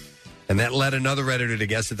cracker. And that led another Redditor to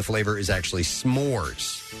guess that the flavor is actually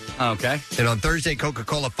s'mores. Okay. And on Thursday,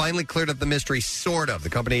 Coca-Cola finally cleared up the mystery, sort of. The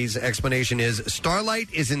company's explanation is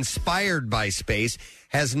Starlight is inspired by space,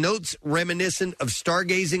 has notes reminiscent of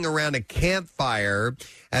stargazing around a campfire,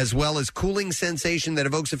 as well as cooling sensation that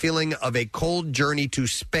evokes a feeling of a cold journey to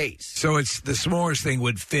space. So it's the s'mores thing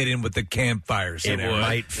would fit in with the campfire scenario. It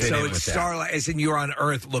might fit in with that. So it's Starlight, as in you're on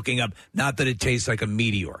Earth looking up, not that it tastes like a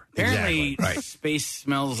meteor. Apparently, space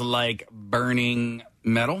smells like burning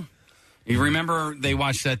metal. You remember they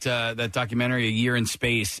watched that documentary, A Year in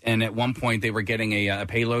Space, and at one point they were getting a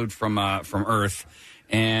payload from Earth.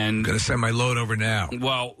 And going to send my load over now.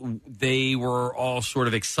 Well, they were all sort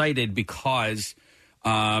of excited because,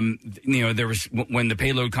 there was, when the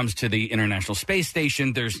payload comes to the International Space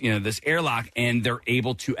Station, there's, this airlock, and they're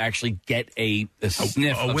able to actually get a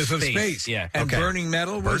sniff a whiff of space. Yeah. And burning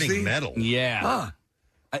metal was metal. Yeah.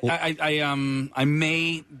 Huh. I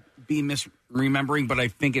may be misremembering, but I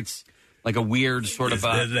think it's like a weird sort of...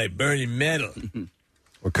 like burning metal.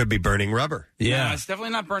 Or could be burning rubber. Yeah. No, it's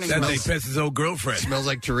definitely not burning metal. metal. That's like Preston's old girlfriend. Smells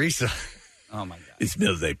like Teresa. Oh, my God. It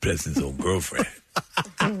smells like Preston's old girlfriend.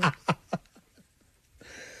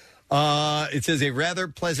 It says a rather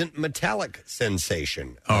pleasant metallic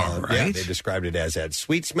sensation. All right. Yeah, they described it as had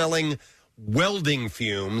sweet-smelling welding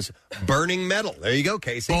fumes, burning metal. There you go,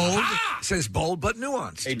 Casey. Bold. It says bold but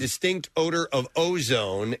nuanced. A distinct odor of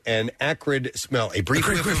ozone and acrid smell. A brief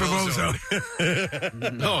whiff of ozone.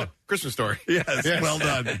 Oh, Christmas Story. Yes, well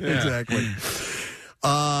done. Exactly.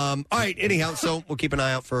 All right, anyhow, so we'll keep an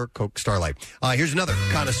eye out for Coke Starlight. Here's another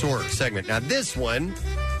connoisseur segment. Now, this one,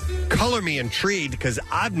 color me intrigued because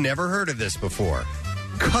I've never heard of this before.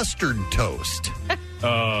 Custard toast.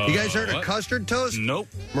 You guys heard of custard toast? Nope.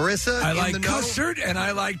 Marissa? I like custard and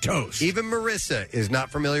I like toast. Even Marissa is not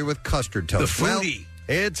familiar with custard toast. The foodie.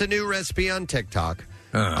 Well, it's a new recipe on TikTok.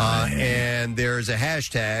 And there's a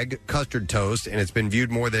hashtag custard toast, and it's been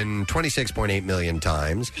viewed more than 26.8 million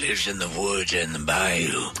times. Lives in the woods and the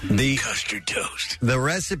bayou. The custard toast. The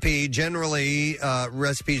recipes generally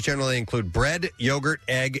include bread, yogurt,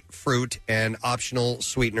 egg, fruit, and optional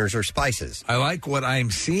sweeteners or spices. I like what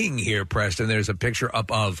I'm seeing here, Preston. There's a picture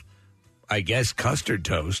up of, I guess, custard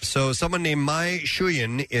toast. So someone named Mai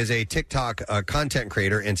Shuyan is a TikTok content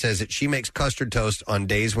creator and says that she makes custard toast on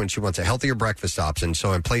days when she wants a healthier breakfast option.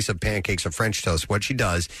 So in place of pancakes or French toast, what she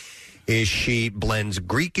does is she blends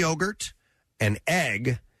Greek yogurt, an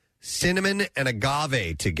egg, cinnamon, and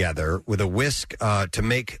agave together with a whisk to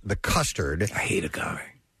make the custard. I hate agave.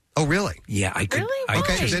 Oh, really? Yeah, I could. Really? I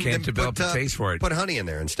Okay, just then can't develop a taste for it. Put honey in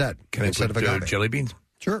there instead. Can I put of agave. jelly beans?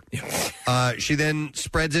 Sure. She then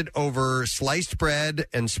spreads it over sliced bread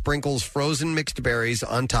and sprinkles frozen mixed berries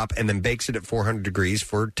on top and then bakes it at 400 degrees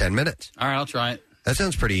for 10 minutes. All right, I'll try it. That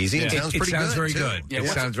sounds pretty easy. Yeah. It sounds pretty sounds good. very too. good. Yeah, it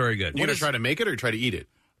sounds very good. You going to try to make it or try to eat it?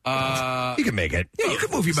 You can make it. Yeah, you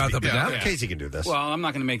can move your mouth up and down. Casey can do this. Well, I'm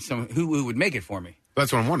not going to make some. Who would make it for me?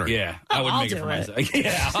 That's what I'm wondering. Yeah, I would I'll make it do for it. myself.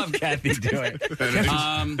 Yeah, I'll have Kathy do it.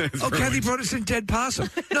 Kathy brought us in dead possum.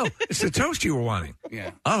 No, it's the toast you were wanting.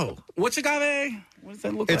 Yeah. Oh. What's agave? What does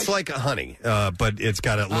that look It's like a honey, but it's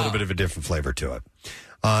got a little bit of a different flavor to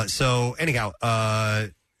it. So anyhow,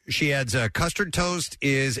 she adds custard toast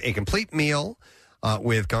is a complete meal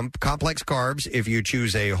with complex carbs if you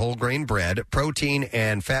choose a whole grain bread, protein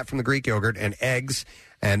and fat from the Greek yogurt, and eggs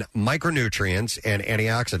and micronutrients and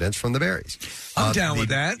antioxidants from the berries. I'm down with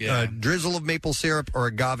that. Drizzle of maple syrup or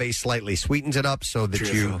agave slightly sweetens it up so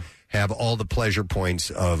that you have all the pleasure points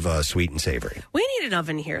of sweet and savory. We need an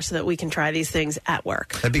oven here so that we can try these things at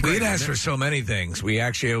work. That'd be great. We'd asked for so many things. We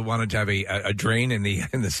actually wanted to have a drain in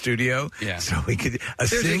the studio. Yeah. So we could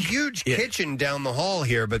There's sink. a huge kitchen down the hall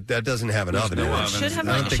here, but that doesn't have an oven. in it. Should have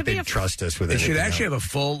I don't it think should be they'd trust us with It it. should actually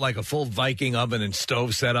have a full Viking oven and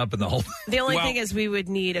stove set up and the whole. The only thing is we would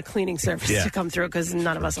need a cleaning service to come through because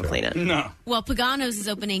none of us will clean it. No. Well, Pagano's is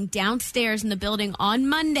opening downstairs in the building on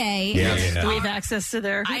Monday. Yeah. Do we have access to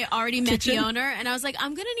their I already met the owner, and I was like,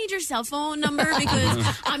 I'm going to need your cell phone number because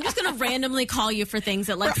I'm just going to randomly call you for things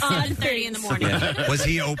at like 7:30 in the morning. Was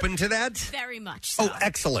he open to that? Very much so. Oh,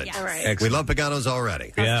 excellent. Yes. All right. We love Paganos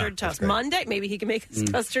already. Custard toast. Monday, maybe he can make us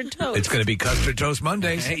custard toast. It's going to be custard toast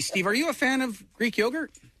Mondays. Hey, Steve, are you a fan of Greek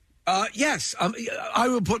yogurt? Yes, I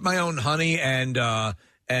will put my own honey and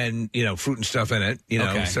fruit and stuff in it.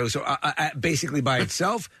 Okay. So basically by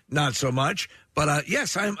itself, not so much. But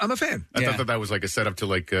yes, I'm a fan. I thought that was like a setup to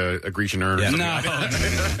like a Grecian urn. Or No.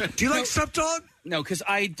 Do you like stuffed dog? No, because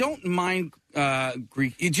I don't mind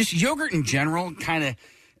Greek. Just yogurt in general kind of,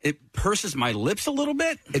 it purses my lips a little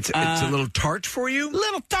bit. It's a little tart for you?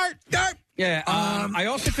 Little tart. Yeah. I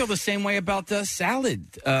also feel the same way about the salad.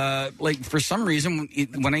 Like, for some reason,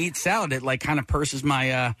 when I eat salad, it, like, kind of purses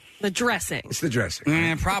my... the dressing. It's the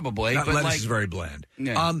dressing. Probably. That but lettuce like, is very bland.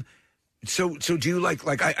 Yeah. So do you like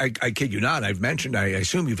I kid you not, I've mentioned, I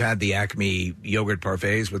assume you've had the Acme yogurt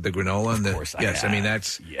parfaits with the granola. Of course I Yes, have. I mean,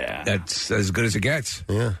 that's as good as it gets.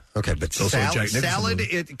 Yeah. Okay, but also a Jack Nicholson salad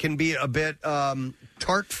movie. it can be a bit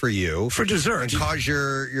tart for you. For dessert. And cause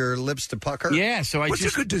your lips to pucker. Yeah, so What's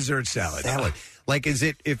a good dessert salad? Like, is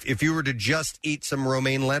it, if you were to just eat some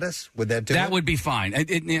romaine lettuce, would that do it? That would be fine. And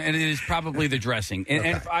it is probably the dressing. And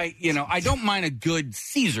if I don't mind a good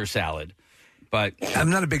Caesar salad. But I'm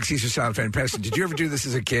not a big Caesar salad fan. Preston, did you ever do this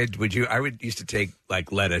as a kid? I used to take like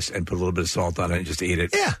lettuce and put a little bit of salt on it and just eat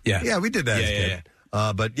it. Yeah, we did that as a kid. Yeah.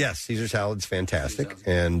 But yes, Caesar salad's fantastic,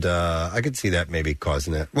 and I could see that maybe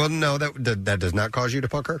causing that. Well, no, that does not cause you to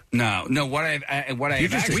pucker. No. What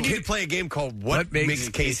We need to play a game called What Makes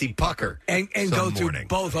Casey Pucker, and go through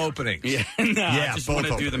both openings. Yeah, I just want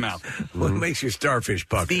to do the mouth. What makes your starfish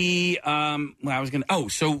pucker? I was gonna. Oh,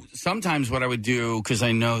 so sometimes what I would do, because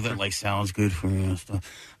I know that like salad's good for you and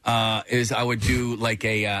stuff, is I would do like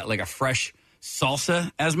a fresh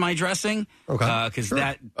salsa as my dressing. Okay, because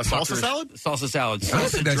a salsa salad. Salsa salad. I don't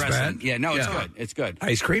think that's dressing. bad. Yeah, no, it's good. It's good.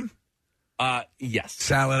 Ice cream. Yes.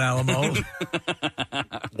 Salad Alamo.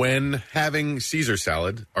 When having Caesar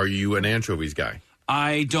salad, are you an anchovies guy?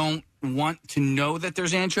 I don't want to know that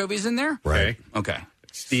there's anchovies in there. Right. Okay.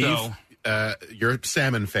 Steve, So, you're a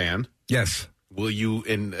salmon fan. Yes. Will you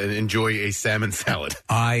enjoy a salmon salad?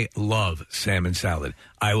 I love salmon salad.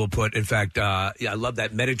 I will put, in fact, I love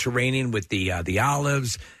that Mediterranean with the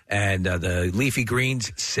olives and the leafy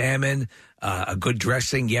greens, salmon, a good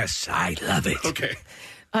dressing. Yes, I love it. Okay.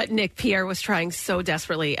 Nick, Pierre was trying so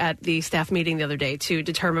desperately at the staff meeting the other day to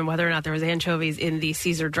determine whether or not there was anchovies in the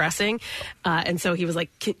Caesar dressing. And so he was like,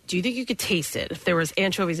 do you think you could taste it? If there was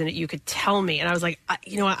anchovies in it, you could tell me. And I was like,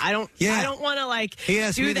 you know what? I don't want to like He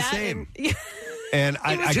asked do me the that. same. And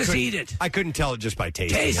I just couldn't- eat it. I couldn't tell it just by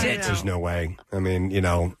tasting Taste it. There's no way. I mean,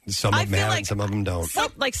 some I of them feel have like it, some of them don't.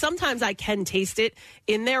 Sometimes I can taste it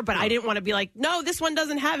in there, but I didn't want to be like, no, this one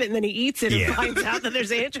doesn't have it. And then he eats it and finds out that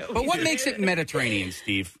there's anchovies. but what makes it Mediterranean,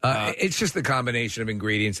 Steve? It's just the combination of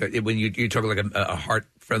ingredients. That when you talk like a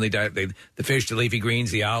heart-friendly diet, the fish, the leafy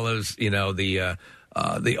greens, the olives, the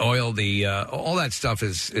oil, all that stuff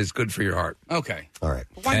is good for your heart. Okay. All right.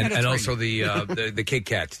 And also the Kit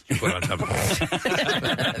Kats you put on top of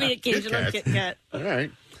it. The occasional Kit Kat. All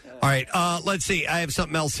right. All right, let's see. I have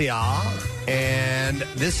something else here, and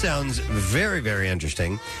this sounds very, very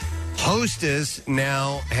interesting. Hostess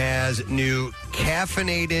now has new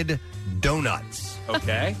caffeinated donuts.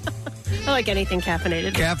 Okay. I like anything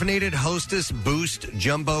caffeinated. Caffeinated Hostess Boost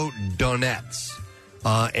Jumbo Donuts.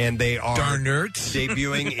 And they are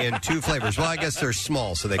debuting in 2 flavors. Well, I guess they're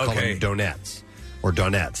small, so they call them donuts or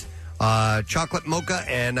donuts. Chocolate mocha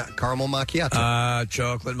and caramel macchiato.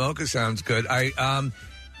 Chocolate mocha sounds good.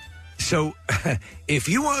 So if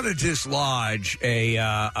you want to dislodge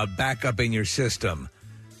a backup in your system,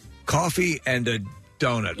 coffee and a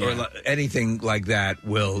donut or anything like that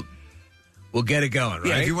will get it going, right?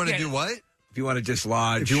 Yeah, if you want to do what? If you want to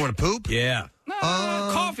dislodge. If you want to poop? Yeah.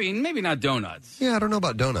 Coffee, maybe not donuts. Yeah, I don't know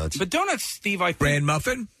about donuts. But donuts, Steve, I think. Bran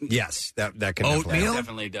muffin? Yes, that can Oatmeal?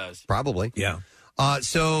 Definitely does. Probably. Yeah.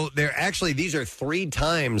 So these are 3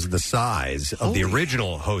 times the size of the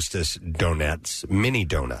original Hostess donuts, mini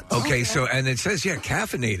donuts. Okay, so, and it says,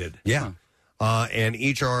 caffeinated. Yeah. And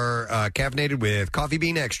each are caffeinated with coffee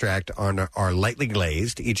bean extract, are lightly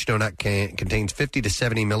glazed. Each donut contains 50 to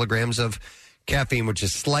 70 milligrams of caffeine, which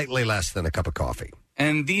is slightly less than a cup of coffee.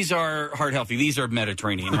 And these are heart healthy. These are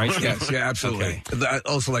Mediterranean, right? Yes, yeah, absolutely. Okay. I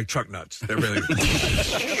also like truck nuts. They're really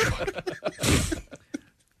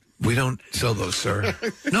We don't sell those, sir.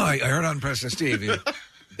 No, I heard on Preston Steve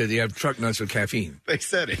that you have truck nuts with caffeine. They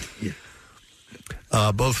said it. Yeah.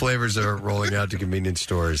 Both flavors are rolling out to convenience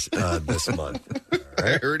stores this month.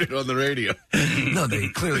 I heard it on the radio. No, they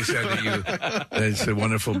clearly said that it's a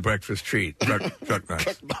wonderful breakfast treat. Truck nuts. Truck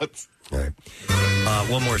nuts. All right.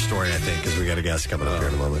 One more story, I think, because we got a guest coming up here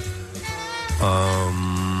in a moment.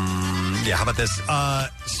 Yeah, how about this?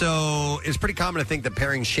 So it's pretty common to think that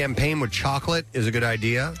pairing champagne with chocolate is a good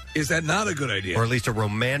idea. Is that not a good idea? Or at least a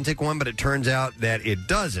romantic one, but it turns out that it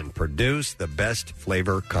doesn't produce the best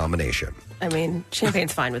flavor combination. I mean,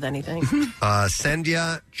 champagne's fine with anything.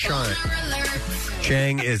 Sandhya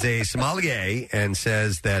Chang is a sommelier and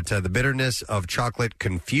says that the bitterness of chocolate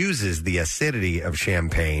confuses the acidity of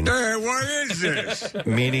champagne. Hey, what is this?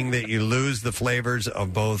 Meaning that you lose the flavors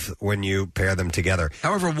of both when you pair them together.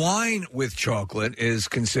 However, wine with chocolate is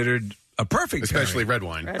considered a perfect especially pairing. red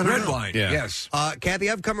wine. Red wine, yeah. Yes. Kathy,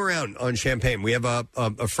 I've come around on champagne. We have a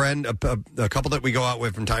friend, a couple that we go out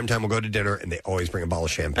with from time to time. We'll go to dinner, and they always bring a bottle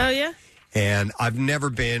of champagne. Oh, yeah? And I've never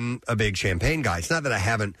been a big champagne guy. It's not that I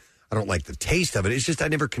don't like the taste of it. It's just I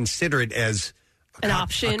never consider it as an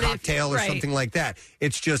option, a cocktail or right. something like that.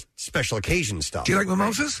 It's just special occasion stuff. Do you like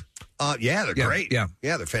mimosas? Yeah, they're great. Yeah,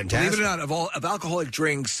 they're fantastic. Believe it or not, of alcoholic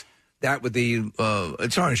drinks, that with the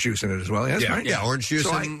it's orange juice in it as well. Yes, Yeah, right? yeah, orange juice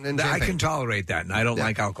So and I champagne. can tolerate that, and I don't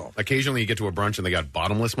like alcohol. Occasionally, you get to a brunch and they got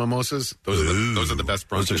bottomless mimosas. Those are the best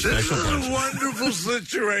brunches. This is a wonderful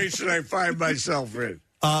situation I find myself in.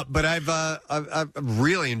 But I've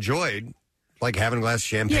really enjoyed like having a glass of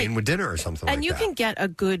champagne with dinner or something like that. And you can get a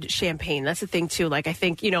good champagne. That's the thing, too. Like, I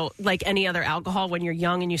think, like any other alcohol, when you're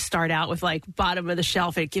young and you start out with, like, bottom of the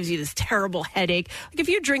shelf, it gives you this terrible headache. Like, if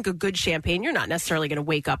you drink a good champagne, you're not necessarily going to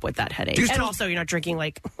wake up with that headache. And also, you're not drinking,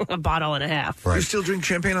 like, a bottle and a half. Right. You still drink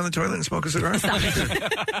champagne on the toilet and smoke a cigar? Stop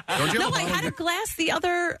it. No, I had a glass the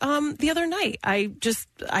other night. I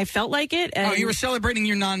felt like it. And you were celebrating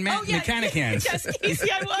your non-mechanic hands. Yes,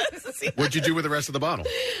 Casey, I was. What'd you do with the rest of the bottle?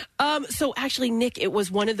 So actually, Nick, it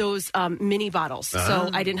was one of those mini bottles. So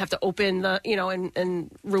I didn't have to open the,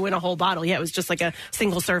 and ruin a whole bottle. Yeah, it was just like a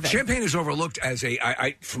single serving. Champagne is overlooked as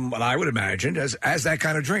from what I would imagine, as that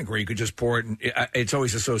kind of drink where you could just pour it. And it's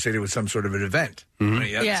always associated with some sort of an event.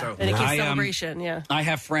 Mm-hmm. Yeah, and it gives celebration. Yeah, I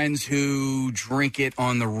have friends who drink it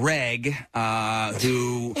on the reg,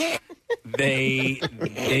 who they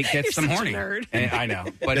it gets them horny. I know,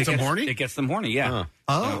 but it gets them horny. It gets them horny. Yeah.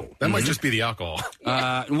 That might just be the alcohol.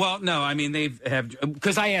 Well, no, I mean they have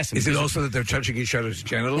because I asked them. Is it also that they're touching each other's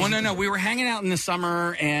genitals? Well, no. We were hanging out in the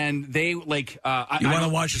summer, and they like. You want to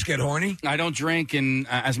watch us get horny? I don't drink, and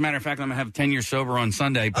as a matter of fact, I'm gonna have 10 years sober on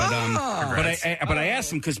Sunday. But I asked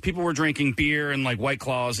them because people were drinking beer and like White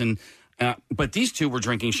Claws, and but these two were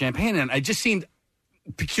drinking champagne, and it just seemed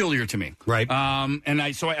peculiar to me, right? And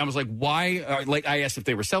I was like, why? Like I asked if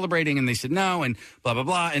they were celebrating, and they said no, and blah blah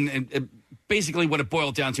blah, and basically what it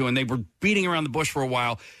boiled down to, and they were beating around the bush for a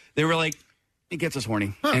while. They were like, it gets us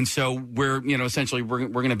horny, and so we're essentially we're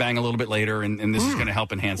going to bang a little bit later, and this is going to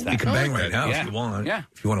help enhance that. You can bang right now if you want. Yeah,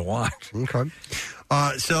 if you want to watch. Okay.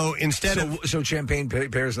 So instead of champagne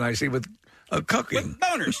pairs nicely with cooking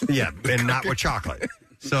boners, yeah, and not with chocolate.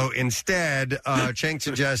 So instead, Chang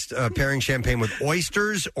suggests pairing champagne with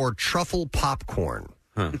oysters or truffle popcorn.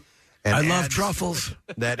 Huh. And I love truffles.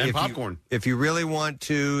 That and if popcorn. If you really want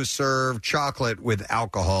to serve chocolate with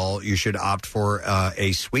alcohol, you should opt for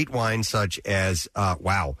a sweet wine such as,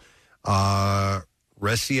 Recioto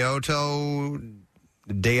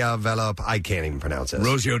d'Avelop. I can't even pronounce this.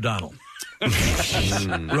 Rosie O'Donnell.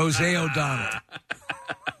 Rosé O'Donnell.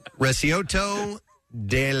 Recioto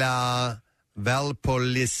de la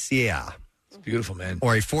Valpolicella. It's beautiful, man.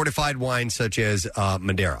 Or a fortified wine such as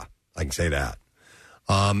Madeira. I can say that.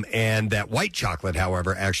 And that white chocolate,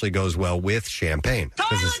 however, actually goes well with champagne.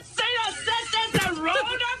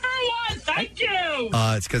 Thank you.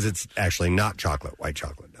 It's because it's actually not chocolate, white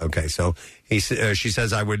chocolate. Okay, so she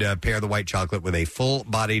says I would pair the white chocolate with a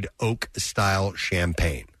full-bodied oak-style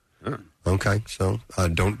champagne. Okay, so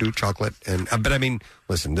don't do chocolate. But I mean,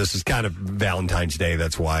 listen, this is kind of Valentine's Day.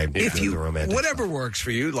 That's why If the you romantic whatever works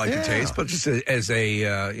for you, like the taste, but just as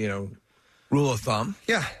a rule of thumb.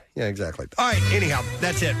 Yeah, exactly. All right, anyhow,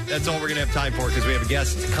 that's it. That's all we're going to have time for because we have a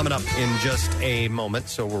guest coming up in just a moment,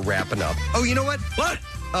 so we're wrapping up. Oh, you know what? What?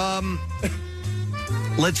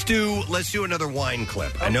 Let's do another wine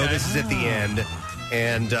clip. Okay. I know this is at the end,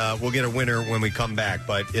 and we'll get a winner when we come back.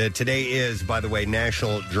 But today is, by the way,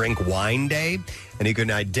 National Drink Wine Day, and you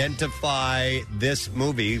can identify this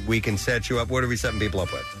movie. We can set you up. What are we setting people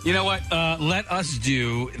up with? You know what? Let us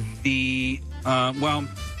do the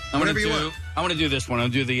I want to do this one. I'll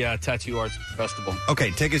do the Tattoo Arts Festival.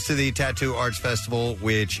 Okay, take us to the Tattoo Arts Festival,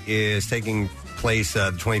 which is taking place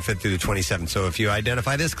the 25th through the 27th. So if you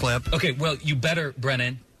identify this clip. Okay, well, you better,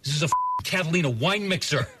 Brennan. This is a Catalina wine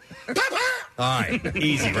mixer. All right,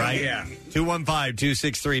 easy, right? Yeah.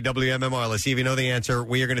 215-263-WMMR. Let's see if you know the answer.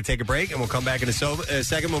 We are going to take a break, and we'll come back in a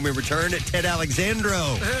second when we return. Ted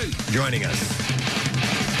Alexandro joining us.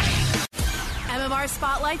 MMR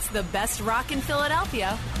spotlights the best rock in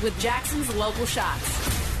Philadelphia with Jackson's Local Shots.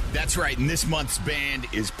 That's right, and this month's band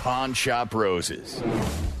is Pawn Shop Roses.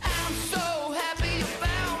 I'm so happy you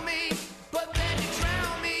found me, but then you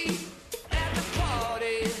drowned me at the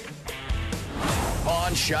party.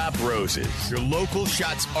 Pawn Shop Roses, your local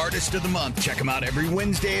Shots Artist of the Month. Check them out every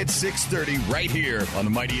Wednesday at 6:30 right here on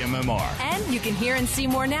the Mighty MMR. And you can hear and see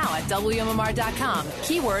more now at WMMR.com.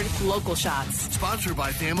 Keyword Local Shots. Sponsored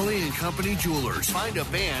by Family and Company Jewelers. Find a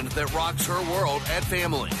band that rocks her world at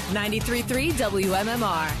Family. 93.3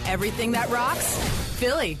 WMMR. Everything that rocks,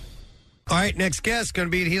 Philly. All right, next guest going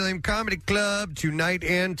to be at Helium Comedy Club tonight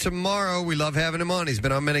and tomorrow. We love having him on. He's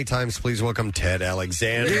been on many times. Please welcome Ted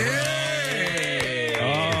Alexander.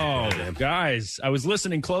 Guys, I was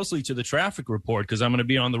listening closely to the traffic report because I'm going to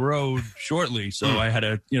be on the road shortly, so I had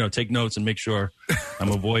to, take notes and make sure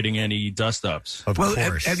I'm avoiding any dust-ups. Of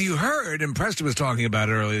course. Have you heard, and Preston was talking about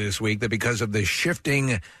it earlier this week, that because of the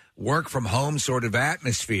shifting work-from-home sort of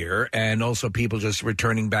atmosphere and also people just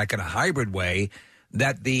returning back in a hybrid way,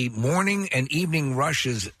 that the morning and evening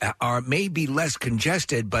rushes are maybe less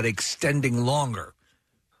congested but extending longer?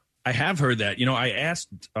 I have heard that. I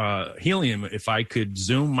asked Helium if I could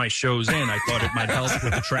Zoom my shows in. I thought it might help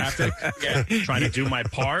with the traffic, trying to do my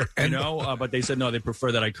part, but they said no, they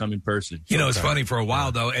prefer that I come in person. It's funny for a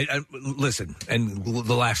while, though. Listen, and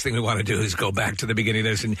the last thing we want to do is go back to the beginning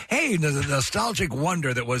of this and, hey, the nostalgic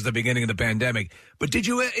wonder that was the beginning of the pandemic. But did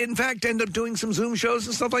you, in fact, end up doing some Zoom shows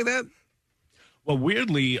and stuff like that? Well,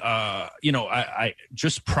 weirdly, I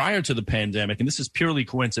just prior to the pandemic, and this is purely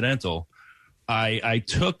coincidental, I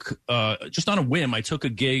took, just on a whim, I took a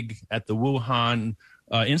gig at the Wuhan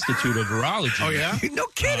Institute of Virology. Oh, yeah? No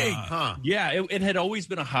kidding. Yeah, it had always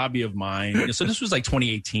been a hobby of mine. So this was like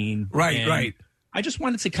 2018. Right. I just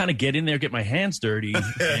wanted to kind of get in there, get my hands dirty.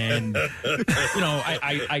 And,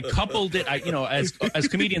 I coupled it, as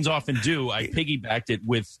comedians often do, I piggybacked it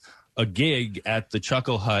with a gig at the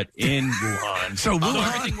Chuckle Hut in Wuhan. So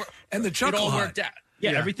Wuhan and the Chuckle Hut. Worked out.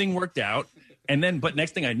 Yeah, everything worked out. And then, but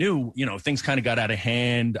next thing I knew, things kind of got out of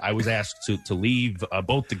hand. I was asked to leave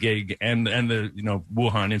both the gig and the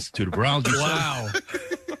Wuhan Institute of Virology. Wow.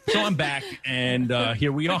 So I'm back, and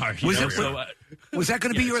here we are. Was that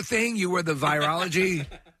going to be your thing? You were the virology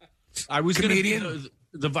I was going to be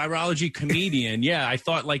the virology comedian. Yeah, I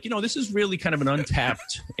thought, this is really kind of an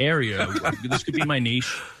untapped area. This could be my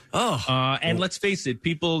niche. And let's face it,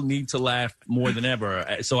 people need to laugh more than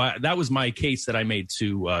ever. So that was my case that I made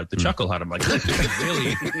to the Chuckle Hut. I'm like, look,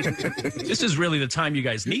 this is really the time you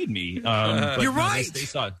guys need me. But you're right.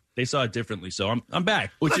 They saw it differently. So I'm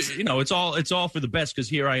back. Which it's all for the best because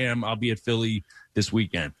here I am. I'll be at Philly this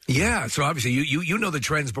weekend. Yeah. So obviously you know the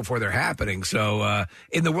trends before they're happening. So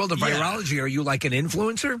in the world of virology, are you like an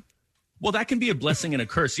influencer? Well, that can be a blessing and a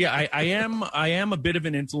curse. Yeah, I am a bit of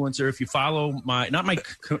an influencer. If you follow not my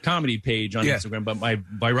comedy page on Instagram, but my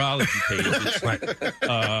virology page,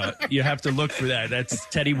 you have to look for that. That's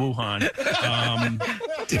Teddy Wuhan.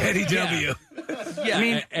 Teddy W.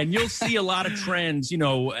 Yeah, and you'll see a lot of trends,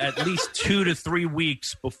 at least 2 to 3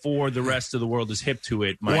 weeks before the rest of the world is hip to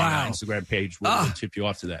it. My Instagram page will tip you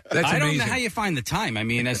off to that. I don't know how you find the time. I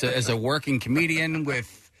mean, as a working comedian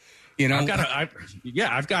with You know,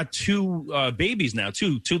 I've got two babies now,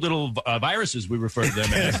 two little viruses, we refer to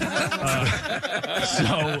them as.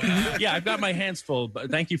 I've got my hands full.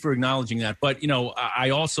 But thank you for acknowledging that. But I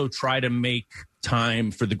also try to make time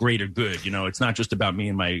for the greater good. It's not just about me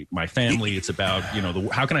and my family. It's about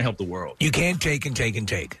how can I help the world? You can't take and take and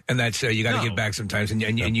take, and that's you got to give back sometimes. And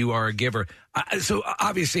you are a giver. So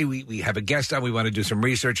obviously we have a guest on. We want to do some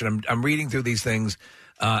research, and I'm reading through these things,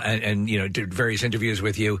 and did various interviews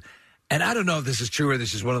with you. And I don't know if this is true or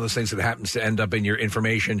this is one of those things that happens to end up in your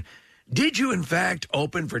information. Did you, in fact,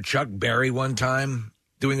 open for Chuck Berry one time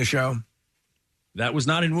doing a show? That was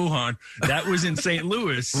not in Wuhan. That was in St.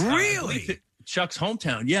 Louis. Really? Chuck's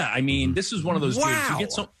hometown. Yeah, I mean, this is one of those gigs. You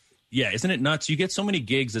get isn't it nuts? You get so many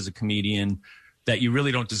gigs as a comedian that you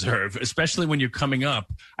really don't deserve, especially when you're coming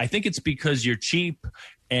up. I think it's because you're cheap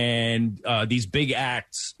and these big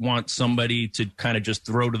acts want somebody to kind of just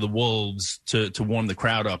throw to the wolves to warm the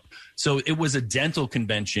crowd up. So it was a dental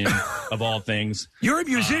convention of all things. You're a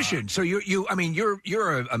musician, so you're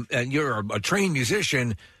a trained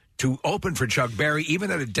musician. To open for Chuck Berry,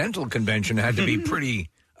 even at a dental convention, had to be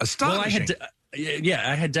pretty astonishing. Well,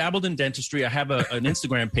 I had dabbled in dentistry. I have an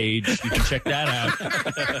Instagram page. You can check that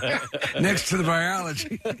out. Next to the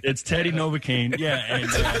virology. It's Teddy Novocaine. Yeah. And,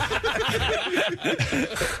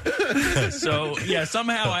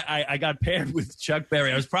 somehow I got paired with Chuck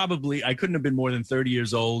Berry. I couldn't have been more than 30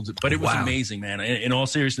 years old, but it was amazing, man. In all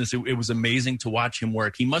seriousness, it was amazing to watch him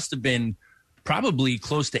work. He must have been probably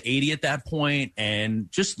close to 80 at that point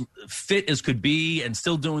and just fit as could be and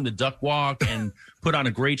still doing the duck walk and put on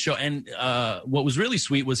a great show. And what was really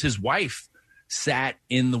sweet was his wife sat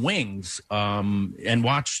in the wings and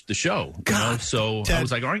watched the show. So Ted, I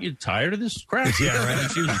was like, aren't you tired of this crap? Yeah,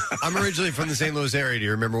 right. I'm originally from the St. Louis area. Do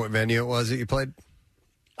you remember what venue it was that you played?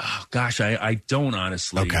 Oh, gosh, I don't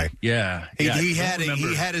honestly. Okay. Yeah. He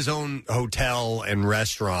had his own hotel and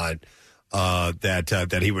restaurant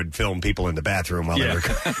that he would film people in the bathroom while they were.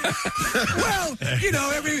 Well,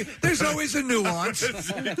 there's always a nuance.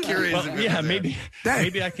 Curious. Well, maybe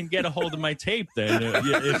I can get a hold of my tape then.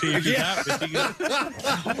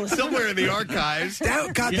 Somewhere in the archives.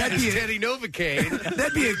 That'd be Teddy Novocaine.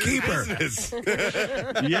 That'd be a keeper.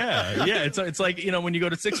 Yeah. It's like when you go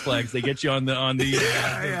to Six Flags, they get you on the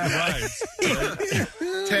rides.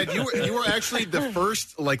 Ted, you were actually the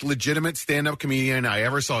first legitimate stand-up comedian I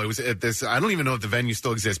ever saw. It was at this. I don't even know if the venue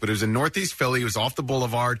still exists, but it was in Northeast Philly. It was off the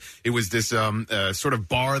boulevard. It was this sort of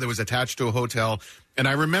bar that was attached to a hotel. And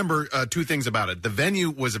I remember two things about it. The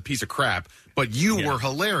venue was a piece of crap, but you were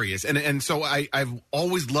hilarious. And so I've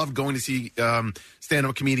always loved going to see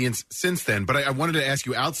stand-up comedians since then. But I wanted to ask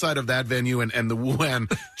you, outside of that venue and the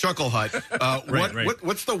Wuhan Chuckle Hut,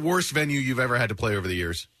 what's the worst venue you've ever had to play over the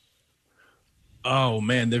years? Oh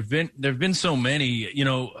man, there've been so many.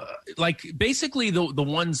 Basically the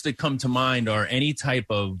ones that come to mind are any type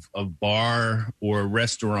of bar or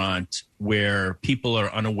restaurant where people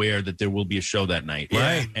are unaware that there will be a show that night.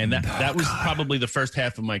 Right, and that was probably the first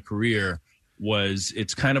half of my career.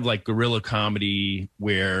 It's kind of like guerrilla comedy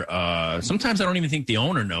where sometimes I don't even think the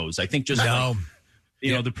owner knows. I think just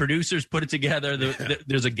the producers put it together.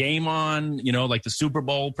 There's a game on, like the Super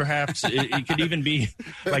Bowl, perhaps. It could even be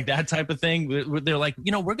like that type of thing. They're like,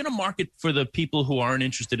 we're going to market for the people who aren't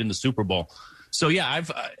interested in the Super Bowl. So yeah,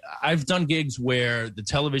 I've done gigs where the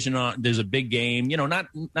television there's a big game,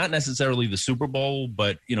 not necessarily the Super Bowl,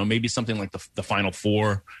 but maybe something like the Final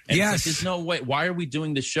Four. And yes, it's like, there's no way. Why are we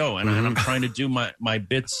doing this show? And I'm trying to do my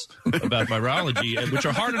bits about virology, which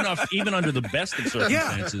are hard enough even under the best of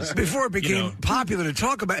circumstances. Yeah, before it became popular to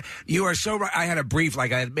talk about. You are so right. I had a brief,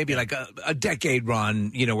 maybe a decade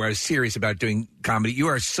run, where I was serious about doing comedy. You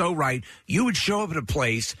are so right. You would show up at a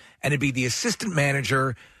place and it'd be the assistant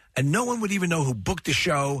manager. And no one would even know who booked the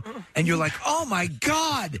show. And you're like, oh, my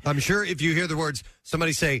God. I'm sure if you hear the words,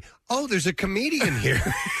 somebody say, oh, there's a comedian here.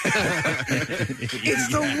 It's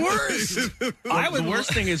the worst. The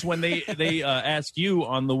worst thing is when they ask you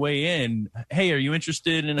on the way in, hey, are you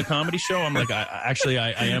interested in a comedy show? I'm like, I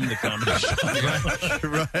am the comedy show.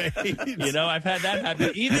 Right. I've had that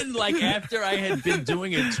happen. Even after I had been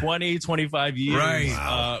doing it 20, 25 years,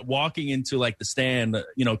 right. Walking into the stand,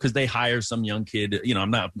 because they hire some young kid.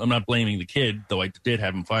 I'm not blaming the kid, though I did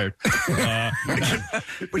have him fired.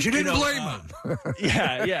 But you didn't blame him.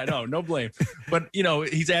 Yeah, no blame. But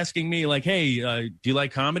he's asking me hey, do you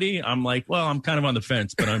like comedy? I'm like, well, I'm kind of on the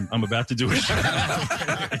fence, but I'm about to do a show.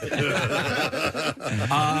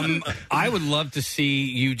 I would love to see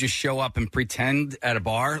you just show up and pretend at a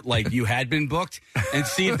bar like you had been booked and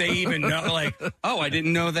see if they even know. Oh, I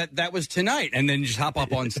didn't know that was tonight, and then just hop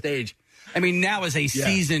up on stage. I mean, now as a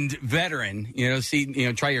seasoned veteran,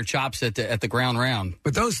 try your chops at the ground round.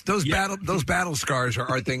 But those battle scars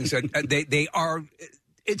are things that they are.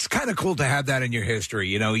 It's kind of cool to have that in your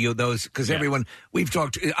history, because everyone we've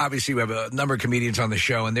talked. Obviously, we have a number of comedians on the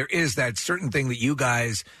show, and there is that certain thing that you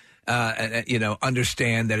guys,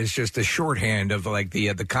 understand that is just the shorthand of like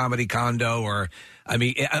the comedy condo. Or, I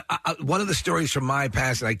mean, one of the stories from my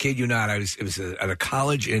past, and I kid you not, it was at a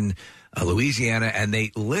college in Louisiana, and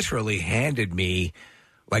they literally handed me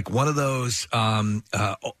like one of those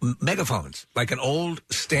megaphones, like an old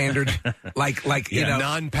standard,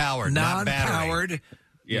 non-powered, not battery.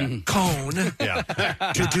 Cone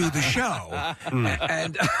to do the show.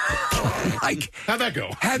 And how'd that go?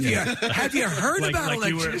 Have you heard about like electricity?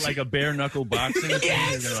 you were like a bare knuckle boxing?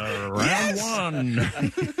 Yes. Round one.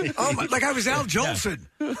 Oh my! Like I was Al Jolson.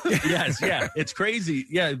 Yes, it's crazy.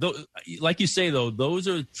 Yeah, like you say though, those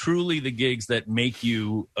are truly the gigs that make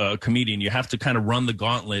you a comedian. You have to kind of run the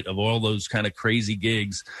gauntlet of all those kind of crazy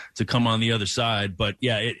gigs to come on the other side. But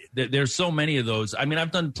there's so many of those. I mean,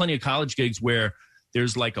 I've done plenty of college gigs where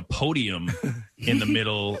there's like a podium in the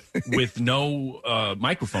middle with no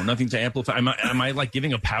microphone, nothing to amplify. Am I like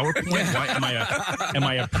giving a PowerPoint? Why, am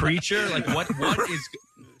I a preacher? Like what is?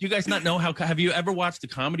 Do you guys not know how? Have you ever watched the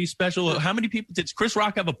comedy special? How many people did Chris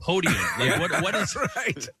Rock have a podium? Like what is?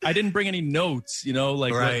 Right. I didn't bring any notes.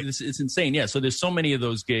 Right. It's insane. Yeah. So there's so many of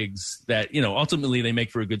those gigs that ultimately they make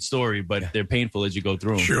for a good story, but they're painful as you go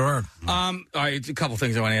through them. Sure. All right, a couple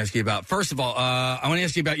things I want to ask you about. First of all, I want to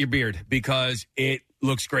ask you about your beard because it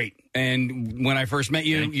looks great. And when I first met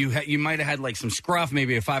you, you might have had like some scruff,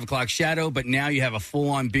 maybe a 5 o'clock shadow, but now you have a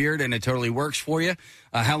full-on beard and it totally works for you.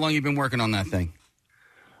 How long you been working on that thing?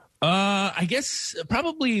 I guess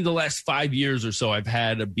probably the last 5 years or so I've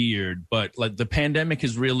had a beard, but like the pandemic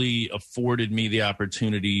has really afforded me the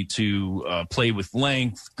opportunity to play with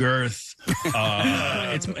length, girth.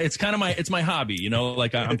 It's kind of my hobby,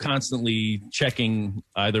 like I'm constantly checking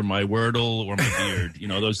either my Wordle or my beard.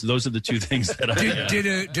 Those are the two things that I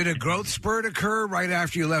did a growth spurt occur right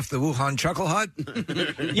after you left the Wuhan Chuckle Hut?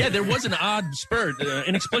 Yeah, there was an odd spurt,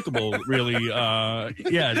 inexplicable, really. That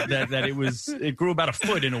it grew about a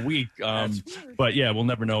foot in a week. But yeah, we'll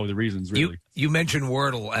never know the reasons, really. You mentioned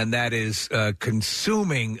Wordle, and that is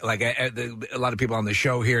consuming, like a lot of people on the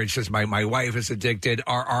show here. It's just my wife is addicted.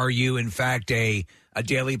 Are you, in fact, a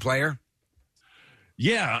daily player?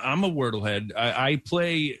 Yeah, I'm a Wordle head. I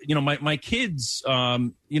play, my kids,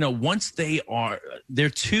 once they're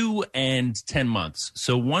 2 and 10 months.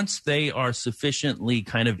 So once they are sufficiently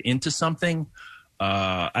kind of into something,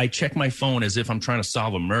 I check my phone as if I'm trying to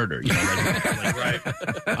solve a murder. Right.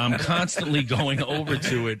 I'm constantly going over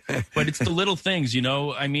to it, but it's the little things,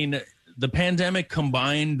 I mean, the pandemic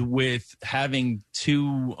combined with having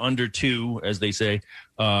 2 under 2, as they say,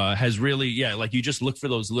 has really, like you just look for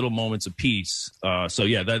those little moments of peace. So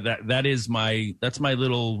yeah, that's my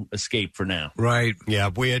little escape for now. Right.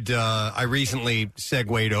 Yeah. We had, I recently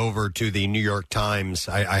segued over to the New York Times.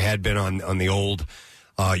 I had been on the old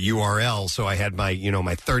URL, so I had my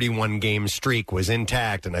 31 game streak was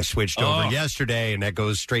intact, and I switched over yesterday, and that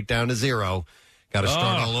goes straight down to 0. Got to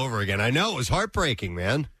start all over again. I know, it was heartbreaking,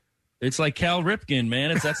 man. It's like Cal Ripken,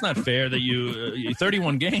 man. That's not fair that you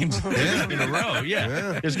 31 games in a row.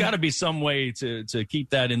 Yeah. There's got to be some way to keep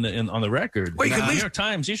that on the record. Wait, New York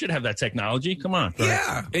Times, you should have that technology. Come on.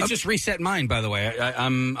 Yeah. It just reset mine, by the way.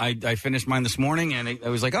 I finished mine this morning, and I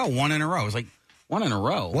was like, 1 in a row. I was like, 1 in a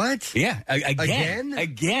row. What? Yeah. Again. I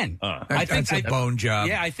think that's a bone job.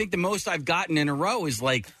 Yeah, I think the most I've gotten in a row is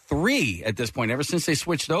like 3 at this point, ever since they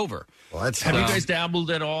switched over. Well, have you guys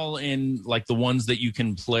dabbled at all in like the ones that you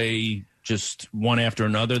can play just one after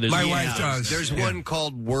another? My wife does. There's one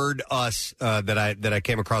called Word Us that I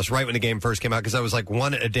came across right when the game first came out, because I was like,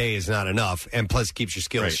 1 a day is not enough, and plus it keeps your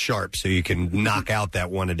skills sharp, so you can knock out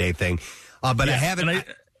that 1 a day thing. But I haven't.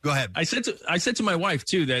 Go ahead. I said to my wife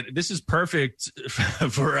too that this is perfect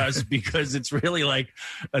for us because it's really like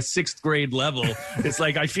a 6th grade level. It's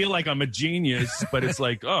like I feel like I'm a genius, but it's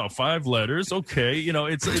like 5 letters, okay,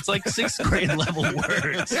 it's like 6th grade level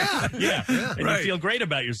words. Yeah, and you feel great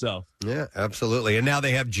about yourself. Yeah, absolutely. And now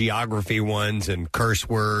they have geography ones and curse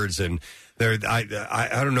words, and I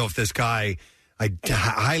don't know if this guy. I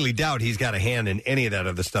highly doubt he's got a hand in any of that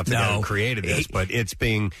other stuff that created this, but it's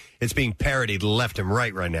being parodied left and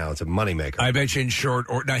right now. It's a moneymaker. I bet you in short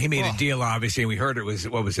order. Now he made a deal, obviously, and we heard it was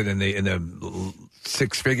in the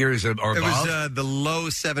 6 figures or above. It was the low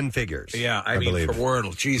 7 figures. Yeah, I mean, believe. For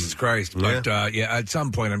Wordle, Jesus Christ! But at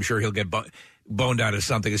some point, I'm sure he'll get. boned out of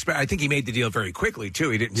something. I think he made the deal very quickly, too.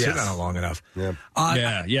 He didn't sit on it long enough.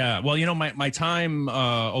 Yeah. Well, my time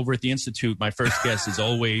over at the Institute, my first guess is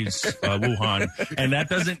always Wuhan. And that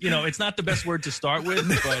doesn't, it's not the best word to start with,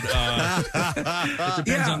 but it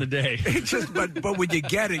depends on the day. But when you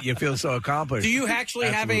get it, you feel so accomplished. Do you actually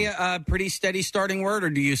have a pretty steady starting word, or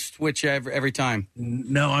do you switch every time?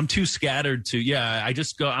 No, I'm too scattered to. I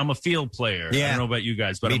just go. I'm a field player. I don't know about you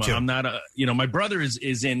guys, but I'm not a. My brother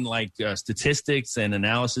is in like statistics and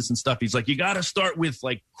analysis and stuff. He's like, you got to start with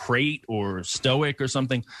like crate or stoic or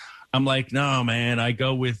something. I'm like, no, man. I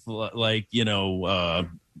go with like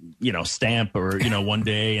stamp or one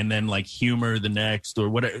day and then like humor the next or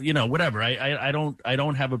whatever. I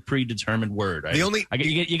don't have a predetermined word.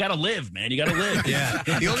 You got to live, man. You got to live. Yeah.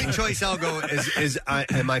 The only choice I'll go is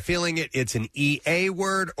am I feeling it? It's an EA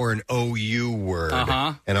word or an OU word,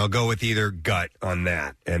 and I'll go with either gut on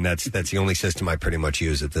that. And that's the only system I pretty much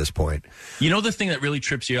use at this point. The thing that really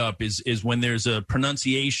trips you up is when there's a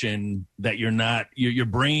pronunciation that you're not your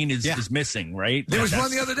brain is missing. Right? There was one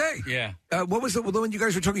the other day. Yeah. What was the one you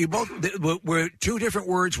guys were talking? You both were two different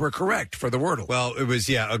words were correct for the Wordle. Well, it was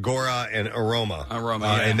agora and aroma.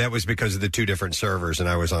 And that was because of the two different servers, and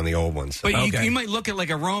I was on the old ones. But you might look at like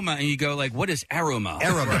aroma and you go like, what is aroma?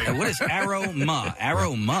 What is aroma?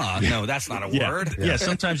 Aroma? No, that's not a word. Yeah.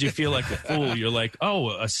 Sometimes you feel like a fool. You're like,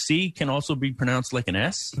 oh, a C can also be pronounced like an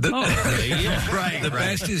S. The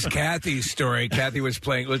best is Kathy's story. Kathy was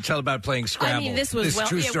playing. Let's tell about playing Scrabble. I mean, this was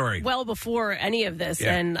true story. Well before any of this,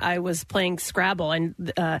 and I was playing Scrabble, and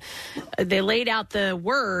they laid out the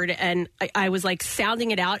word, and I was like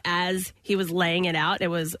sounding it out as he was laying it out. It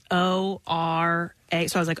was ORA.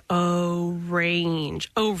 So I was like,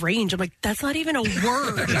 range. I'm like, that's not even a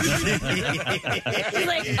word. He's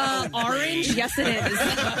like, orange? Yes, it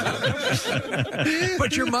is.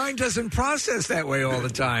 But your mind doesn't process that way all the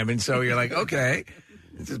time. And so you're like, okay,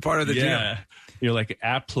 this is part of the deal. You're like,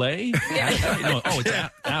 app play?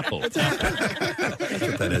 It's Apple. That's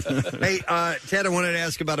what that is. Hey, Ted, I wanted to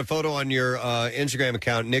ask about a photo on your Instagram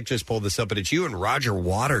account. Nick just pulled this up, but it's you and Roger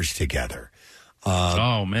Waters together.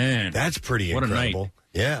 Oh, man. That's pretty incredible.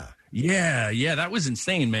 Yeah, that was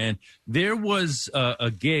insane, man. There was a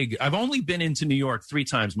gig. I've only been into New York 3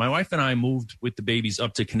 times. My wife and I moved with the babies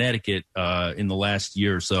up to Connecticut in the last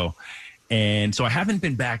year or so. And so I haven't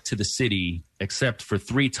been back to the city except for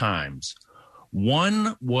 3 times.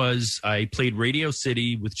 One was I played Radio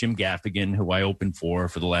City with Jim Gaffigan, who I opened for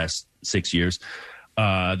the last 6 years.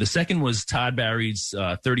 The second was Todd Barry's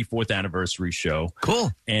 34th anniversary show.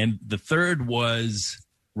 Cool. And the third was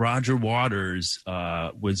Roger Waters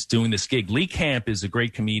was doing this gig. Lee Camp is a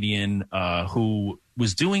great comedian who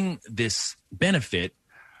was doing this benefit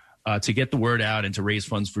to get the word out and to raise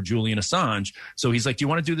funds for Julian Assange. So he's like, do you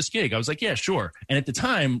want to do this gig? I was like, yeah, sure. And at the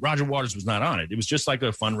time, Roger Waters was not on it. It was just like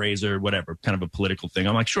a fundraiser, whatever, kind of a political thing.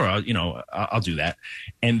 I'm like, sure, I'll do that.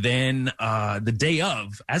 And then the day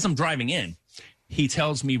of, as I'm driving in, he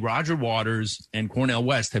tells me Roger Waters and Cornel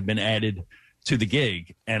West have been added to the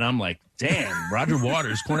gig. And I'm like, damn, Roger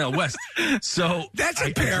Waters, Cornel West. So that's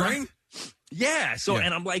a pairing. Yeah. So,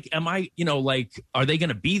 and I'm like, am I, are they going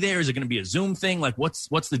to be there? Is it going to be a Zoom thing? Like, what's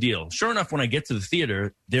the deal? Sure enough, when I get to the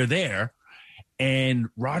theater, they're there. And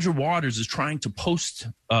Roger Waters is trying to post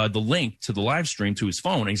the link to the live stream to his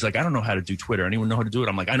phone. And he's like, I don't know how to do Twitter. Anyone know how to do it?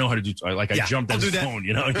 I'm like, I know how to do I jumped on his phone,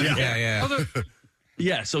 Yeah.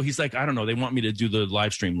 Yeah. So he's like, I don't know. They want me to do the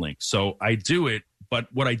live stream link. So I do it. But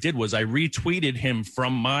what I did was I retweeted him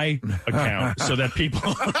from my account so that people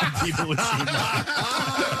would see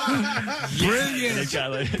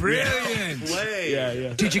Brilliant. Brilliant.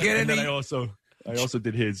 Yeah. Did you get any? And then I also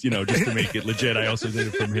did his, just to make it legit. I also did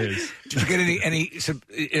it from his. Did you get any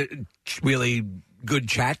really good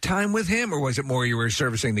chat time with him, or was it more you were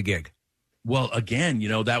servicing the gig? Well, again,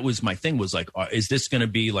 that was my thing was like, is this going to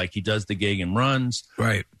be like he does the gig and runs?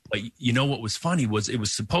 Right. But what was funny was it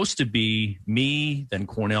was supposed to be me, then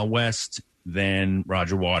Cornel West, then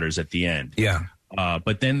Roger Waters at the end. Yeah.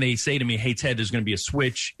 But then they say to me, hey, Ted, there's going to be a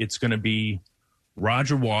switch. It's going to be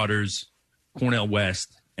Roger Waters, Cornel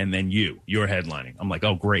West, and then you're headlining. I'm like,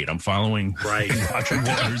 oh, great. I'm following Roger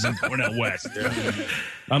Waters and Cornel West.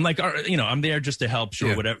 I'm like, I'm there just to help.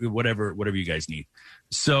 Sure, whatever you guys need.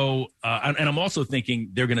 So, and I'm also thinking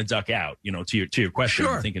they're going to duck out. To your question,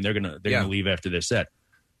 sure. I'm thinking they're going to leave after their set.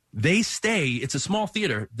 They stay. It's a small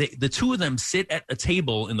theater. The two of them sit at a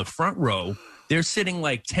table in the front row. They're sitting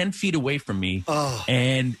like 10 feet away from me,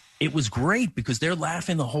 and it was great because they're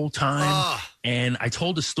laughing the whole time. And I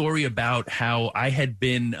told a story about how I had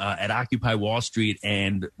been at Occupy Wall Street,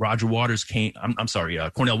 and Roger Waters came. I'm sorry,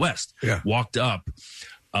 Cornel West walked up,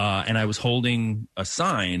 and I was holding a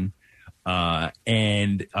sign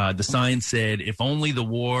And the sign said, if only the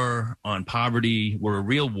war on poverty were a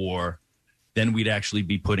real war, then we'd actually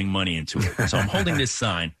be putting money into it. So I'm holding this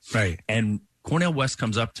sign. Right. And Cornel West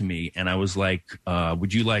comes up to me, and I was like,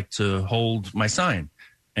 would you like to hold my sign?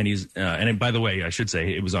 And he's, and by the way, I should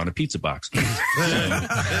say it was on a pizza box.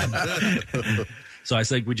 So I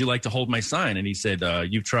said, would you like to hold my sign? And he said,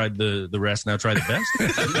 you've tried the rest, now try the best.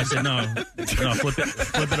 I said, no, flip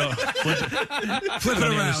it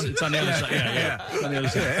around. It's on the other side. Yeah. It's on the other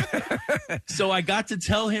side. So I got to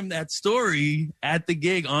tell him that story at the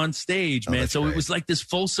gig on stage, man. So it was like this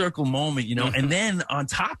full circle moment, you know, and then on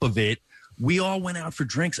top of it, we all went out for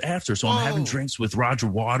drinks after. So I'm having drinks with Roger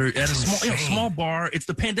Waters at a small bar. It's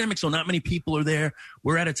the pandemic, so not many people are there.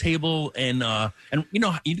 We're at a table, and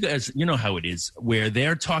you guys, you know how it is, where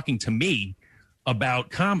they're talking to me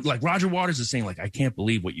about like Roger Waters is saying, like, I can't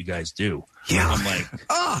believe what you guys do. Yeah. I'm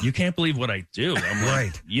like, you can't believe what I do. I'm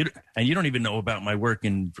like, you don't even know about my work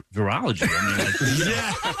in virology. I mean,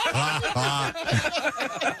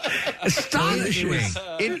 like, astonishing.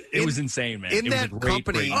 It was insane, man. In it was that a great,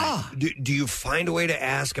 company, great do you find a way to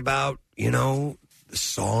ask about, you know,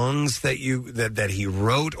 songs that that he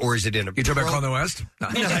wrote, or is it in a? You talk about Cornel West? No.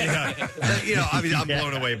 You know, I mean, I'm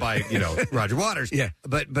blown away by Roger Waters. Yeah,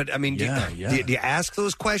 but I mean, do you ask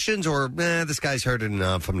those questions, or this guy's heard it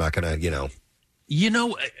enough? I'm not gonna, You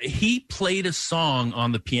know, he played a song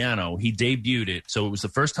on the piano. He debuted it. So it was the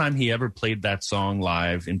first time he ever played that song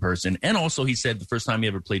live in person. And also he said the first time he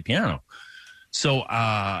ever played piano. So,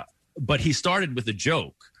 but he started with a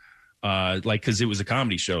joke, because it was a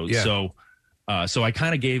comedy show. Yeah. So I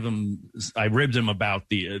kind of I ribbed him about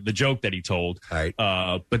the joke that he told. Right.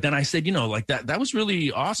 But then I said, like that was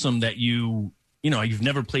really awesome that you've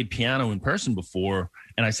never played piano in person before.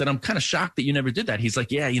 And I said, I'm kind of shocked that you never did that. He's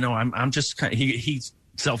like, yeah, I'm just kind of, he's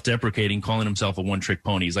self-deprecating, calling himself a one-trick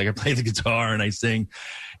pony. He's like, I play the guitar and I sing.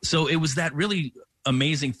 So it was that really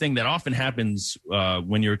amazing thing that often happens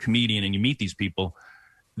when you're a comedian and you meet these people.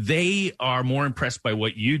 They are more impressed by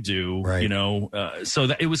what you do, right. So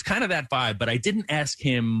that it was kind of that vibe, but I didn't ask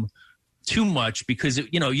him too much because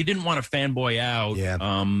you didn't want to fanboy out. Yeah.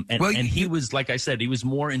 And he was, like I said, he was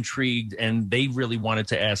more intrigued, and they really wanted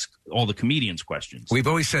to ask all the comedians questions. We've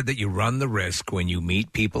always said that you run the risk when you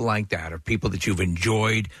meet people like that, or people that you've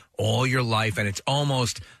enjoyed all your life, and it's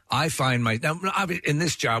almost, I find now in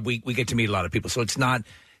this job we get to meet a lot of people, so it's not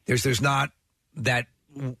there's not that.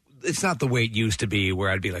 It's not the way it used to be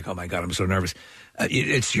where I'd be like, oh, my God, I'm so nervous.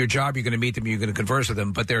 It's your job. You're going to meet them. You're going to converse with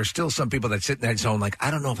them. But there are still some people that sit in that zone like,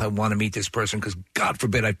 I don't know if I want to meet this person because, God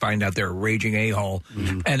forbid, I find out they're a raging a-hole.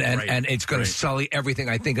 And it's going to sully everything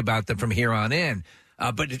I think about them from here on in.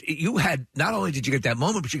 But you had, not only did you get that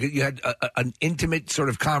moment, but you had an intimate sort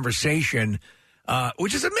of conversation,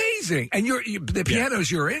 which is amazing. And the piano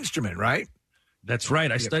is your instrument, right? That's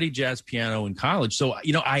right. I studied jazz piano in college. So,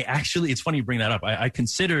 I actually, it's funny you bring that up. I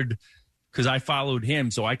considered, because I followed him,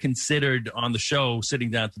 so I considered on the show sitting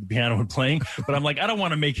down to the piano and playing. But I'm like, I don't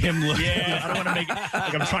want to make him look. I don't want to make it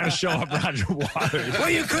like I'm trying to show up Roger Waters. Well,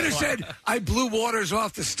 you could have said, I blew Waters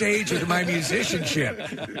off the stage with my musicianship.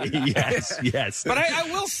 Yes. But I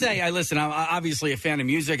will say, I'm obviously a fan of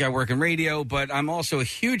music. I work in radio, but I'm also a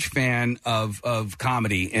huge fan of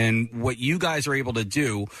comedy. And what you guys are able to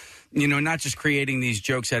do, not just creating these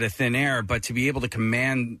jokes out of thin air, but to be able to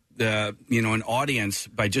command an audience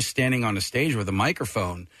by just standing on a stage with a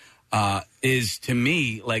microphone is, to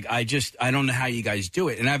me, like, I don't know how you guys do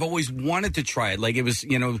it. And I've always wanted to try it. Like, it was,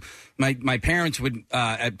 my parents would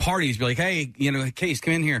at parties be like, hey, Case,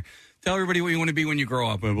 come in here. Tell everybody what you want to be when you grow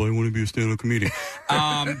up. I want to be a stand-up comedian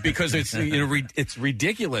because it's it's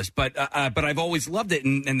ridiculous. But I've always loved it,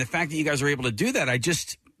 and the fact that you guys are able to do that, I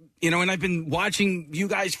just. And I've been watching you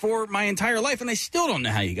guys for my entire life, and I still don't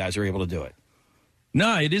know how you guys are able to do it.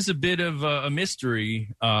 No, it is a bit of a mystery.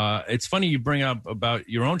 It's funny you bring up about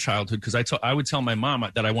your own childhood, because I would tell my mom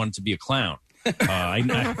that I wanted to be a clown. I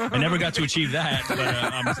never got to achieve that,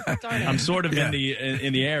 but I'm sort of in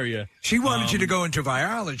the area. She wanted you to go into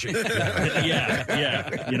virology.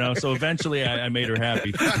 Yeah. So eventually I made her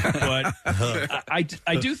happy. But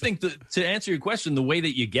I do think that, to answer your question, the way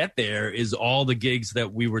that you get there is all the gigs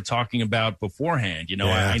that we were talking about beforehand.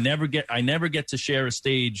 I never get to share a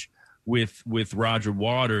stage with Roger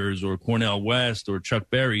Waters or Cornel West or Chuck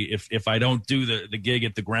Berry if I don't do the gig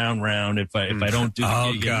at the Ground Round, if I don't do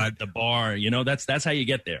the gig at the bar. That's how you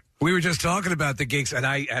get there. We were just talking about the gigs, and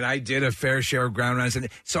I did a fair share of Ground Rounds, and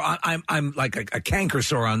so I'm like a canker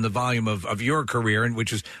sore on the volume of your career, and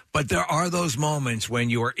but there are those moments when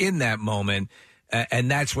you are in that moment, and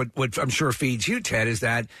that's what I'm sure feeds you, Ted, is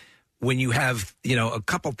that when you have, a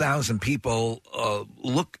couple thousand people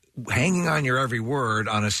hanging on your every word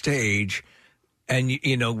on a stage, and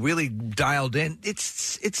really dialed in,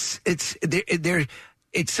 it's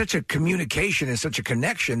such a communication and such a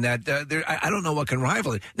connection that I don't know what can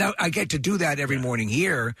rival it. Now, I get to do that every morning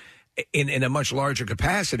here in a much larger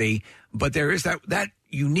capacity, but there is that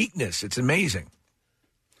uniqueness. It's amazing.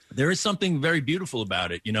 There is something very beautiful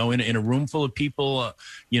about it, in a room full of people,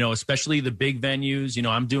 especially the big venues.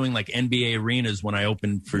 I'm doing like NBA arenas when I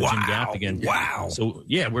open for Jim Gaffigan. Wow. So,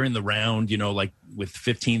 yeah, we're in the round, like with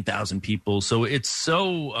 15,000 people. So it's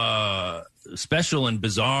so special and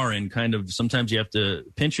bizarre, and kind of sometimes you have to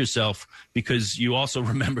pinch yourself because you also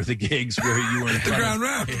remember the gigs where you were in the ground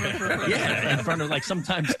round. Yeah, in front of like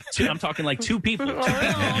sometimes I'm talking like two people,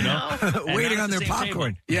 waiting on their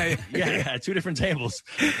popcorn. Yeah, two different tables.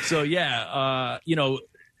 So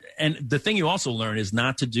and the thing you also learn is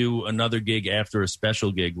not to do another gig after a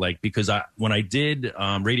special gig, because when I did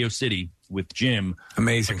Radio City with Jim,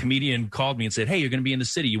 amazing, a comedian called me and said, "Hey, you're going to be in the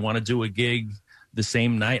city. You want to do a gig the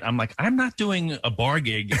same night?" I'm like, I'm not doing a bar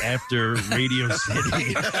gig after Radio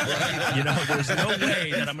City. There's no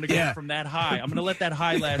way that I'm going to go from that high. I'm going to let that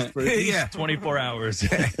high last for at least 24 hours.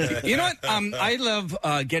 You know what? I love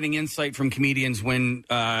getting insight from comedians when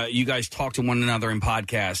you guys talk to one another in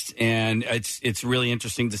podcasts, and it's really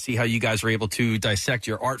interesting to see how you guys are able to dissect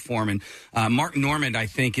your art form. And Mark Normand, I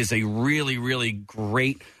think, is a really, really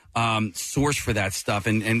great source for that stuff,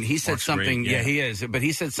 and he said Mark's something. great, yeah. He is, but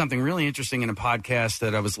he said something really interesting in a podcast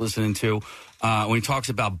that I was listening to when he talks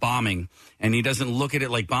about bombing, and he doesn't look at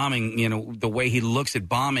it like bombing. The way he looks at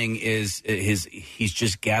bombing is he's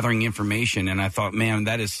just gathering information, and I thought, man,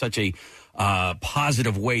 that is such a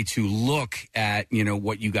positive way to look at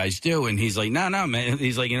what you guys do. And he's like, no, man.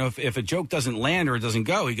 He's like, if a joke doesn't land or it doesn't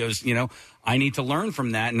go, he goes, I need to learn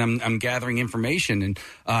from that, and I'm gathering information, and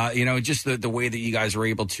just the way that you guys are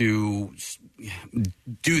able to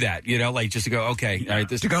do that, just to go, okay, all right,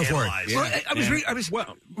 this to go for it. Yeah. Well, I was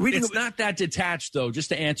reading. It's not that detached, though. Just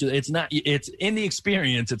to answer, it's not. It's in the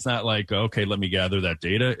experience. It's not like, okay, let me gather that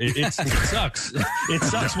data. It sucks. It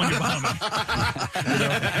sucks when you're bombing.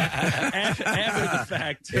 After the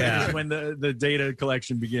fact, is when the data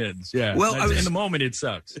collection begins. Yeah. Well, in the moment, it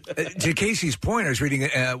sucks. To Casey's point, I was reading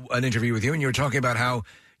an interview with you, and you were talking about how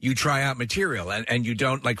you try out material, and you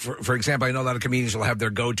don't, like, for example, I know a lot of comedians will have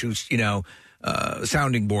their go-to,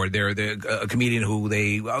 sounding board. They're a comedian who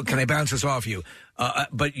can I bounce this off you?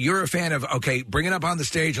 But you're a fan of, okay, bring it up on the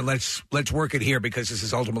stage and let's work it here, because this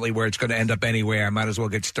is ultimately where it's going to end up anyway. I might as well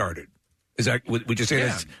get started. Is that, would you say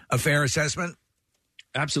that's a fair assessment?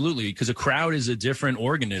 Absolutely, because a crowd is a different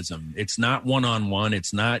organism. It's not one-on-one.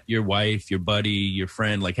 It's not your wife, your buddy, your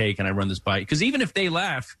friend, like, hey, can I run this by? Because even if they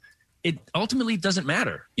laugh, it ultimately doesn't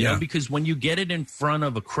matter, you know, because when you get it in front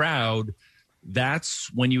of a crowd,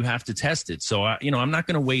 that's when you have to test it. So, I'm not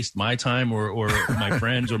going to waste my time or my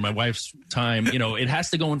friends or my wife's time. It has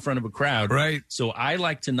to go in front of a crowd. Right. So I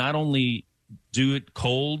like to not only do it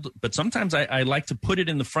cold, but sometimes I like to put it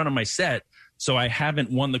in the front of my set. So I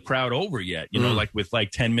haven't won the crowd over yet, like with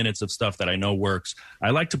 10 minutes of stuff that I know works.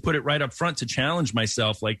 I like to put it right up front to challenge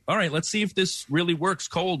myself. Like, all right, let's see if this really works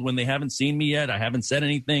cold when they haven't seen me yet. I haven't said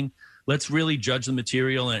anything. Let's really judge the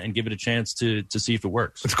material and give it a chance to see if it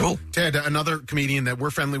works. It's cool. Ted, another comedian that we're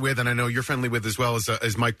friendly with, and I know you're friendly with as well,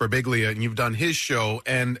 is Mike Birbiglia, and you've done his show.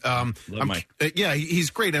 And Mike. He's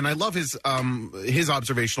great, and I love his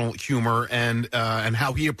observational humor and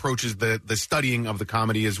how he approaches the studying of the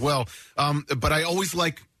comedy as well. But I always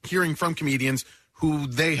like hearing from comedians who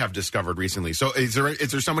they have discovered recently. So is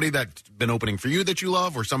there somebody that's been opening for you that you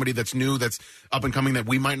love, or somebody that's new, that's up and coming that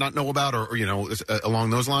we might not know about, or along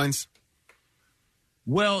those lines?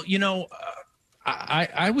 Well,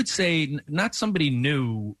 I would say not somebody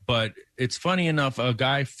new, but it's funny enough, a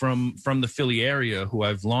guy from the Philly area who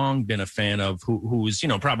I've long been a fan of, who is,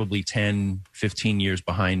 probably 10, 15 years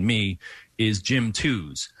behind me, is Jim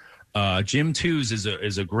Tews. Jim Tews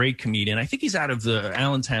is a great comedian. I think he's out of the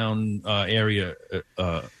Allentown area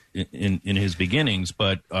in his beginnings,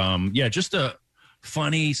 but just a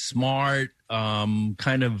funny, smart,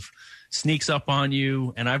 kind of sneaks up on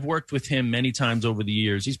you. And I've worked with him many times over the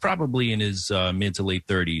years. He's probably in his mid to late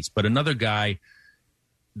 30s, but another guy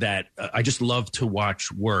that I just love to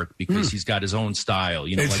watch work because he's got his own style.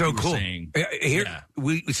 It's like so you were cool. saying.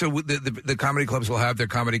 The comedy clubs will have their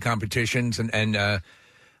comedy competitions, and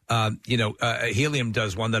Helium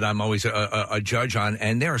does one that I'm always a judge on,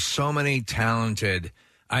 and there are so many talented,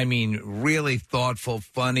 really thoughtful,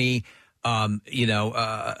 funny,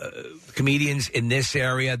 comedians in this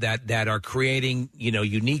area that are creating,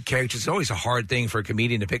 unique characters. It's always a hard thing for a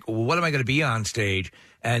comedian to pick, well, what am I going to be on stage?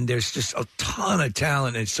 And there's just a ton of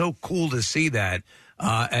talent, and it's so cool to see that.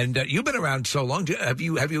 And you've been around so long. Have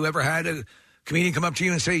you ever had a comedian come up to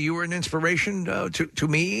you and say you were an inspiration to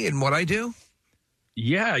me and what I do?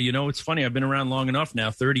 Yeah, it's funny. I've been around long enough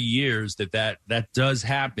now, 30 years, that does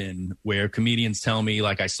happen, where comedians tell me,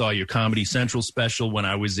 like, I saw your Comedy Central special when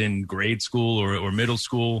I was in grade school or middle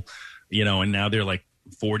school, and now they're like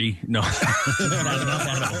 40. No,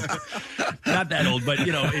 not that old, but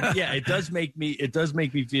it does make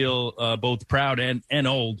me feel both proud and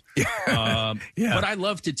old. But I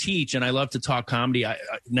love to teach and I love to talk comedy.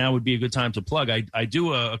 Now would be a good time to plug. I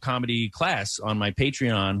do a comedy class on my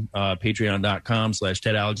Patreon,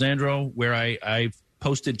 patreon.com/Ted Alexandro, where I've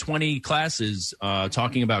posted 20 classes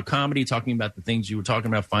talking about comedy, talking about the things you were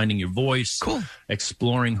talking about, finding your voice,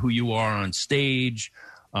 exploring who you are on stage.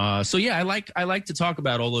 I like to talk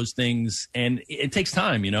about all those things, and it takes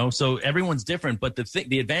time, so everyone's different. But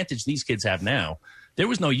the advantage these kids have now, there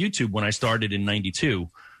was no YouTube when I started in 92.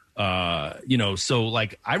 So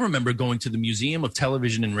like I remember going to the Museum of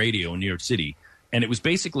Television and Radio in New York City, and it was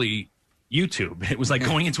basically YouTube. It was like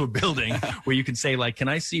going into a building where you can say, like, can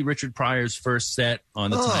I see Richard Pryor's first set on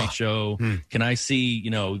The Tonight Show? Can I see,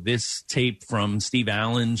 this tape from Steve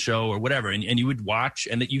Allen's show or whatever? And you would watch,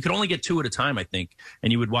 and you could only get 2 at a time, I think.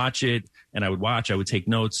 And you would watch it, and I would take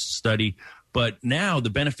notes, study. But now the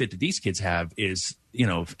benefit that these kids have is,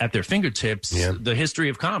 at their fingertips, the history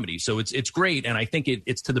of comedy. So it's great. And I think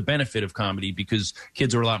it's to the benefit of comedy because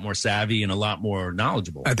kids are a lot more savvy and a lot more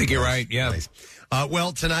knowledgeable. I think you're right. Yeah. Nice.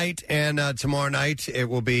 Well, tonight and tomorrow night, it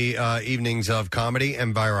will be evenings of comedy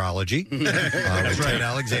and virology. With Ted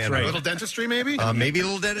Alexander. A little dentistry, maybe? Maybe a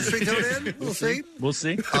little dentistry thrown in. We'll see. We'll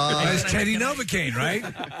see. It's Teddy Novocaine, right?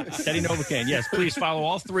 Teddy Novocaine, yes. Please follow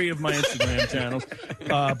all 3 of my Instagram channels.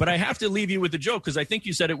 But I have to leave you with a joke because I think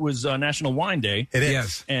you said it was National Wine Day. It is.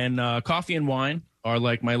 Yes. And coffee and wine are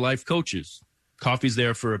like my life coaches. Coffee's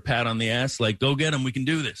there for a pat on the ass, like, go get them, we can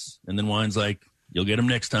do this. And then wine's like, you'll get them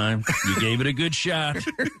next time. You gave it a good shot.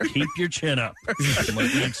 Keep your chin up. I'm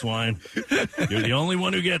like, thanks, wine. You're the only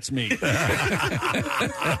one who gets me.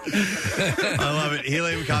 I love it.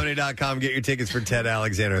 HeliumComedy.com. Get your tickets for Ted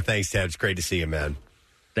Alexander. Thanks, Ted. It's great to see you, man.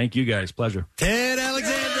 Thank you, guys. Pleasure. Ted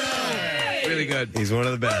Alexander. Really good. He's one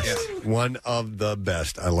of the best. Yeah. One of the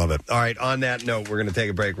best. I love it. All right, on that note, we're going to take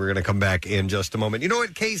a break. We're going to come back in just a moment. You know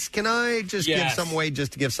what, Case? Can I just give some away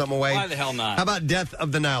just to give some away? Why the hell not? How about Death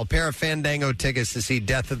of the Nile? Pair of Fandango tickets to see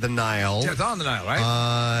Death of the Nile. Death on the Nile,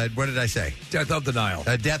 right? What did I say? Death of the Nile.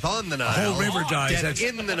 Death on the Nile. The whole river dies. Death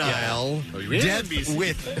in the Nile. Yeah. Death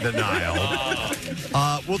with the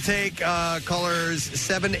Nile. We'll take callers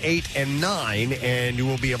 7, 8, and 9, and you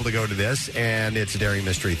will be able to go to this. And it's a daring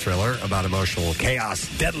mystery thriller about emotional chaos,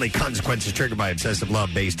 deadly consequences triggered by obsessive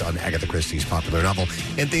love, based on Agatha Christie's popular novel.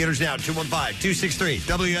 In theaters now,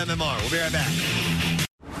 215-263-WMMR. We'll be right back.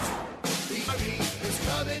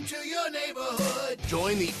 Coming to your neighborhood.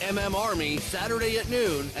 Join the MM Army Saturday at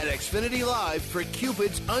noon at Xfinity Live for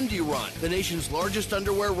Cupid's Undie Run, the nation's largest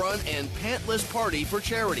underwear run and pantless party for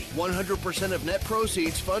charity. 100% of net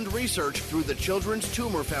proceeds fund research through the Children's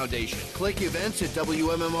Tumor Foundation. Click events at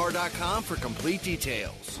WMMR.com for complete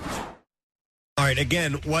details. All right,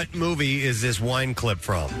 again, what movie is this wine clip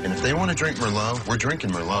from? And if they want to drink Merlot, we're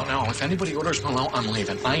drinking Merlot. No, if anybody orders Merlot, I'm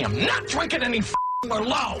leaving. I am not drinking any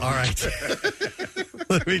Merlot. All right.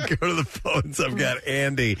 Let me go to the phones. I've got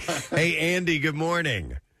Andy. Hey, Andy, good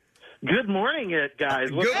morning. Good morning,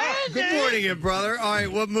 guys. What's up? Good morning, brother. All right,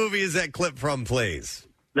 what movie is that clip from, please?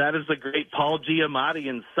 That is the great Paul Giamatti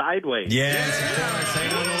in Sideways. Yes, of course.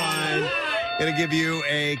 Hang on the line. Going to give you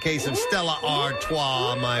a case of Stella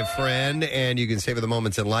Artois, my friend, and you can savor the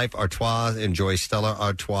moments in life. Artois, enjoy Stella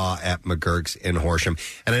Artois at McGurk's in Horsham.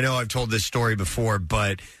 And I know I've told this story before,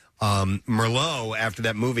 but Merlot, after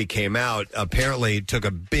that movie came out, apparently took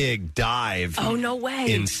a big dive. Oh, no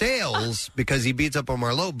way. In sales because he beats up on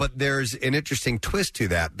Merlot. But there's an interesting twist to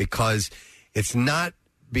that because it's not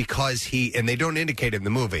because he, and they don't indicate it in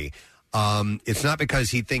the movie, it's not because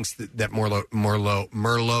he thinks that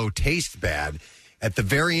Merlot tastes bad. At the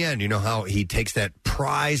very end, you know how he takes that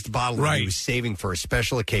prized bottle that he was saving for a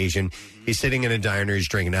special occasion. He's sitting in a diner. He's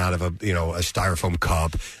drinking out of a styrofoam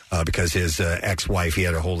cup because his ex-wife, he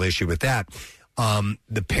had a whole issue with that.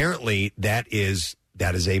 Apparently, that is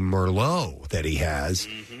a Merlot that he has,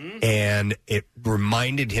 and it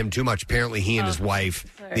reminded him too much. Apparently, he and his wife,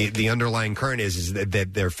 the underlying current is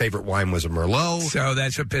that their favorite wine was a Merlot. So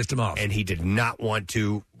that's what pissed him off. And he did not want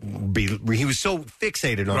to he was so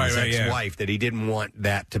fixated on his ex-wife that he didn't want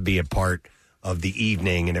that to be a part of the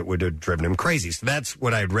evening, and it would have driven him crazy. So that's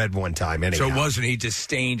what I had read one time. Anyhow. So it wasn't he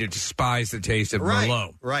disdained or despised the taste of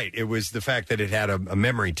Merlot. Right. It was the fact that it had a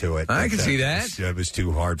memory to it. I can see that. It was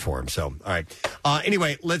too hard for him. So, all right.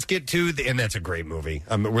 Anyway, let's get to and that's a great movie.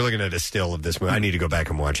 We're looking at a still of this movie. I need to go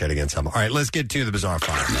back and watch it again some. All right, let's get to the Bizarre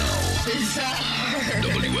File.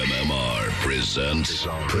 WMMR presents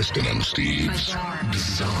Preston and Steve's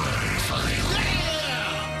Bizarre File.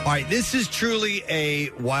 All right, this is truly a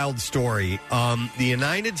wild story. The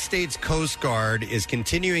United States Coast Guard is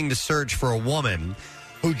continuing to search for a woman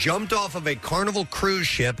who jumped off of a Carnival cruise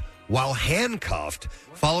ship while handcuffed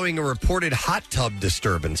following a reported hot tub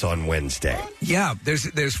disturbance on Wednesday. Yeah,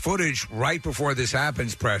 there's footage right before this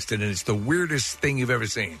happens, Preston, and it's the weirdest thing you've ever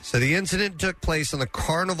seen. So the incident took place on the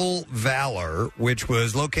Carnival Valor, which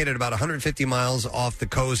was located about 150 miles off the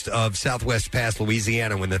coast of Southwest Pass,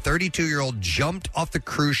 Louisiana, when the 32-year-old jumped off the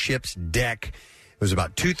cruise ship's deck. It was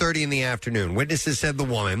about 2:30 in the afternoon. Witnesses said the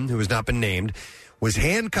woman, who has not been named, was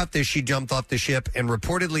handcuffed as she jumped off the ship and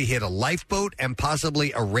reportedly hit a lifeboat and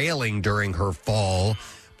possibly a railing during her fall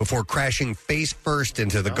before crashing face first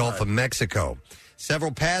into the Gulf of Mexico.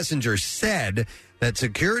 Several passengers said that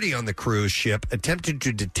security on the cruise ship attempted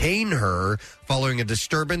to detain her following a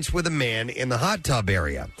disturbance with a man in the hot tub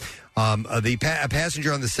area. A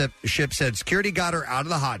passenger on the ship said security got her out of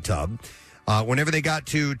the hot tub. Whenever they got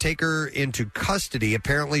to take her into custody,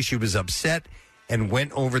 apparently she was upset and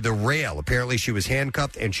went over the rail. Apparently she was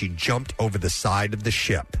handcuffed and she jumped over the side of the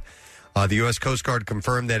ship. The U.S. Coast Guard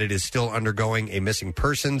confirmed that it is still undergoing a missing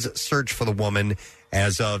persons search for the woman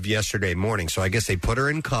as of yesterday morning. So I guess they put her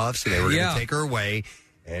in cuffs and they were going to take her away.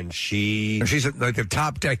 And she's at like the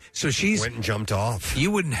top deck. So she's went and jumped off.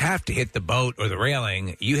 You wouldn't have to hit the boat or the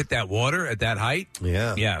railing. You hit that water at that height.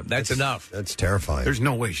 Yeah, that's enough. That's terrifying. There's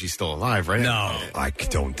no way she's still alive, right? No, I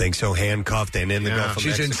don't think so. Handcuffed and in the Gulf of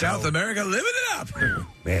She's Mexico. in South America, living it up.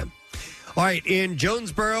 Man. All right, in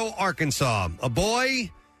Jonesboro, Arkansas, a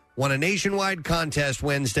boy won a nationwide contest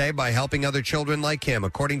Wednesday by helping other children like him,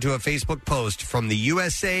 according to a Facebook post from the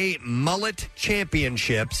USA Mullet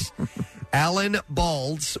Championships. Alan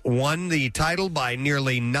Baltz won the title by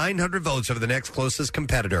nearly 900 votes over the next closest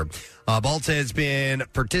competitor. Baltz has been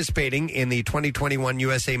participating in the 2021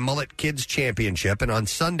 USA Mullet Kids Championship, and on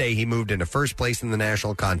Sunday he moved into first place in the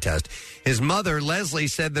national contest. His mother, Leslie,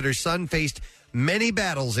 said that her son faced many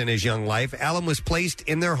battles in his young life. Alan was placed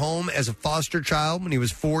in their home as a foster child when he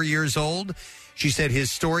was 4 years old. She said his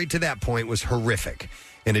story to that point was horrific.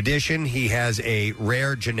 In addition, he has a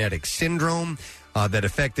rare genetic syndrome that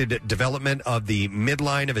affected development of the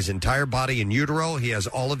midline of his entire body in utero. He has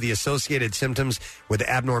all of the associated symptoms with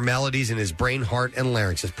abnormalities in his brain, heart, and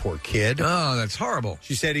larynx. This poor kid. Oh, that's horrible.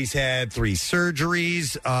 She said he's had 3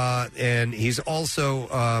 surgeries, and he's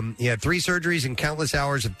also he had 3 surgeries and countless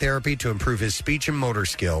hours of therapy to improve his speech and motor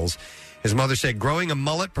skills. His mother said growing a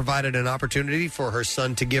mullet provided an opportunity for her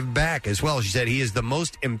son to give back as well. She said, he is the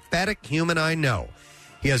most emphatic human I know.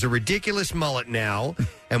 He has a ridiculous mullet now,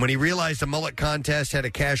 and when he realized the mullet contest had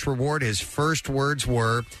a cash reward, his first words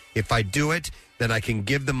were, if I do it, then I can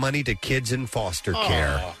give the money to kids in foster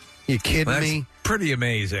care. You kidding me? Pretty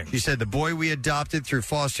amazing. She said the boy we adopted through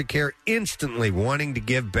foster care instantly wanting to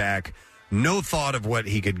give back. No thought of what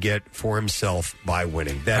he could get for himself by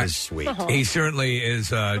winning. That is sweet. He certainly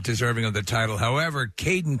is deserving of the title. However,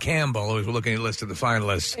 Caden Campbell, who's looking at the list of the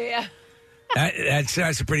finalists,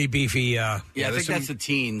 that's a pretty beefy. I think that's the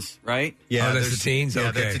teens, right? Yeah, that's the teens. Yeah,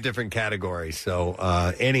 Okay. that's a different category. So,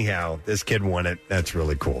 anyhow, this kid won it. That's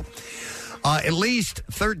really cool. At least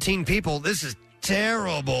 13 people. This is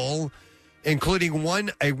terrible, including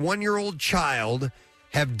a 1-year-old child,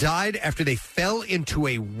 have died after they fell into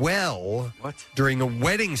a well during a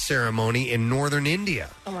wedding ceremony in northern India.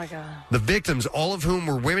 Oh, my God. The victims, all of whom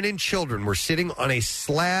were women and children, were sitting on a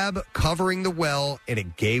slab covering the well, and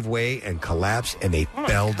it gave way and collapsed, and they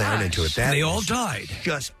fell down into it. They all died.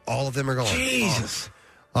 Just all of them are gone. Jesus.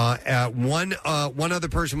 One other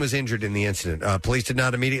person was injured in the incident. Police did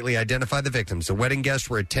not immediately identify the victims. The wedding guests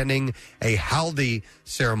were attending a haldi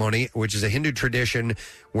ceremony, which is a Hindu tradition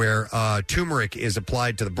where turmeric is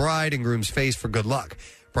applied to the bride and groom's face for good luck.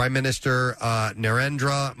 Prime Minister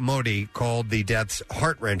Narendra Modi called the deaths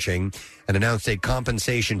heart-wrenching and announced a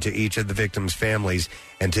compensation to each of the victims' families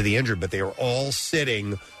and to the injured. But they were all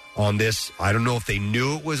sitting on this. I don't know if they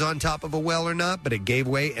knew it was on top of a well or not, but it gave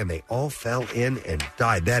way and they all fell in and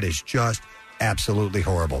died. That is just absolutely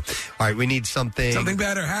horrible. All right, we need something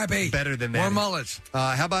better, happy, better than that. More mullets.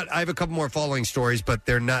 How about I have a couple more following stories, but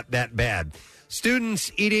they're not that bad.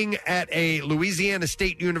 Students eating at a Louisiana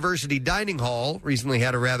State University dining hall recently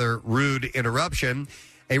had a rather rude interruption.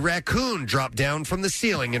 A raccoon dropped down from the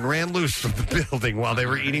ceiling and ran loose from the building while they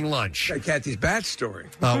were eating lunch. Kathy's bat story.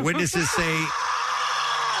 Witnesses say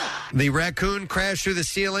the raccoon crashed through the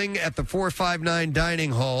ceiling at the 459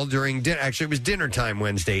 dining hall during dinner. Actually, it was dinner time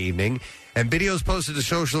Wednesday evening. And videos posted to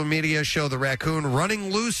social media show the raccoon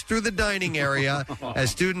running loose through the dining area as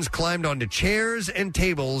students climbed onto chairs and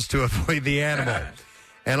tables to avoid the animal.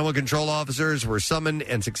 Animal control officers were summoned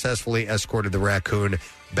and successfully escorted the raccoon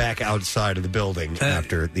back outside of the building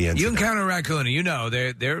after the incident. You encounter a raccoon, and you know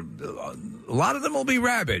they're a lot of them will be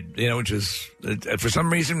rabid. Which is for some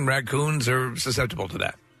reason raccoons are susceptible to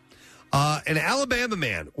that. An Alabama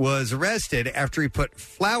man was arrested after he put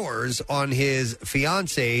flowers on his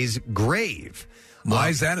fiance's grave. Why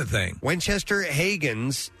is that a thing? Winchester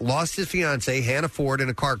Hagens lost his fiancee, Hannah Ford, in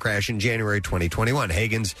a car crash in January 2021.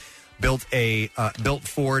 Hagens built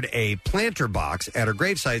Ford a planter box at her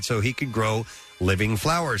gravesite so he could grow living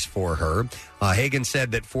flowers for her. Hagen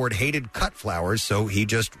said that Ford hated cut flowers, so he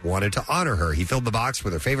just wanted to honor her. He filled the box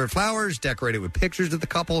with her favorite flowers, decorated with pictures of the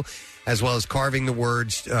couple, as well as carving the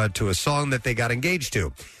words to a song that they got engaged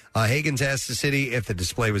to. Hagens asked the city if the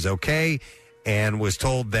display was okay and was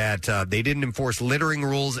told that they didn't enforce littering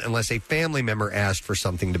rules unless a family member asked for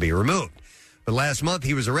something to be removed. But last month,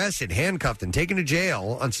 he was arrested, handcuffed, and taken to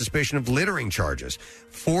jail on suspicion of littering charges.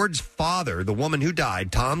 Ford's father, the woman who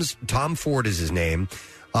died, Tom Ford is his name,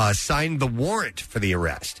 signed the warrant for the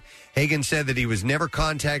arrest. Hagen said that he was never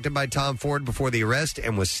contacted by Tom Ford before the arrest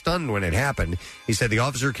and was stunned when it happened. He said the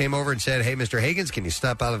officer came over and said, "Hey, Mr. Hagens, can you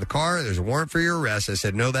step out of the car? There's a warrant for your arrest." I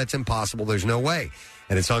said, "No, that's impossible. There's no way."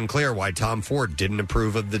 And it's unclear why Tom Ford didn't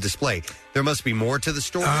approve of the display. There must be more to the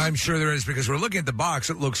story. I'm sure there is, because we're looking at the box.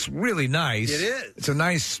 It looks really nice. It is. It's a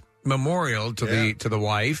nice memorial to the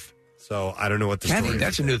wife. So I don't know what the story is.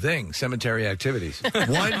 That's a new thing, cemetery activities.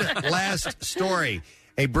 One last story.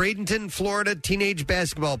 A Bradenton, Florida teenage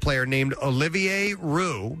basketball player named Olivier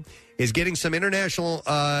Roux is getting some international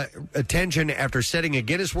attention after setting a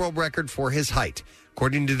Guinness World Record for his height.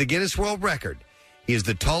 According to the Guinness World Record, he is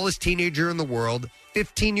the tallest teenager in the world,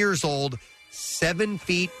 15 years old, 7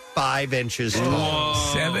 feet 5 inches tall.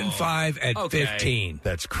 7'5" at 15.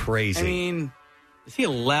 That's crazy. I mean, is he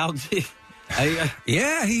allowed to?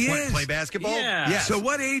 Yeah, he is. Play basketball? Yeah. Yes. So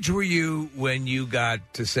what age were you when you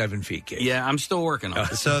got to 7 feet, Kate? Yeah, I'm still working on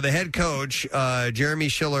it. So the head coach, Jeremy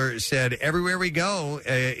Schiller, said, everywhere we go,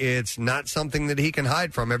 it's not something that he can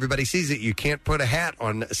hide from. Everybody sees it. You can't put a hat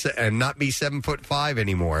on and not be 7'5"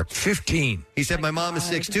 anymore. 15. He said, my mom is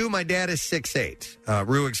 6'2", my dad is 6'8".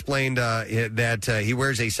 Rue explained that he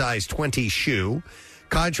wears a size 20 shoe.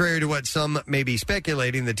 Contrary to what some may be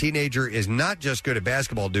speculating, the teenager is not just good at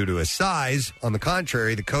basketball due to his size. On the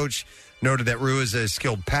contrary, the coach noted that Rue is a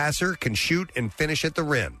skilled passer, can shoot, and finish at the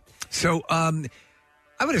rim. So I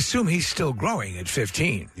would assume he's still growing at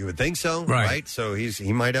 15. You would think so, Right. right? So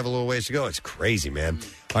he might have a little ways to go. It's crazy, man.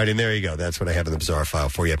 All right, and there you go. That's what I have in the Bizarre File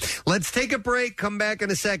for you. Let's take a break. Come back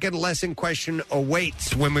in a second. Lesson question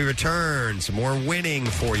awaits when we return. Some more winning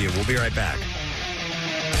for you. We'll be right back.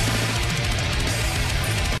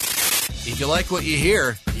 If you like what you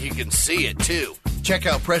hear, you can see it too. Check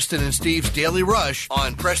out Preston and Steve's Daily Rush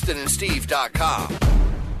on PrestonandSteve.com.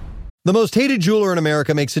 The most hated jeweler in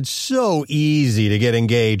America makes it so easy to get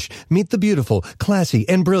engaged. Meet the beautiful, classy,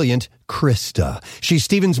 and brilliant Krista. She's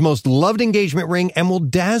Steven's most loved engagement ring and will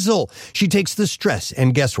dazzle. She takes the stress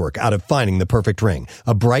and guesswork out of finding the perfect ring.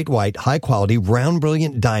 A bright white, high-quality, round,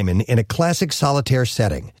 brilliant diamond in a classic solitaire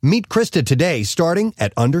setting. Meet Krista today, starting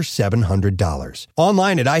at under $700.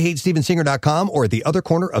 Online at IHateStevenSinger.com or at the other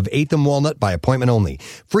corner of 8th and Walnut by appointment only.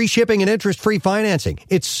 Free shipping and interest-free financing.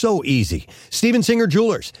 It's so easy. Steven Singer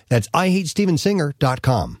Jewelers. That's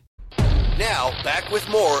IHateStevenSinger.com. Now, back with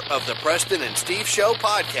more of the Preston and Steve Show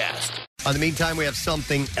podcast. In the meantime, we have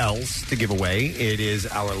something else to give away. It is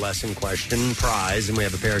our lesson question prize, and we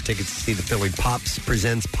have a pair of tickets to see the Philly Pops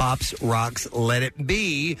presents Pops Rocks Let It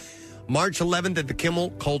Be, March 11th at the Kimmel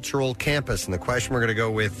Cultural Campus. And the question we're going to go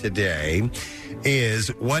with today is,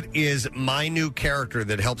 what is my new character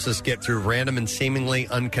that helps us get through random and seemingly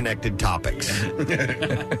unconnected topics?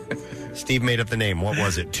 Steve made up the name. What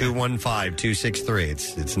was it?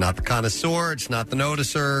 215-263. It's not the connoisseur. It's not the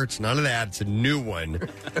noticer. It's none of that. It's a new one.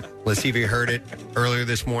 Let's see if you heard it earlier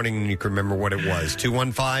this morning and you can remember what it was.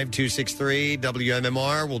 215-263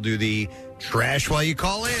 WMMR. We'll do the Trash while you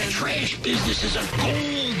call in. Trash business is a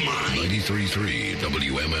gold mine. 93.3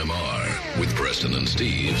 WMMR with Preston and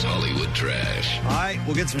Steve's Hollywood Trash. All right,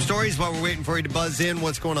 we'll get some stories while we're waiting for you to buzz in.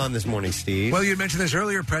 What's going on this morning, Steve? Well, you mentioned this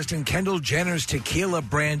earlier, Preston. Kendall Jenner's tequila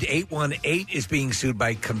brand 818 is being sued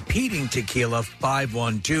by competing tequila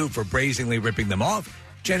 512 for brazenly ripping them off.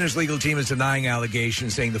 Jenner's legal team is denying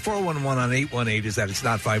allegations, saying the 411 on 818 is that it's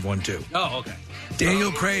not 512. Oh, okay.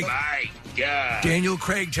 Daniel Craig. My God. Daniel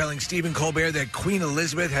Craig telling Stephen Colbert that Queen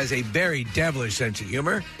Elizabeth has a very devilish sense of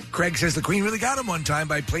humor. Craig says the Queen really got him one time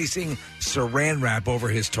by placing saran wrap over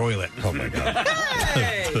his toilet. Oh, my God.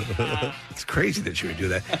 It's crazy that she would do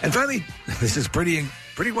that. And finally, this is pretty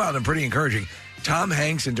wild and pretty encouraging. Tom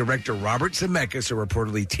Hanks and director Robert Zemeckis are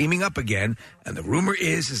reportedly teaming up again, and the rumor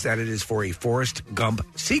is that it is for a Forrest Gump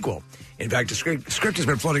sequel. In fact, the script has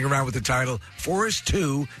been floating around with the title Forrest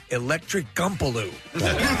 2 Electric Gumpaloo.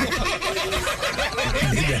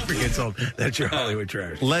 It never gets old. That's your Hollywood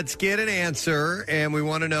trash. Let's get an answer, and we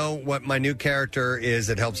want to know what my new character is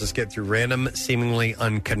that helps us get through random, seemingly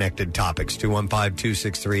unconnected topics.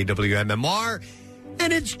 215-263-WMMR.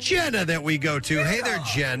 And it's Jenna that we go to. Hey there,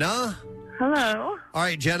 Jenna. Hello. All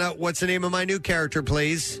right, Jenna, what's the name of my new character,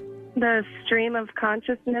 please? The stream of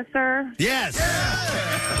consciousnesser. Yes.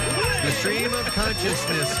 The stream of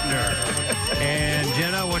consciousnessner. And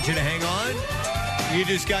Jenna, I want you to hang on. You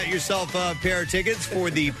just got yourself a pair of tickets for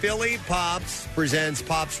the Philly Pops presents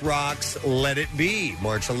Pops Rocks Let It Be,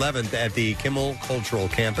 March 11th at the Kimmel Cultural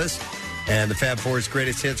Campus. And the Fab Four's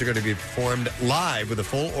greatest hits are going to be performed live with a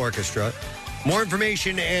full orchestra. More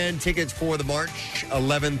information and tickets for the March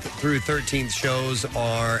 11th through 13th shows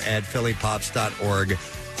are at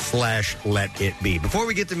phillypops.org/letitbe. Before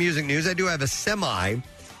we get to music news, I do have a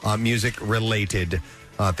semi-music related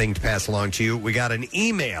thing to pass along to you. We got an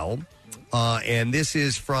email, and this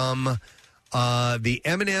is from the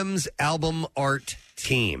M&M's album art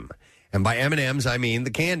team. And by M&M's, I mean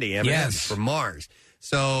the candy M&M's from Mars.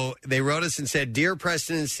 So they wrote us and said, Dear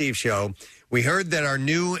Preston and Steve Show, we heard that our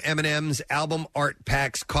new M&M's album art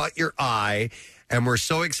packs caught your eye, and we're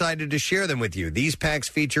so excited to share them with you. These packs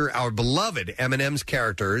feature our beloved M&M's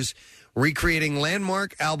characters, recreating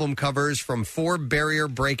landmark album covers from 4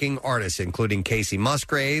 barrier-breaking artists, including Casey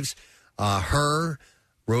Musgraves, Her,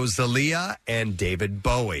 Rosalia, and David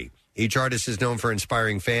Bowie. Each artist is known for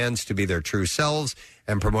inspiring fans to be their true selves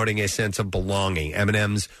and promoting a sense of belonging.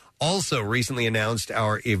 M&M's also recently announced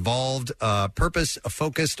our evolved purpose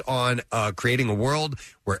focused on creating a world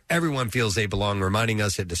where everyone feels they belong, reminding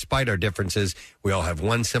us that despite our differences, we all have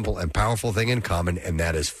one simple and powerful thing in common, and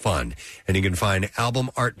that is fun. And you can find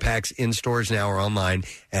album art packs in stores now or online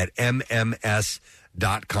at MMS.com.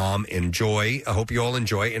 Enjoy. I hope you all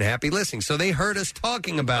enjoy and happy listening. So they heard us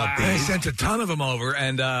talking about these. They sent a ton of them over,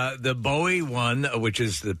 and the Bowie one, which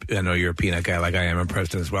is I know you're a peanut guy like I am, and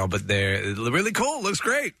Preston as well, but they're really cool. Looks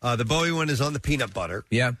great. The Bowie one is on the peanut butter.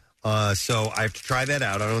 Yeah. So I have to try that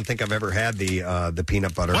out. I don't think I've ever had the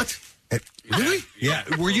peanut butter. What? Really? Yeah.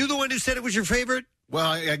 Were you the one who said it was your favorite?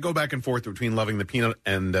 Well, I go back and forth between loving the peanut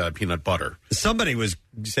and peanut butter. Somebody was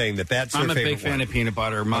saying that's their I'm a favorite big fan one. of peanut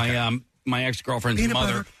butter. My ex-girlfriend's Peanut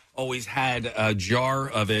mother butter? always had a jar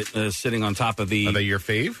of it sitting on top of the... Are they your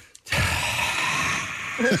fave?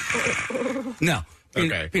 No.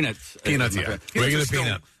 Okay. Peanuts. Peanuts, yeah. Regular Still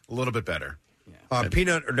peanut. A little bit better.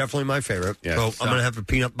 Peanut are definitely my favorite. Yeah, so so- I'm going to have a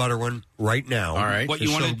peanut butter one right now. All right. What you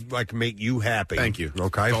so want I can make you happy. Thank you.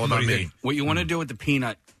 Okay. It's all about me. What you want to do with the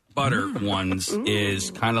peanut butter ones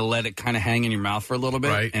is kind of let it kind of hang in your mouth for a little bit,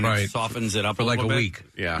 Right, and right. it softens it up For a like little a bit. week.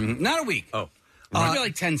 Yeah. Not a week. Oh. Maybe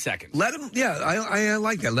like 10 seconds. Let them, I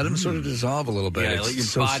like that. Let them sort of dissolve a little bit. Yeah, It's let your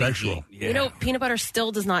so body sexual. heat. Yeah. You know, peanut butter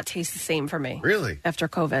still does not taste the same for me. Really? After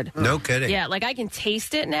COVID. No kidding. Yeah, like I can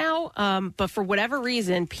taste it now, but for whatever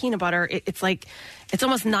reason, peanut butter, it's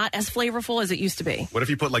almost not as flavorful as it used to be. What if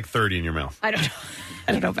you put like 30 in your mouth? I don't know.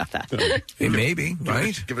 I don't know about that. Maybe,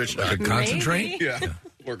 right? Give it a shot. Like a concentrate? Maybe. Yeah.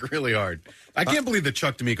 Work really hard. I can't believe that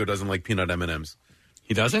Chuck D'Amico doesn't like peanut M&Ms.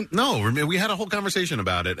 He doesn't? No, we had a whole conversation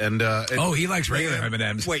about it. And He likes regular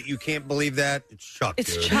M&Ms. Wait, you can't believe that? It's Chuck,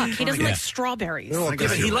 It's dude. Chuck. He doesn't like strawberries. No, I guess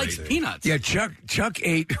But he you're likes right. peanuts. Yeah, Chuck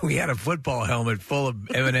ate. We had a football helmet full of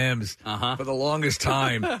M&Ms for the longest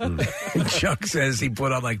time. And Chuck says he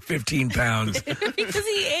put on like 15 pounds. Because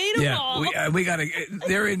he ate them all. we got to.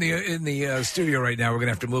 They're in the studio right now. We're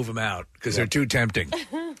gonna have to move them out because they're too tempting.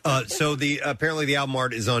 So apparently the album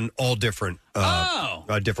art is on all different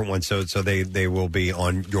different ones. So they will be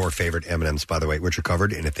on your favorite M&Ms, by the way, which are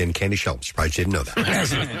covered in a thin candy shell. I'm surprised you didn't know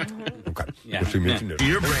that. Okay. Yeah.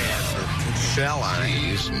 Your brand. Shall I?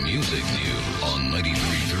 Is music news on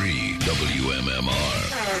 93.3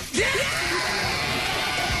 WMMR.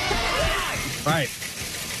 All right.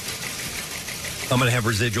 I'm going to have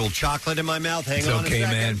residual chocolate in my mouth. Hang It's on okay, a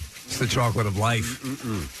second. man. It's the chocolate of life.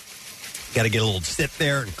 Got to get a little sit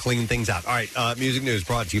there and clean things out. All right, music news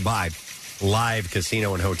brought to you by Live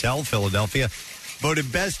Casino and Hotel, Philadelphia.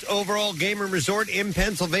 Voted best overall game and resort in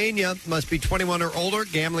Pennsylvania. Must be 21 or older.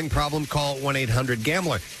 Gambling problem, call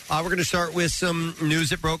 1-800-GAMBLER. We're going to start with some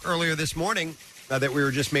news that broke earlier this morning that we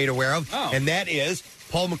were just made aware of. And that is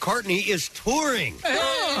Paul McCartney is touring.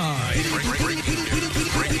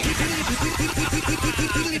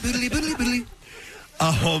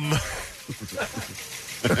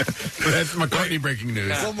 That's McCartney breaking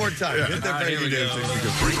news. One more time. Yeah. Hit that breaking news.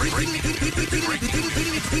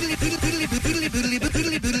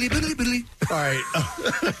 All right.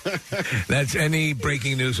 That's any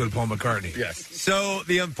breaking news with Paul McCartney. Yes. So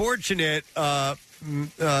the unfortunate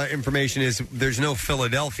information is there's no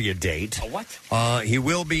Philadelphia date. What? He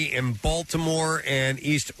will be in Baltimore and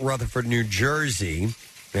East Rutherford, New Jersey.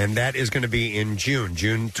 And that is going to be in June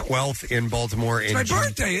 12th in Baltimore. It's my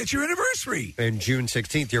birthday. It's your anniversary. And June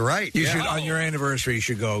 16th. You're right. You should, on your anniversary, you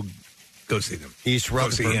should go see them. East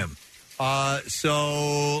Rutherford. Go see him.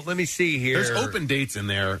 So let me see here. There's open dates in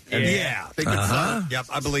there. And Yeah. I think it's, Yep,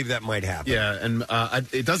 I believe that might happen. yeah, and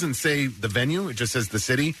it doesn't say the venue; it just says the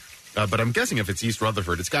city. But I'm guessing if it's East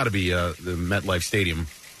Rutherford, it's got to be the MetLife Stadium.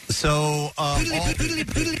 So, by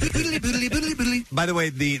the way,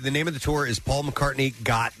 the name of the tour is Paul McCartney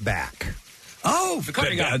Got Back. Oh,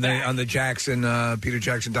 McCartney got on back. the Jackson, Peter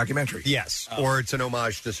Jackson documentary. Yes, or it's an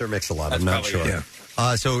homage to Sir Mix-a-Lot. I'm not probably sure.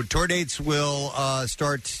 Yeah. So tour dates will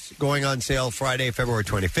start going on sale Friday, February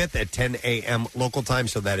 25th at 10 a.m. local time.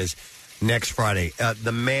 So that is next Friday.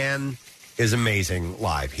 The man is amazing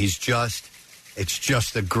live. It's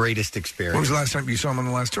just the greatest experience. When was the last time you saw him on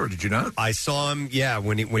the last tour? Did you not? I saw him,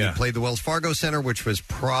 when he played the Wells Fargo Center, which was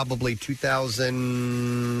probably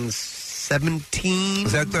 2017.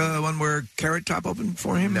 Was that the one where Carrot Top opened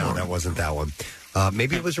for him? No, that wasn't that one.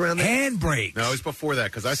 Maybe it was around there. Handbrake. No, it was before that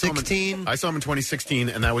because I saw him. I saw him in 2016,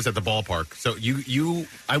 and that was at the ballpark. So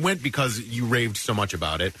I went because you raved so much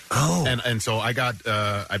about it. Oh, and so I got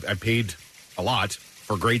I paid a lot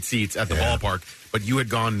for great seats at the ballpark. But you had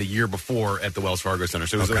gone the year before at the Wells Fargo Center,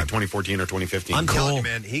 so it was like 2014 or 2015. I'm telling you,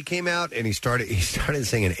 man, he came out and he started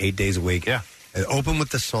singing 8 days a week. Yeah. It opened with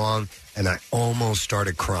the song, and I almost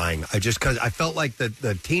started crying. Because I felt like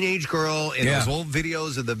the teenage girl in those old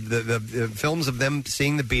videos of the films of them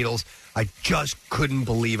seeing the Beatles. I just couldn't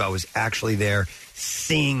believe I was actually there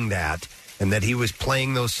seeing that, and that he was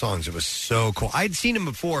playing those songs. It was so cool. I'd seen him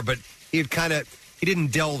before, but he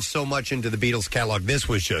didn't delve so much into the Beatles catalog. This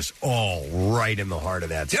was just all right in the heart of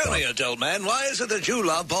that Tell stuff. me, adult man, why is it that you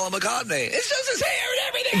love Paul McCartney? It's just his hair and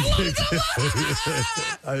everything. I love it so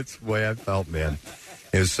much. That's the way I felt, man.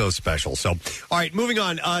 It was so special. So, all right, moving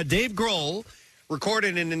on. Dave Grohl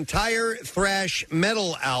recorded an entire thrash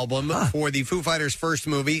metal album for the Foo Fighters' first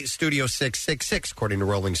movie, Studio 666, according to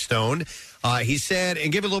Rolling Stone. He said,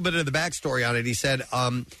 and give a little bit of the backstory on it, he said,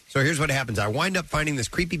 so here's what happens. I wind up finding this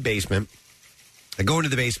creepy basement. I go into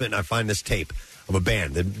the basement and I find this tape of a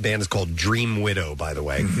band. The band is called Dream Widow, by the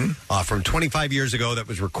way, from 25 years ago that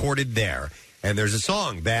was recorded there. And there's a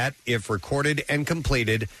song that, if recorded and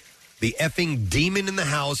completed, the effing demon in the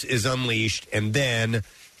house is unleashed, and then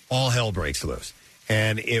all hell breaks loose.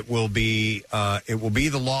 And it will be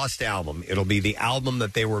the lost album. It'll be the album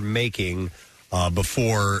that they were making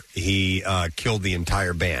before he killed the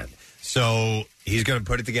entire band. So he's going to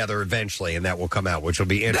put it together eventually, and that will come out, which will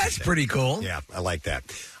be interesting. That's pretty cool. Yeah, I like that.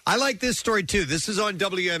 I like this story, too. This is on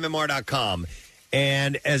WMMR.com.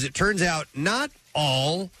 And as it turns out, not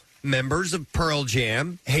all members of Pearl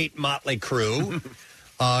Jam hate Motley Crue.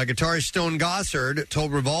 Guitarist Stone Gossard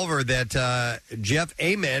told Revolver that Jeff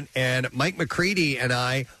Ament and Mike McCready and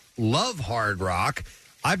I love hard rock.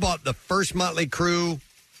 I bought the first Motley Crue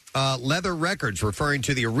leather records, referring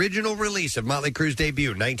to the original release of Motley Crue's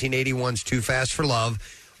debut, 1981's Too Fast for Love,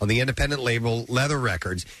 on the independent label Leather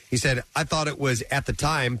Records. He said, I thought it was, at the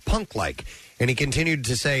time, punk-like. And he continued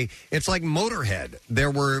to say, it's like Motorhead.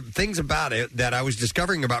 There were things about it that I was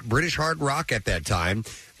discovering about British hard rock at that time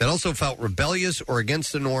that also felt rebellious or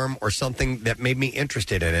against the norm or something that made me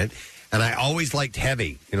interested in it. And I always liked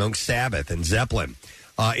heavy, Sabbath and Zeppelin.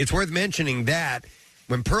 It's worth mentioning that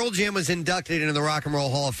when Pearl Jam was inducted into the Rock and Roll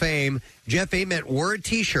Hall of Fame, Jeff Ament wore a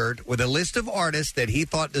T-shirt with a list of artists that he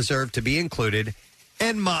thought deserved to be included,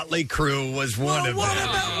 and Motley Crue was one of them.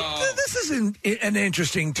 This is an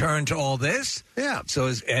interesting turn to all this. Yeah. So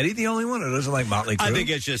is Eddie the only one who doesn't like Motley Crue? I think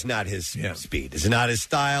it's just not his speed. It's not his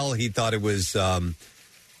style. He thought it was, silly.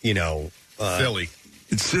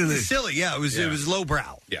 It's silly. Silly, yeah. It was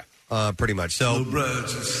lowbrow. Yeah. Pretty much. So lowbrow,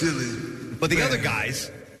 it's silly. But the other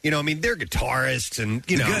guys, I mean, they're guitarists and,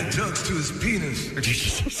 The guy talks to his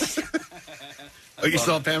penis. Oh, you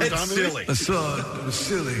saw Pam and It's Tommy? silly. I saw it. It was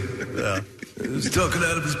silly. He was talking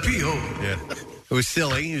out of his pee hole. Yeah. It was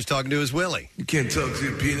silly. He was talking to his willy. You can't talk to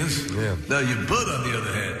your penis. Yeah. Now your butt, on the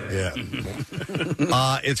other hand.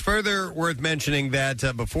 Yeah. It's further worth mentioning that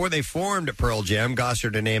before they formed Pearl Jam,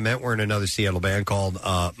 Gossard and Ament were in another Seattle band called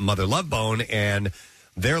Mother Love Bone, and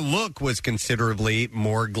their look was considerably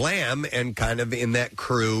more glam and kind of in that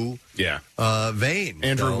crew vein.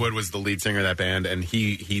 Andrew Wood was the lead singer of that band, and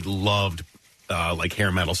he loved like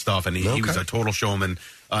hair metal stuff, and he was a total showman.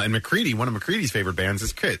 And McCready, one of McCready's favorite bands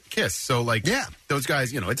is Kiss. So, those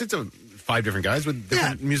guys, it's a 5 different guys with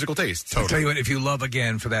different musical tastes. I'll tell you what, if you love,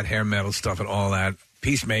 again, for that hair metal stuff and all that,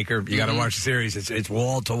 Peacemaker, you got to watch the series. It's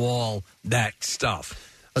wall-to-wall, that stuff.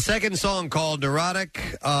 A second song called Neurotic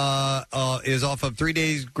is off of 3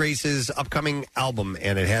 Days Grace's upcoming album,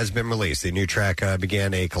 and it has been released. The new track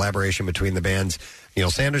began a collaboration between the bands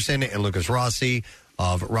Neil Sanderson and Lucas Rossi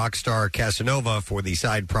of Rockstar Casanova for the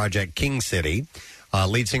side project King City.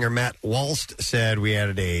 Lead singer Matt Walst said, "We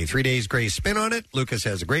added a 3 Days Grace spin on it. Lucas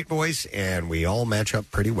has a great voice, and we all match up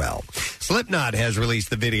pretty well." Slipknot has released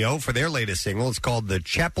the video for their latest single. It's called The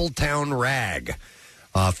Chapeltown Rag.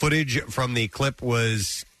 Footage from the clip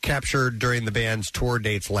was captured during the band's tour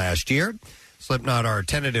dates last year. Slipknot are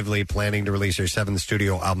tentatively planning to release their 7th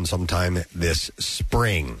studio album sometime this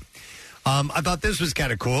spring. I thought this was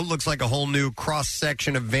kind of cool. It looks like a whole new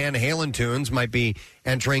cross-section of Van Halen tunes might be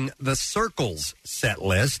entering the Circles set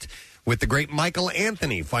list, with the great Michael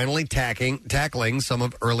Anthony finally tackling some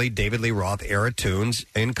of early David Lee Roth era tunes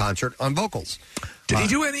in concert on vocals. Did he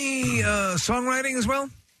do any songwriting as well?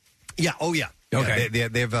 Yeah. Oh, yeah. Okay. Yeah,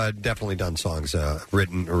 they've definitely done songs,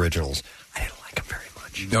 written originals. I didn't like them very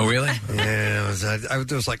much. No, really? Yeah, I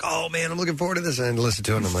was like, oh, man, I'm looking forward to this. And I listened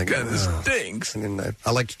to it, and I'm like, this stinks. And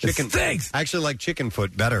I liked Chicken. Thanks. I actually like Chicken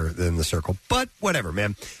Foot better than The Circle, but whatever,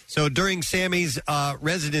 man. So during Sammy's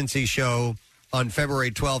residency show on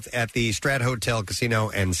February 12th at the Strat Hotel Casino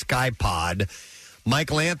and Sky Pod,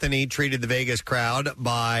 Michael Anthony treated the Vegas crowd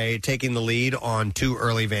by taking the lead on 2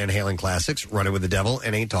 early Van Halen classics, Running with the Devil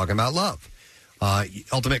and Ain't Talking About Love.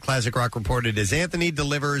 Ultimate Classic Rock reported as Anthony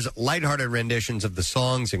delivers lighthearted renditions of the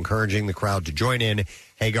songs, encouraging the crowd to join in.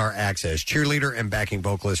 Hagar acts as cheerleader and backing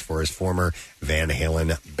vocalist for his former Van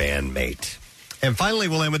Halen bandmate. And finally,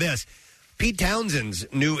 we'll end with this. Pete Townshend's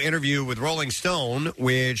new interview with Rolling Stone,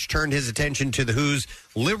 which turned his attention to The Who's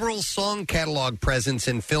liberal song catalog presence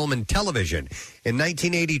in film and television. In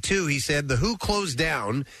 1982, he said, "The Who closed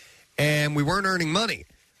down and we weren't earning money.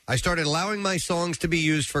 I started allowing my songs to be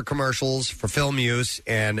used for commercials, for film use,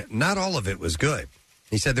 and not all of it was good."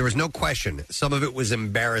 He said there was no question. Some of it was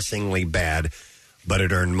embarrassingly bad, but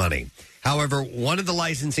it earned money. However, one of the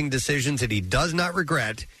licensing decisions that he does not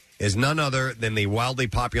regret is none other than the wildly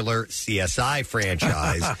popular CSI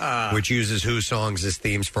franchise, which uses Who songs as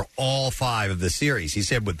themes for all 5 of the series. He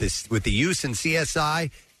said with the use in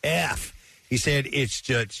CSI, he said it's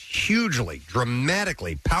just hugely,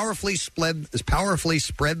 dramatically, powerfully spread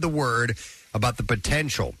the word about the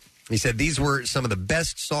potential. He said these were some of the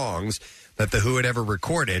best songs that The Who had ever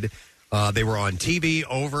recorded. They were on TV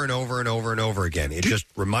over and over and over and over again. It just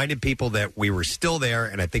reminded people that we were still there,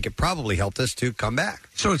 and I think it probably helped us to come back.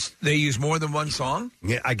 So they use more than one song?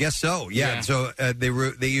 Yeah, I guess so. Yeah. So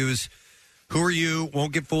they use Who Are You,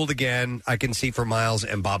 Won't Get Fooled Again, I Can See for Miles,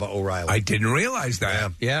 and Baba O'Reilly. I didn't realize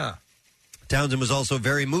that. Yeah. Townsend was also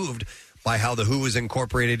very moved by how The Who was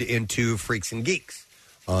incorporated into Freaks and Geeks.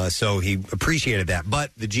 So he appreciated that.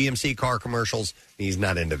 But the GMC car commercials, he's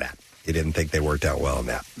not into that. He didn't think they worked out well in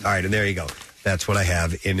that. All right, and there you go. That's what I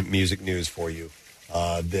have in music news for you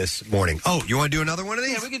this morning. Oh, you want to do another one of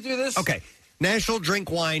these? Yeah, we could do this. Okay. National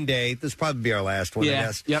Drink Wine Day. This will probably be our last one, I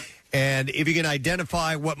guess. Yep. And if you can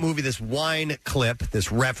identify what movie this wine clip,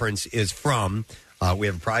 this reference is from, we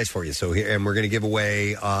have a prize for you. So here, and we're going to give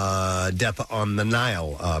away Death on the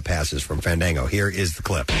Nile passes from Fandango. Here is the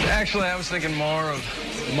clip. Actually, I was thinking more of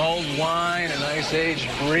mulled wine, an ice-aged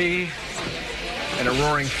brie, and a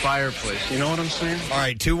roaring fireplace. You know what I'm saying? All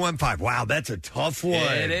right, 215. Wow, that's a tough one.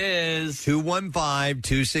 It is.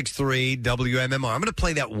 215-263-WMMR. I'm going to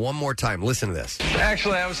play that one more time. Listen to this.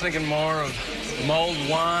 Actually, I was thinking more of mulled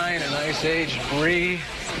wine, an ice-aged brie,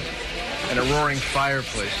 and a roaring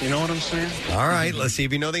fireplace. You know what I'm saying? All right, let's see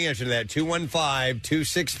if you know the answer to that.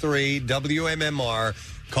 215-263-WMMR.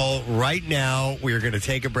 Call right now. We're going to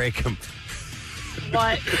take a break.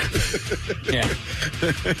 What? Yeah.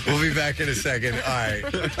 We'll be back in a second. All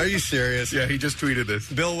right. Are you serious? Yeah, he just tweeted this.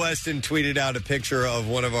 Bill Weston tweeted out a picture of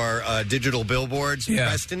one of our digital billboards,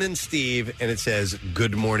 Preston and Steve, and it says,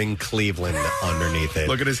 Good Morning Cleveland underneath it.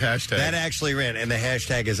 Look at his hashtag. That actually ran, and the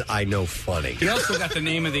hashtag is I Know Funny. He also got the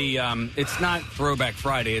name of the, it's not Throwback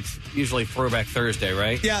Friday, it's usually Throwback Thursday,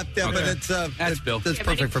 right? Yeah, but that's Bill. That's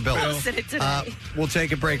perfect for Bill. We'll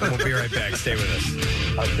take a break and we'll be right back. Stay with us.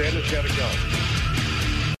 Santa's got to go.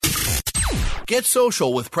 Get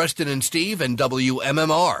social with Preston and Steve and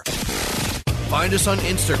WMMR. Find us on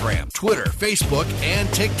Instagram, Twitter, Facebook, and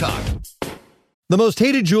TikTok. The most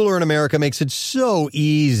hated jeweler in America makes it so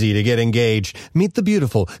easy to get engaged. Meet the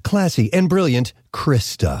beautiful, classy, and brilliant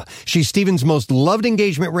Krista. She's Steven's most loved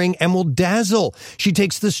engagement ring and will dazzle. She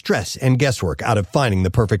takes the stress and guesswork out of finding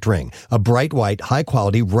the perfect ring. A bright white,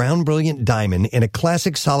 high-quality, round, brilliant diamond in a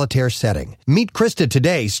classic solitaire setting. Meet Krista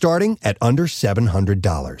today, starting at under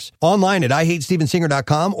 $700. Online at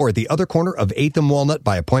IHateStevenSinger.com or at the other corner of 8th and Walnut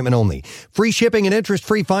by appointment only. Free shipping and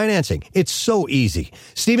interest-free financing. It's so easy.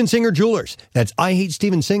 Steven Singer Jewelers. That's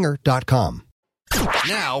IHateStevenSinger.com.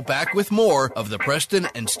 Now, back with more of the Preston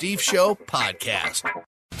and Steve Show podcast.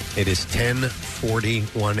 It is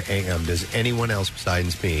 10:41 a.m. Does anyone else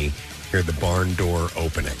besides me hear the barn door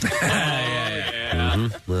opening?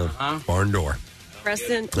 Well, barn door.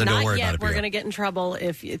 Preston, Don't not worry yet. about it, We're Pia. going to get in trouble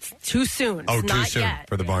if it's too soon. Oh, It's too not soon yet.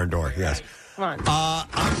 for the barn door. Yes. Come on.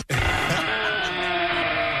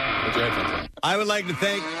 I would like to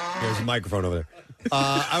thank. There's a microphone over there.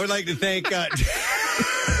 I would like to thank.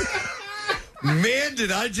 Man,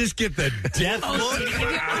 did I just get the death look?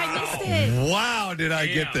 I missed it. Wow, did I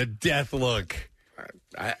get the death look?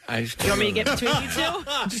 You want me to get between you two?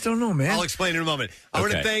 I just don't know, man. I'll explain in a moment. I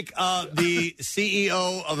want to thank the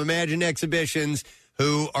CEO of Imagine Exhibitions,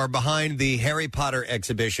 who are behind the Harry Potter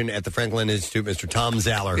exhibition at the Franklin Institute, Mr. Tom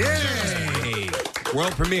Zaller.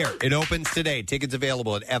 World premiere. It opens today. Tickets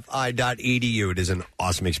available at fi.edu. It is an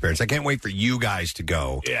awesome experience. I can't wait for you guys to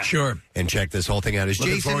go. Yeah. Sure. And check this whole thing out. Is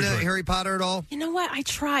Looking Jason forward to it. Harry Potter at all? You know what? I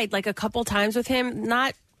tried like a couple times with him.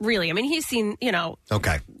 Not really. I mean, he's seen,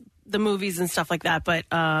 Okay. the movies and stuff like that, but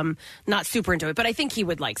not super into it. But I think he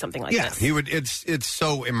would like something like this. He would. It's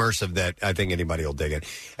so immersive that I think anybody will dig it.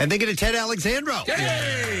 And thank you to Ted Alexandro.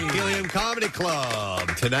 Helium Comedy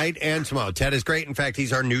Club tonight and tomorrow. Ted is great. In fact,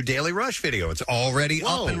 he's our new Daily Rush video. It's already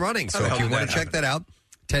up and running. So if you want to check that out,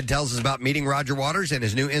 Ted tells us about meeting Roger Waters and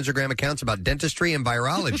his new Instagram accounts about dentistry and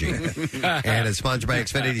virology. And it's sponsored by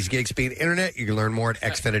Xfinity's Gig Speed Internet. You can learn more at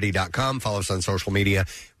xfinity.com. Follow us on social media.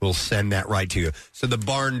 We'll send that right to you. So the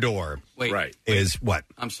barn door is what?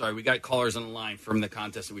 I'm sorry, we got callers on the line from the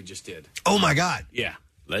contest that we just did. Oh, my God. Yeah.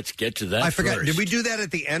 Let's get to that. I forgot. first. Did we do that at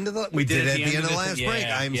the end of the? We did it at the end of the last break.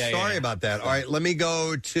 I'm sorry about that. All right, let me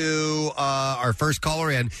go to our first caller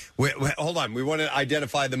in. Hold on. We want to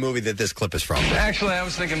identify the movie that this clip is from. Actually, I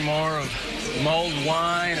was thinking more of mulled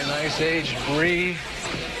wine, a nice aged brie,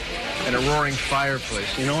 and a roaring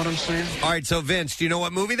fireplace. You know what I'm saying? All right, so Vince, do you know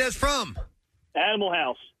what movie that's from? Animal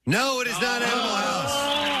House. No, it is not Animal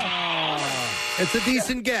House. It's a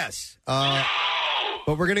decent guess. But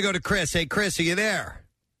we're going to go to Chris. Hey, Chris, are you there?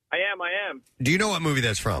 I am. Do you know what movie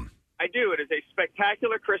that's from? I do. It is a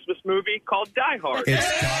spectacular Christmas movie called Die Hard. It's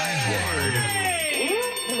Die Hard.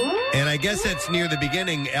 And I guess that's near the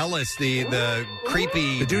beginning. Ellis, the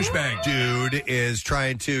creepy douchebag dude, is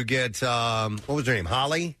trying to get, what was her name?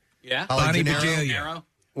 Holly? Yeah. Holly Bonnie Gennaro?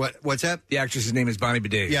 Bedelia. What's that? The actress's name is Bonnie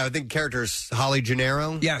Bedelia. Yeah, I think the character's Holly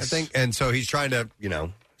Gennaro. Yes. I think. And so he's trying to,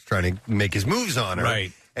 make his moves on her.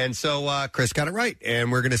 Right. And so Chris got it right. And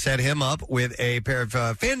we're going to set him up with a pair of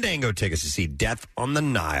Fandango tickets to see Death on the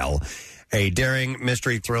Nile, a daring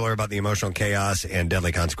mystery thriller about the emotional chaos and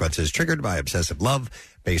deadly consequences triggered by obsessive love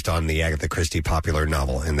based on the Agatha Christie popular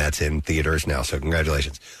novel. And that's in theaters now. So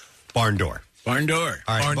congratulations. Barn Door. Barn Door.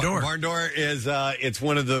 All right, Barn Door. Barn Door is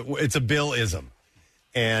it's a Bill-ism.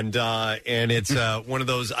 And it's one of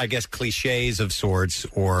those, I guess, cliches of sorts,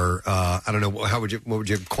 or I don't know, what would you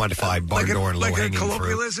quantify barn door and low hanging fruit? Like a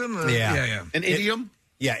colloquialism? Yeah. An idiom?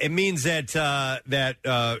 Yeah, it means that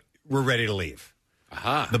we're ready to leave.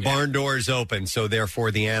 The barn door is open, so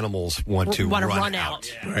therefore the animals want to run out.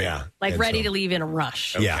 Yeah. Like And ready so- to leave in a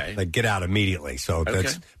rush. Yeah, like get out immediately. So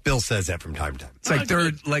that's Bill says that from time to time. It's like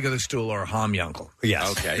third leg of the stool or homyuncle. Yes.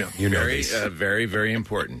 Okay. You know very, these. very, very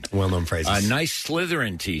important. Well-known phrases. A nice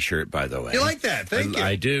Slytherin T-shirt, by the way. You like that? Thank you.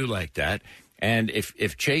 I do like that. And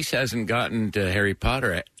if Chase hasn't gotten to Harry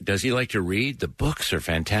Potter, does he like to read? The books are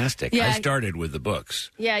fantastic. Yeah. I started with the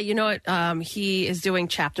books. Yeah, you know what? He is doing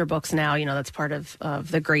chapter books now. You know, that's part of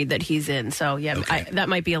the grade that he's in. So, yeah, that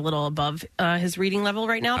might be a little above his reading level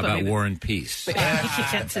right now. How but about maybe, War and Peace? He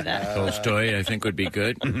can get to that. Tolstoy, I think, would be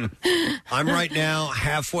good. I'm right now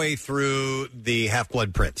halfway through the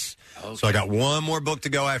Half-Blood Prince. Okay. So I got one more book to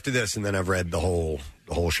go after this, and then I've read the whole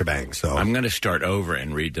shebang. So I'm going to start over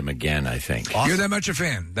and read them again, I think. You're that much a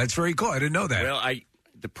fan. That's very cool. I didn't know that. Well,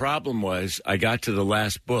 the problem was I got to the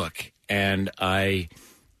last book, and I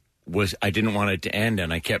didn't want it to end,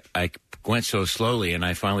 and I went so slowly, and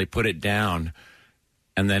I finally put it down,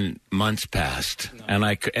 and then months passed, and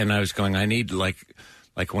I was going, I need like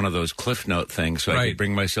one of those Cliff Note things so I could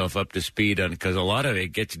bring myself up to speed on, because a lot of it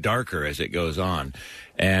gets darker as it goes on,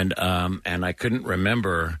 and I couldn't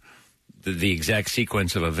remember the exact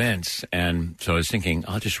sequence of events, and so I was thinking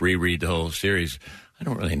I'll just reread the whole series. I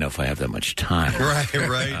don't really know if I have that much time.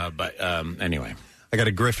 Right. But anyway. I got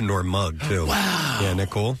a Gryffindor mug, too. Wow. Yeah, isn't that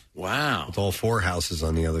cool? Wow. With all 4 houses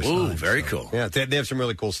on the other side. Ooh, very cool. Yeah, they have some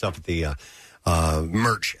really cool stuff at the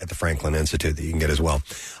merch at the Franklin Institute that you can get as well.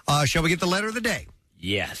 Shall we get the letter of the day?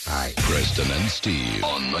 Yes. All right. Preston and Steve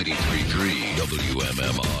on 93.3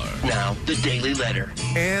 WMMR. Now, the Daily Letter.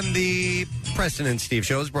 And the Preston and Steve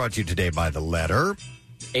show is brought to you today by the letter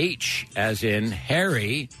H, as in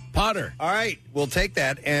Harry Potter. All right, we'll take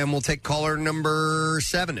that, and we'll take caller number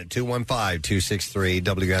 7 at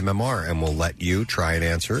 215-263-WMMR, and we'll let you try and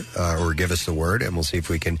answer or give us the word, and we'll see if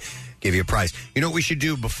we can give you a prize. You know what we should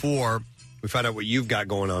do before we find out what you've got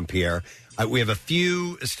going on, Pierre? We have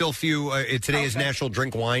still few. Today is National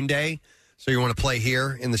Drink Wine Day, so you want to play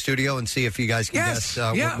here in the studio and see if you guys can guess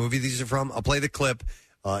what movie these are from. I'll play the clip.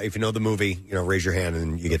 If you know the movie, raise your hand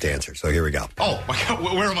and you get to answer. So here we go. Oh, my God,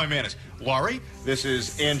 where are my manners? Laurie, this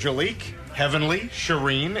is Angelique, Heavenly,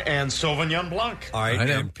 Shireen, and Sauvignon Blanc. All right,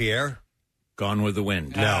 and Pierre? Gone with the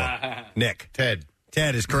Wind. No. Nick? Ted.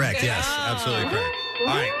 Ted is correct, yes. Absolutely correct. All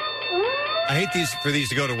right. I hate for these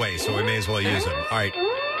to go to waste, so we may as well use them. All right.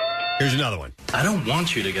 Here's another one. I don't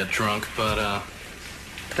want you to get drunk, but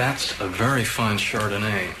that's a very fine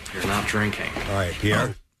Chardonnay. You're not drinking. All right,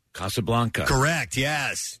 Pierre. Casablanca. Correct,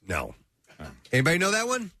 yes. No. Anybody know that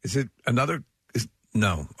one? Is it another?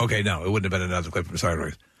 No. Okay, no. It wouldn't have been another clip from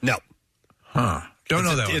Sideways. No. Huh. Don't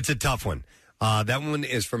know that one. It's a tough one. That one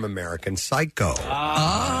is from American Psycho.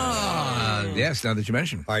 Yes, now that you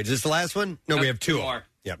mention. All right, is this the last one? No, we have 2 more.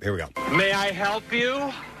 Yep, here we go. May I help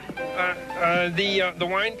you? The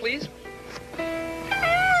wine, please.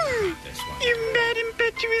 You mad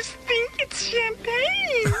impetuous think it's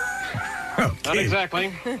champagne. Not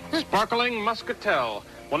exactly. Sparkling Muscatel,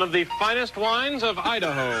 one of the finest wines of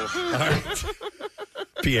Idaho.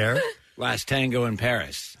 Pierre? Last Tango in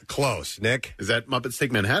Paris. Close. Nick? Is that Muppets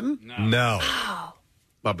Take Manhattan? No.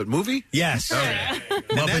 Muppet movie? Yes. Okay.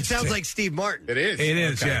 And that sounds like Steve Martin. It is. It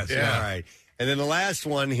is, Okay. yes. Yeah. All right. And then the last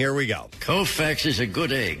one, here we go. Koufax is a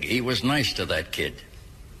good egg. He was nice to that kid.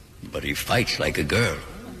 But he fights like a girl.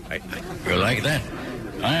 You like that?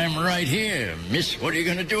 I'm right here, miss. What are you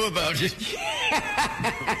going to do about it?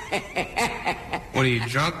 What, are you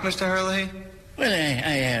drunk, Mr. Hurley? Well,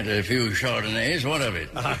 I had a few Chardonnays. What of it?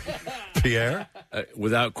 Pierre?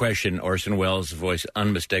 Without question, Orson Welles' voice,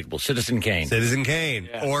 unmistakable. Citizen Kane. Citizen Kane,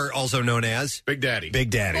 or also known as Big Daddy.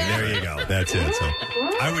 Big Daddy. There you go. That's it. So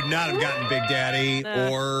I would not have gotten Big Daddy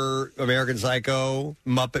or American Psycho,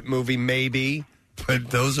 Muppet movie, maybe.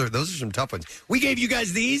 But those are some tough ones. We gave you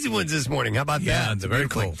guys the easy ones this morning. How about that? Yeah, very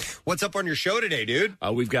cool. What's up on your show today, dude?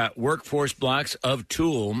 We've got workforce blocks of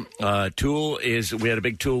Tool. Tool we had a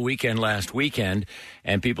big Tool weekend last weekend,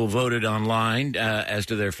 and people voted online as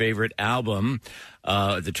to their favorite album.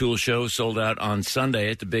 The Tool show sold out on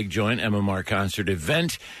Sunday at the Big Joint MMR concert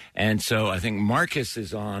event. And so I think Marcus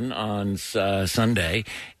is on Sunday,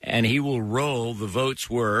 and he will roll. The votes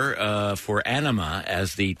were for Anima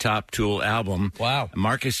as the top Tool album. Wow.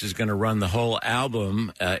 Marcus is going to run the whole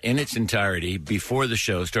album in its entirety before the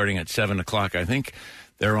show, starting at 7 o'clock. I think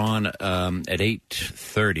they're on at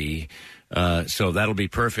 8:30. So that'll be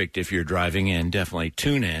perfect if you're driving in. Definitely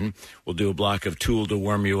tune in. We'll do a block of Tool to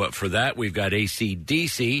warm you up for that. We've got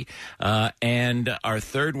AC/DC. And our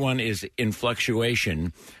third one is In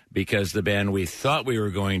Fluctuation, because the band we thought we were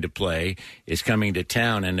going to play is coming to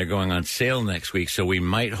town, and they're going on sale next week. So we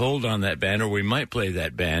might hold on that band, or we might play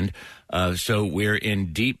that band. So we're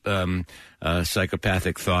in deep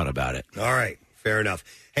psychopathic thought about it. All right. Fair enough.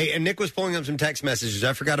 Hey, and Nick was pulling up some text messages.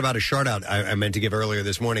 I forgot about a shout-out I meant to give earlier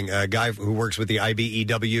this morning. A guy who works with the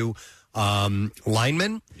IBEW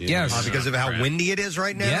linemen. Yes. Because of how windy it is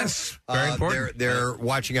right now. Yes, very important. They're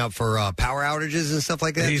watching out for power outages and stuff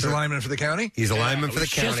like that. He's a lineman for the county? He's a lineman for the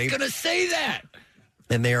Just county. going to say that.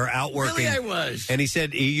 And they are out working. Really, I was. And he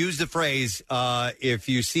said he used the phrase, if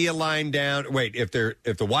you see a line down, if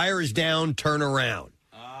the wire is down, turn around.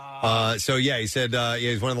 So, he said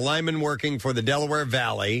he's one of the linemen working for the Delaware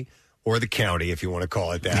Valley, or the county, if you want to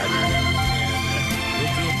call it that.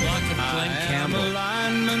 I'm a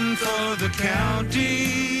lineman for the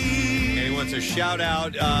county. And he wants a shout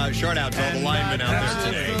out to all the linemen out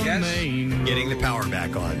there today. Yes. Getting the power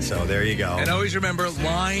back on. So there you go. And always remember,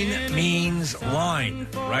 line means line,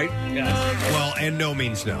 right? Yes. Well, and no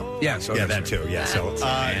means no. Yeah, so that too. Yeah.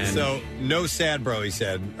 So no sad, bro. He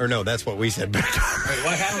said, or no, that's what we said back.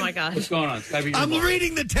 What happened? Oh my gosh. What's going on? I'm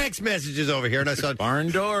reading the text messages over here, and I saw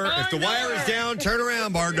barn door. If the wire is down, turn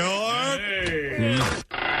around, barn door. All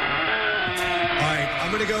right,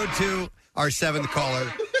 I'm going to go to our 7th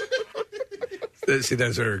caller. See,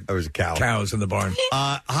 those are cow. Cows in the barn.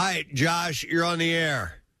 Hi, Josh. You're on the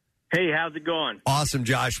air. Hey, how's it going? Awesome,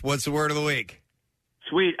 Josh. What's the word of the week?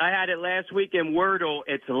 Sweet. I had it last week in Wordle.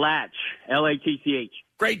 It's latch. Latch.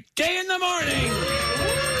 Great day in the morning.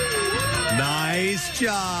 Nice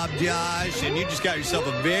job, Josh. And you just got yourself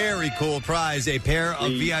a very cool prize, a pair of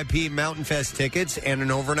VIP Mountain Fest tickets and an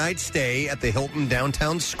overnight stay at the Hilton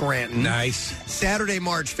downtown Scranton. Nice. Saturday,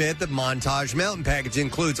 March 5th, the Montage Mountain Package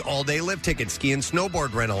includes all-day lift tickets, ski and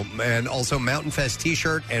snowboard rental, and also Mountain Fest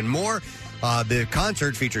T-shirt and more. The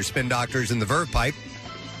concert features Spin Doctors and the Verve Pipe,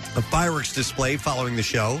 a fireworks display following the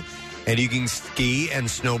show, and you can ski and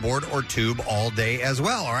snowboard or tube all day as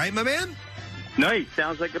well. All right, my man? Nice.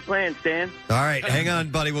 Sounds like a plan, Stan. All right, hang on,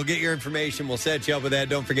 buddy. We'll get your information. We'll set you up with that.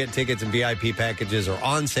 Don't forget, tickets and VIP packages are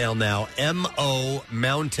on sale now.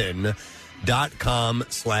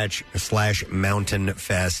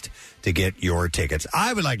 momountain.com/mountainfest to get your tickets.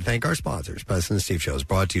 I would like to thank our sponsors. Preston and Steve Show is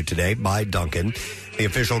brought to you today by Dunkin', the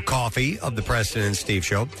official coffee of the Preston and Steve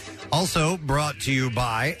Show. Also brought to you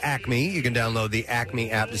by Acme. You can download the Acme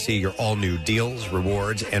app to see your all-new deals,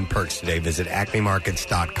 rewards, and perks today. Visit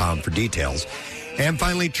acmemarkets.com for details. And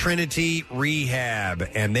finally, Trinity Rehab,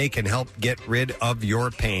 and they can help get rid of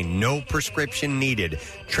your pain. No prescription needed.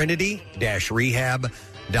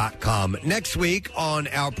 Trinity-rehab.com. Next week on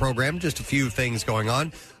our program, just a few things going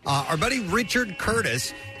on. Our buddy Richard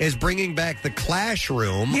Curtis is bringing back the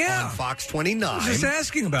Classroom on Fox 29. I was just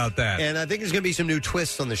asking about that. And I think there's going to be some new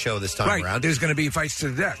twists on the show this time around. There's going to be fights to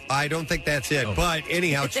the death. I don't think that's it. But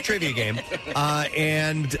anyhow, it's a trivia game.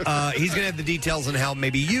 And he's going to have the details on how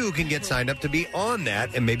maybe you can get signed up to be on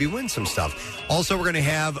that and maybe win some stuff. Also, we're going to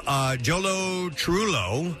have Jolo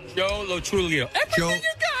Trullo. Jolo Trullo. Everything you got.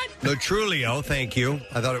 Lo Trulio, thank you.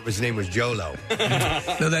 I thought his name was Jolo.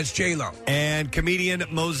 No, that's J-Lo. And comedian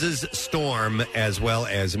Moses Storm, as well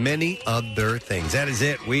as many other things. That is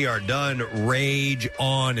it. We are done. Rage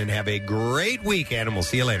on and have a great weekend, and we'll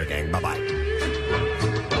see you later, gang. Bye-bye.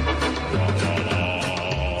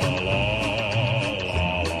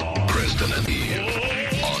 Preston and Steve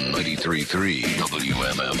on 93.3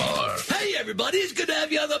 WMMR. Hey, everybody. It's good to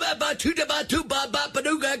have you on the